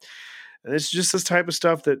top. And it's just this type of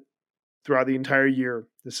stuff that throughout the entire year,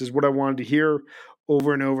 this is what I wanted to hear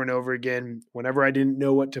over and over and over again. Whenever I didn't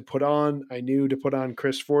know what to put on, I knew to put on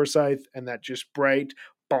Chris Forsyth and that just bright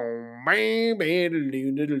boom, it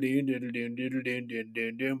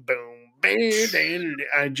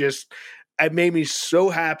made me so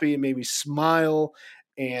happy. It made me smile.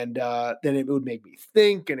 And then it would make me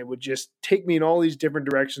think, and it would just take me in all these different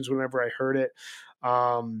directions whenever I heard it.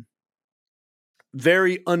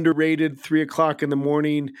 Very underrated. 3:00 in the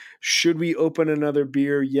morning. Should we open another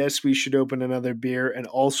beer? Yes, we should open another beer and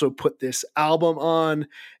also put this album on.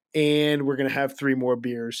 And we're going to have 3 more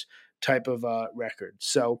beers type of record.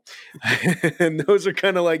 So, and those are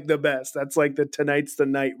kind of like the best. That's like the Tonight's the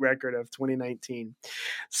Night record of 2019.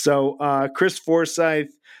 So, Chris Forsyth,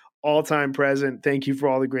 all-time present. Thank you for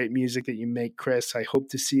all the great music that you make, Chris. I hope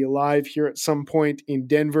to see you live here at some point in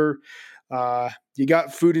Denver. You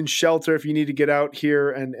got food and shelter if you need to get out here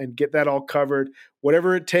and get that all covered.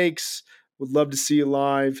 Whatever it takes, would love to see you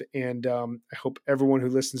live. And I hope everyone who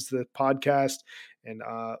listens to the podcast and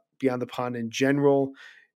Beyond the Pond in general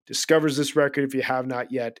discovers this record if you have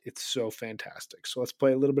not yet. It's so fantastic. So let's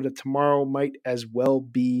play a little bit of Tomorrow Might As Well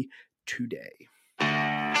Be Today.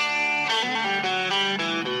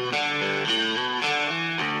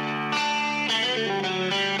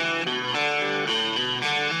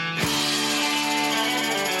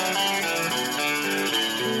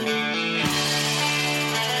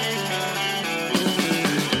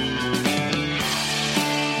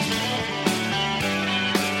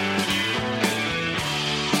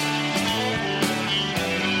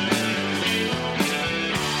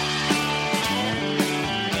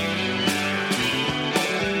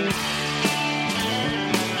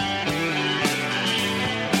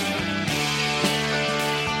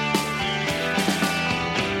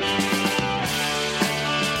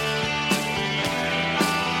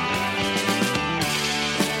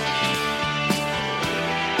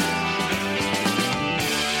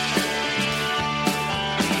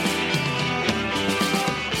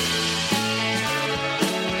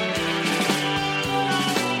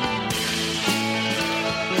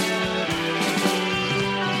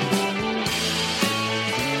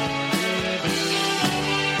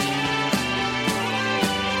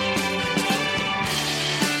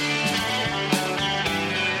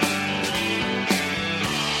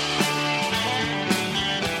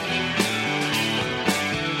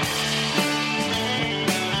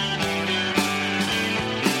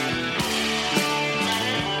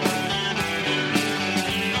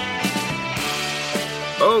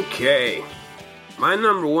 Okay, my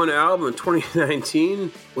number one album in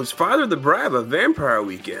 2019 was Father of the Bride by Vampire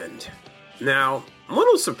Weekend. Now, I'm a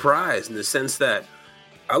little surprised in the sense that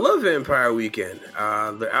I love Vampire Weekend.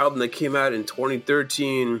 The album that came out in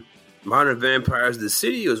 2013, Modern Vampires of the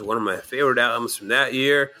City, was one of my favorite albums from that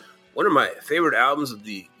year. One of my favorite albums of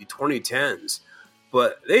the 2010s.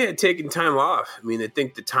 But they had taken time off. I mean, I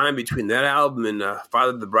think the time between that album and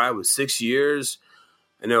Father of the Bride was 6 years.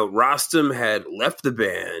 I know Rostam had left the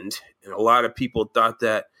band, and a lot of people thought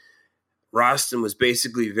that Rostam was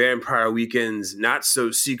basically Vampire Weekend's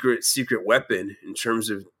not-so-secret weapon in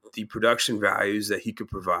terms of the production values that he could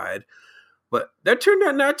provide. But that turned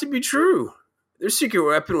out not to be true. Their secret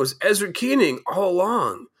weapon was Ezra Koenig all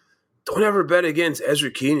along. Don't ever bet against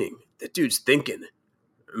Ezra Koenig. That dude's thinking.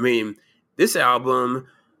 I mean, this album,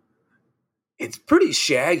 it's pretty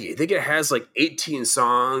shaggy. I think it has like 18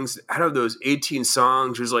 songs. Out of those 18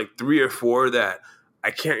 songs, there's like 3 or 4 that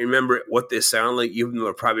I can't remember what they sound like, even though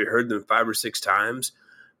I've probably heard them 5 or 6 times.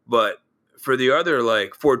 But for the other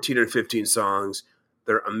like 14 or 15 songs,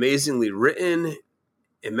 they're amazingly written,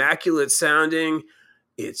 immaculate sounding.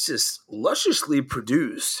 It's just lusciously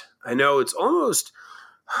produced. I know it's almost,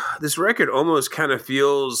 this record almost kind of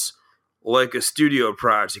feels like a studio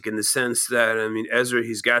project in the sense that, I mean, Ezra,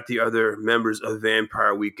 he's got the other members of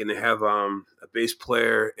Vampire Weekend. They have a bass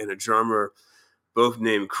player and a drummer, both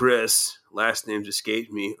named Chris. Last names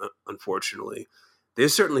escaped me, unfortunately. they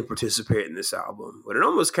certainly participate in this album. But it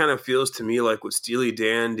almost kind of feels to me like what Steely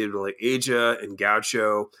Dan did with like Aja and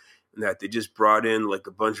Gaucho, and that they just brought in like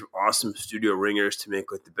a bunch of awesome studio ringers to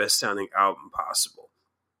make like the best sounding album possible.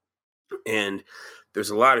 And there's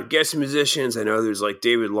a lot of guest musicians. I know there's like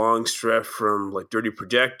David Longstreth from like Dirty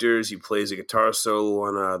Projectors. He plays a guitar solo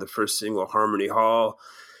on the first single, Harmony Hall.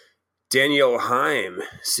 Danielle Haim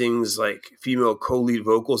sings like female co-lead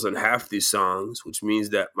vocals on half these songs, which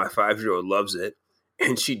means that my 5-year-old loves it.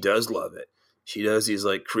 And she does love it. She does these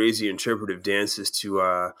like crazy interpretive dances to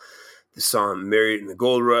the song Married in the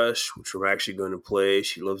Gold Rush, which we're actually going to play.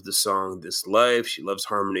 She loves the song This Life. She loves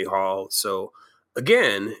Harmony Hall. So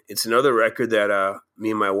again, it's another record that me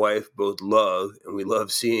and my wife both love, and we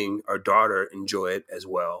love seeing our daughter enjoy it as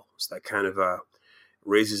well. So that kind of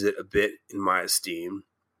raises it a bit in my esteem.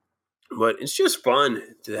 But it's just fun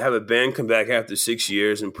to have a band come back after 6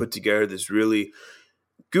 years and put together this really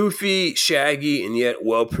goofy, shaggy, and yet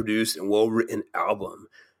well-produced and well-written album.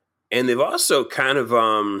 And they've also kind of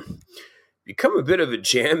become a bit of a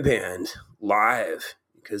jam band live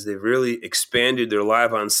because they've really expanded their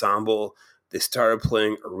live ensemble. They started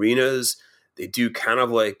playing arenas. They do kind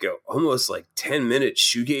of like almost like 10-minute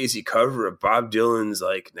shoegazy cover of Bob Dylan's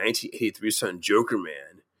like 1983 song Joker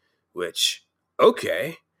Man, which,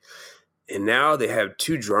 okay. And now they have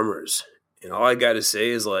 2 drummers. And all I got to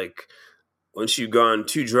say is like, once you've gone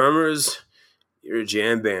 2 drummers, you're a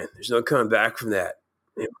jam band. There's no coming back from that.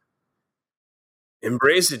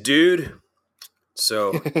 Embrace it, dude.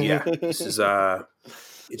 So yeah, this is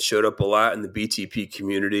it showed up a lot in the BTP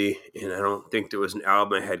community, and I don't think there was an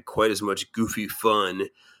album that had quite as much goofy fun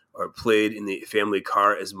or played in the family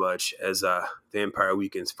car as much as Vampire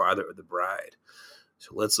Weekend's Father of the Bride.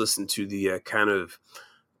 So let's listen to the kind of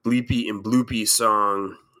bleepy and bloopy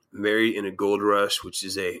song Married in a Gold Rush, which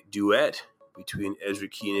is a duet between Ezra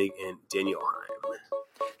Koenig and Danielle Haim.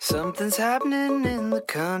 Something's happening in the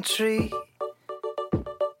country,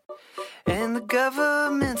 and the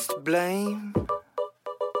government's to blame.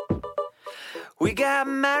 We got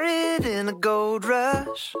married in a gold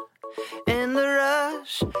rush, and the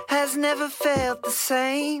rush has never felt the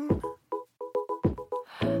same.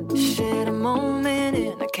 Shared a moment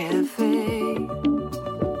in a cafe,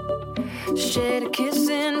 shared a kiss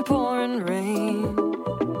in pouring rain.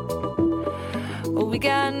 Oh, we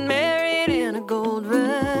got married in a gold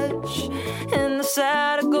rush, and the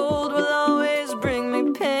sight of gold will always bring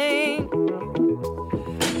me pain.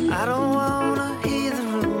 I don't wanna hear the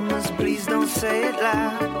rumors, please don't say it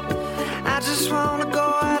loud. I just wanna go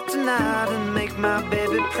out tonight and make my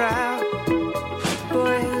baby proud.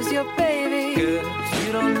 Boy, who's your baby? Girl, if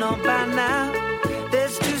you don't know by now,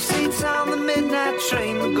 there's 2 seats on the midnight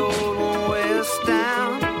train. The gold won't weigh us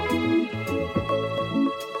down.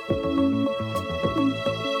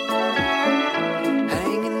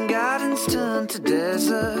 Hanging gardens turn to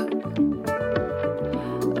desert,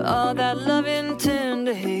 all that loving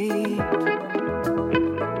tender hate.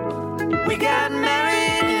 We got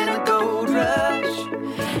married in a gold rush,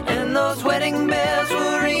 and those wedding bells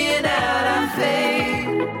were ringing out our fate.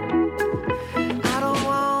 I don't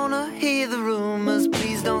wanna hear the rumors,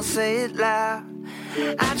 please don't say it loud.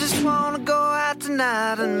 I just wanna go out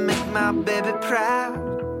tonight and make my baby proud.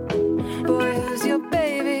 Boy, who's your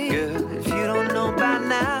baby? Girl, if you don't know by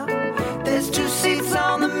now, there's 2 seats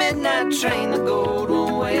on the midnight train. The gold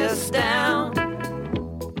won't weigh us down.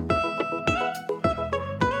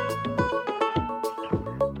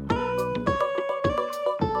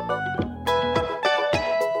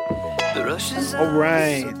 All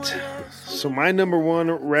right. So my number 1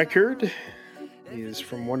 record is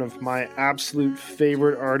from one of my absolute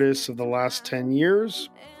favorite artists of the last 10 years,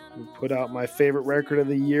 who put out my favorite record of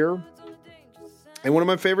the year and one of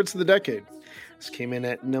my favorites of the decade. This came in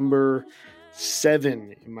at number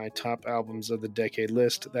 7 in my top albums of the decade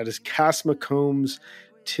list. That is Cass McCombs'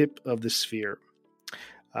 Tip of the Sphere.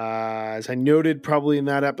 As I noted probably in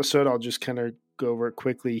that episode, I'll just kind of go over it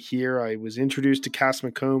quickly here. I was introduced to Cass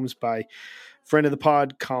McCombs by friend of the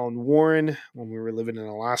pod, Colin Warren, when we were living in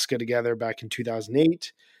Alaska together back in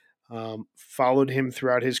 2008. Followed him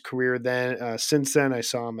throughout his career then. Since then, I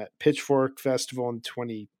saw him at Pitchfork Festival in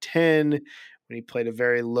 2010 when he played a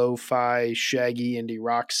very lo-fi, shaggy indie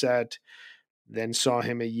rock set. Then saw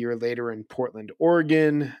him a year later in Portland,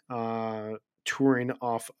 Oregon, touring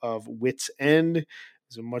off of Wits End.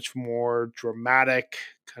 It was a much more dramatic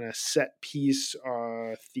kind of set piece,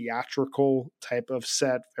 theatrical type of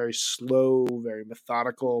set, very slow, very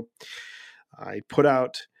methodical. He put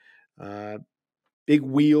out Big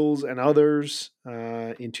Wheels and Others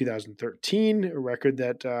in 2013, a record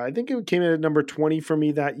that I think it came in at number 20 for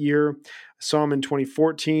me that year. I saw him in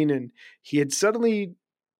 2014, and he had suddenly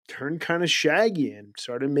turned kind of shaggy and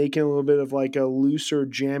started making a little bit of like a looser,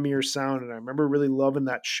 jammier sound. And I remember really loving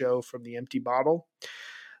that show from the Empty Bottle.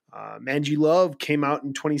 Mangy Love came out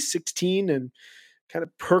in 2016 and kind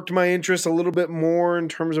of perked my interest a little bit more in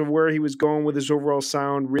terms of where he was going with his overall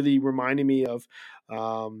sound, really reminding me of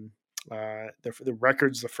the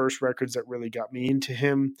first records that really got me into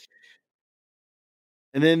him.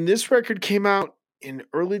 And then this record came out in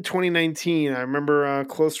early 2019. I remember a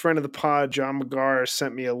close friend of the pod, John McGar,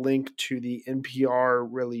 sent me a link to the NPR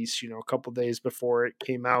release, a couple days before it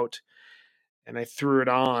came out. And I threw it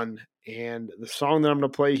on. And the song that I'm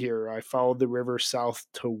going to play here, I Followed the River South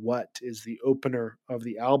to What, is the opener of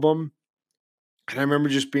the album. And I remember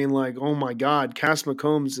just being like, oh my God, Cass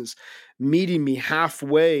McCombs is meeting me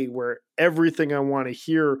halfway where everything I want to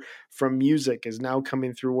hear from music is now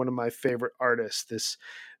coming through one of my favorite artists. This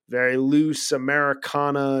very loose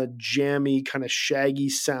Americana, jammy, kind of shaggy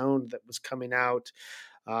sound that was coming out.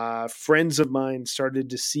 Friends of mine started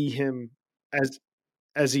to see him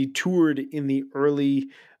as he toured in the early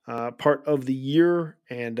part of the year,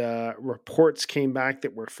 and reports came back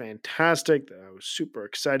that were fantastic, that I was super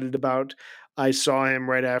excited about. I saw him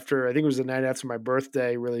right after, I think it was the night after my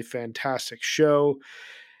birthday, really fantastic show.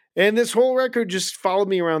 And this whole record just followed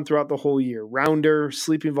me around throughout the whole year. Rounder,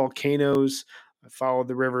 Sleeping Volcanoes, I Followed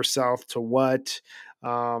the River South to What.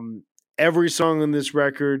 Every song on this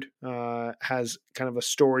record has kind of a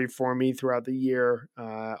story for me throughout the year,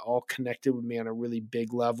 all connected with me on a really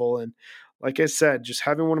big level. And like I said, just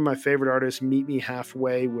having one of my favorite artists meet me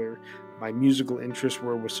halfway where my musical interests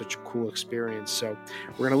were was such a cool experience. So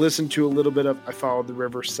we're going to listen to a little bit of I Followed the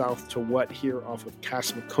River South to What here off of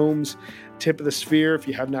Cass McCombs' Tip of the Sphere. If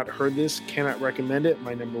you have not heard this, cannot recommend it.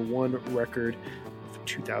 My number one record of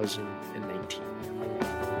 2019.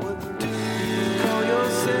 What do you call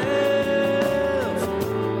yourself?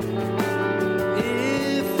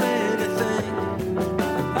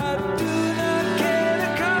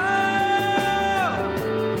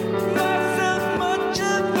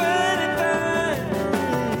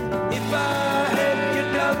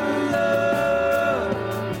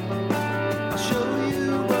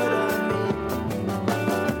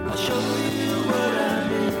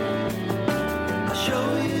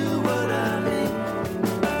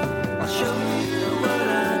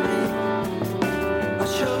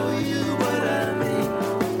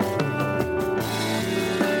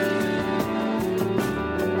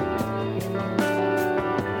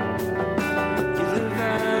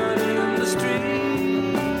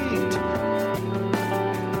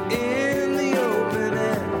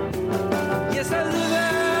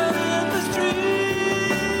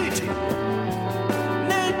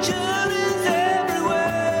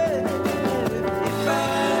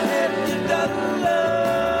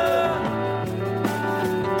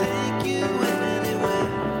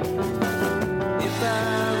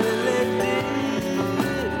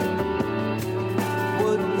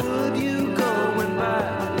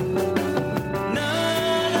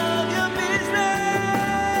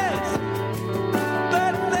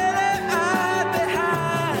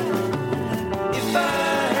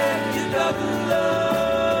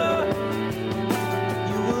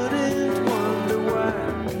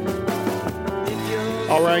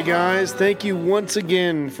 All right, guys, thank you once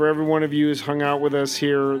again for every one of you who's hung out with us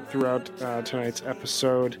here throughout tonight's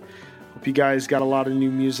episode. Hope you guys got a lot of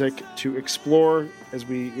new music to explore as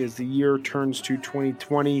the year turns to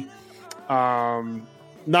 2020. Not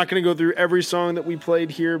going to go through every song that we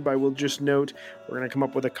played here, but I will just note we're going to come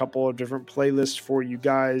up with a couple of different playlists for you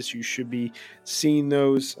guys. You should be seeing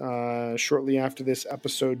those shortly after this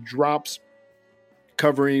episode drops,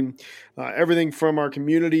 covering everything from our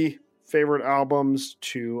community favorite albums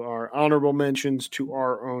to our honorable mentions to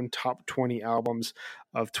our own top 20 albums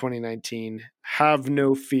of 2019. Have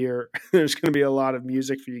no fear. There's going to be a lot of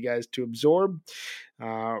music for you guys to absorb.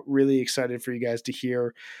 Really excited for you guys to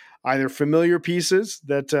hear either familiar pieces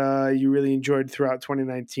that you really enjoyed throughout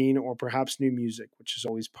 2019 or perhaps new music, which is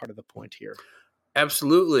always part of the point here.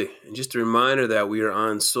 Absolutely. And just a reminder that we are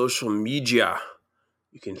on social media.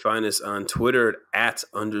 You can find us on Twitter at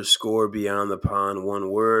 _Beyond the Pond,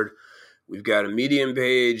 one word. We've got a Medium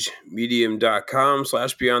page,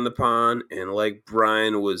 medium.com/Beyond the Pond. And like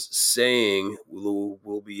Brian was saying,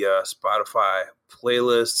 we'll be Spotify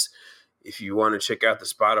playlists. If you want to check out the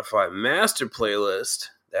Spotify master playlist,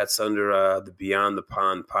 that's under the Beyond the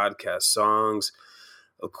Pond podcast songs.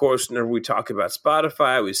 Of course, whenever we talk about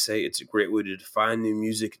Spotify, we say it's a great way to find new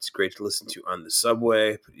music. It's great to listen to on the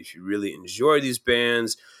subway. But if you really enjoy these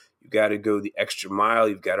bands, you got to go the extra mile.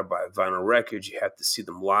 You've got to buy vinyl records. You have to see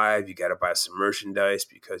them live. You got to buy some merchandise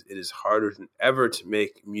because it is harder than ever to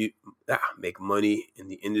make money in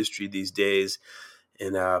the industry these days.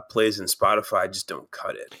 And plays in Spotify just don't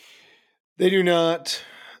cut it. They do not.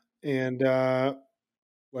 And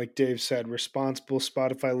like Dave said, responsible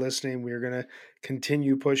Spotify listening. We're going to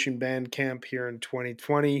continue pushing Bandcamp here in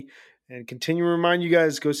 2020 and continue to remind you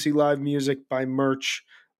guys, go see live music, buy merch,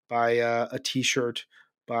 buy a t-shirt,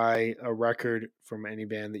 buy a record from any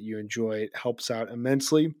band that you enjoy. It helps out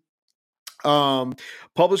immensely.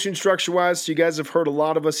 Publishing structure wise, so you guys have heard a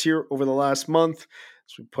lot of us here over the last month.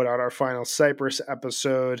 So we put out our final Cypress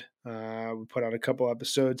episode. We put out a couple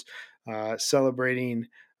episodes celebrating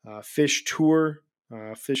Phish Tour,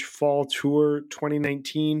 Phish Fall Tour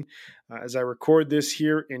 2019. As I record this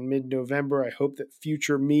here in mid-November, I hope that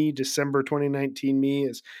future me, December 2019 me,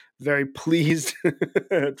 is very pleased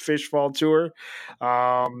at Phish Fall Tour.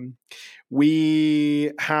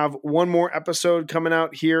 We have one more episode coming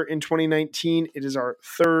out here in 2019. It is our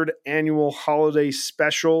third annual holiday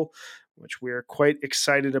special, which we are quite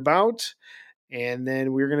excited about. And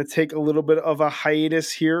then we're going to take a little bit of a hiatus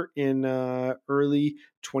here in early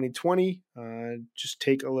 2020. Just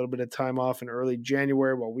take a little bit of time off in early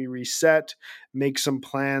January while we reset, make some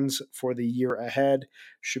plans for the year ahead.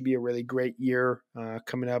 Should be a really great year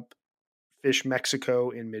coming up. Phish Mexico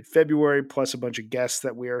in mid-February, plus a bunch of guests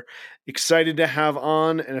that we're excited to have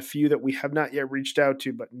on and a few that we have not yet reached out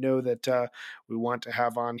to, but know that we want to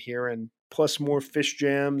have on here, and plus more Phish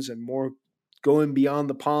jams and more going beyond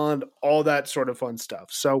the pond, all that sort of fun stuff.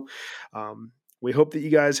 So we hope that you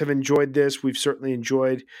guys have enjoyed this. We've certainly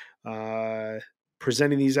enjoyed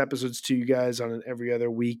presenting these episodes to you guys on an every other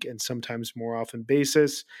week and sometimes more often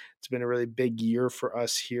basis. It's been a really big year for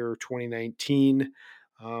us here, 2019.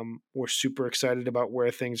 We're super excited about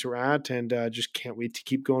where things are at and just can't wait to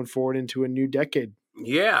keep going forward into a new decade.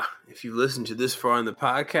 Yeah, if you listened to this far in the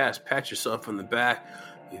podcast, pat yourself on the back.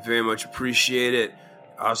 We very much appreciate it.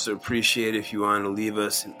 Also appreciate if you want to leave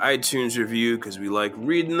us an iTunes review because we like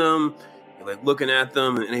reading them, we like looking at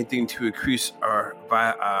them, and anything to increase our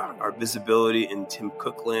visibility in Tim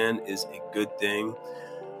Cook land is a good thing.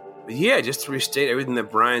 But yeah, just to restate everything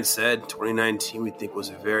that Brian said, 2019 we think was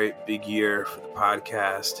a very big year for the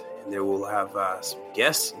podcast, and there will have some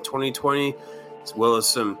guests in 2020, as well as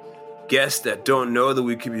some guests that don't know that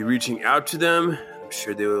we could be reaching out to them. I'm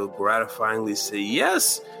sure they will gratifyingly say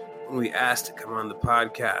yes when we ask to come on the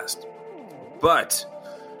podcast. But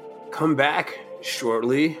come back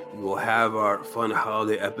shortly. We will have our fun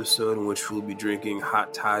holiday episode in which we'll be drinking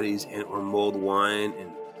hot toddies and or mulled wine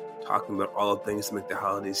and talking about all the things to make the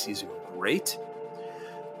holiday season great.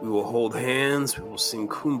 We will hold hands, we will sing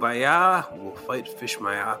Kumbaya, we will fight Phish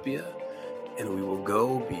myopia, and we will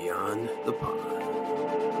go beyond the pond.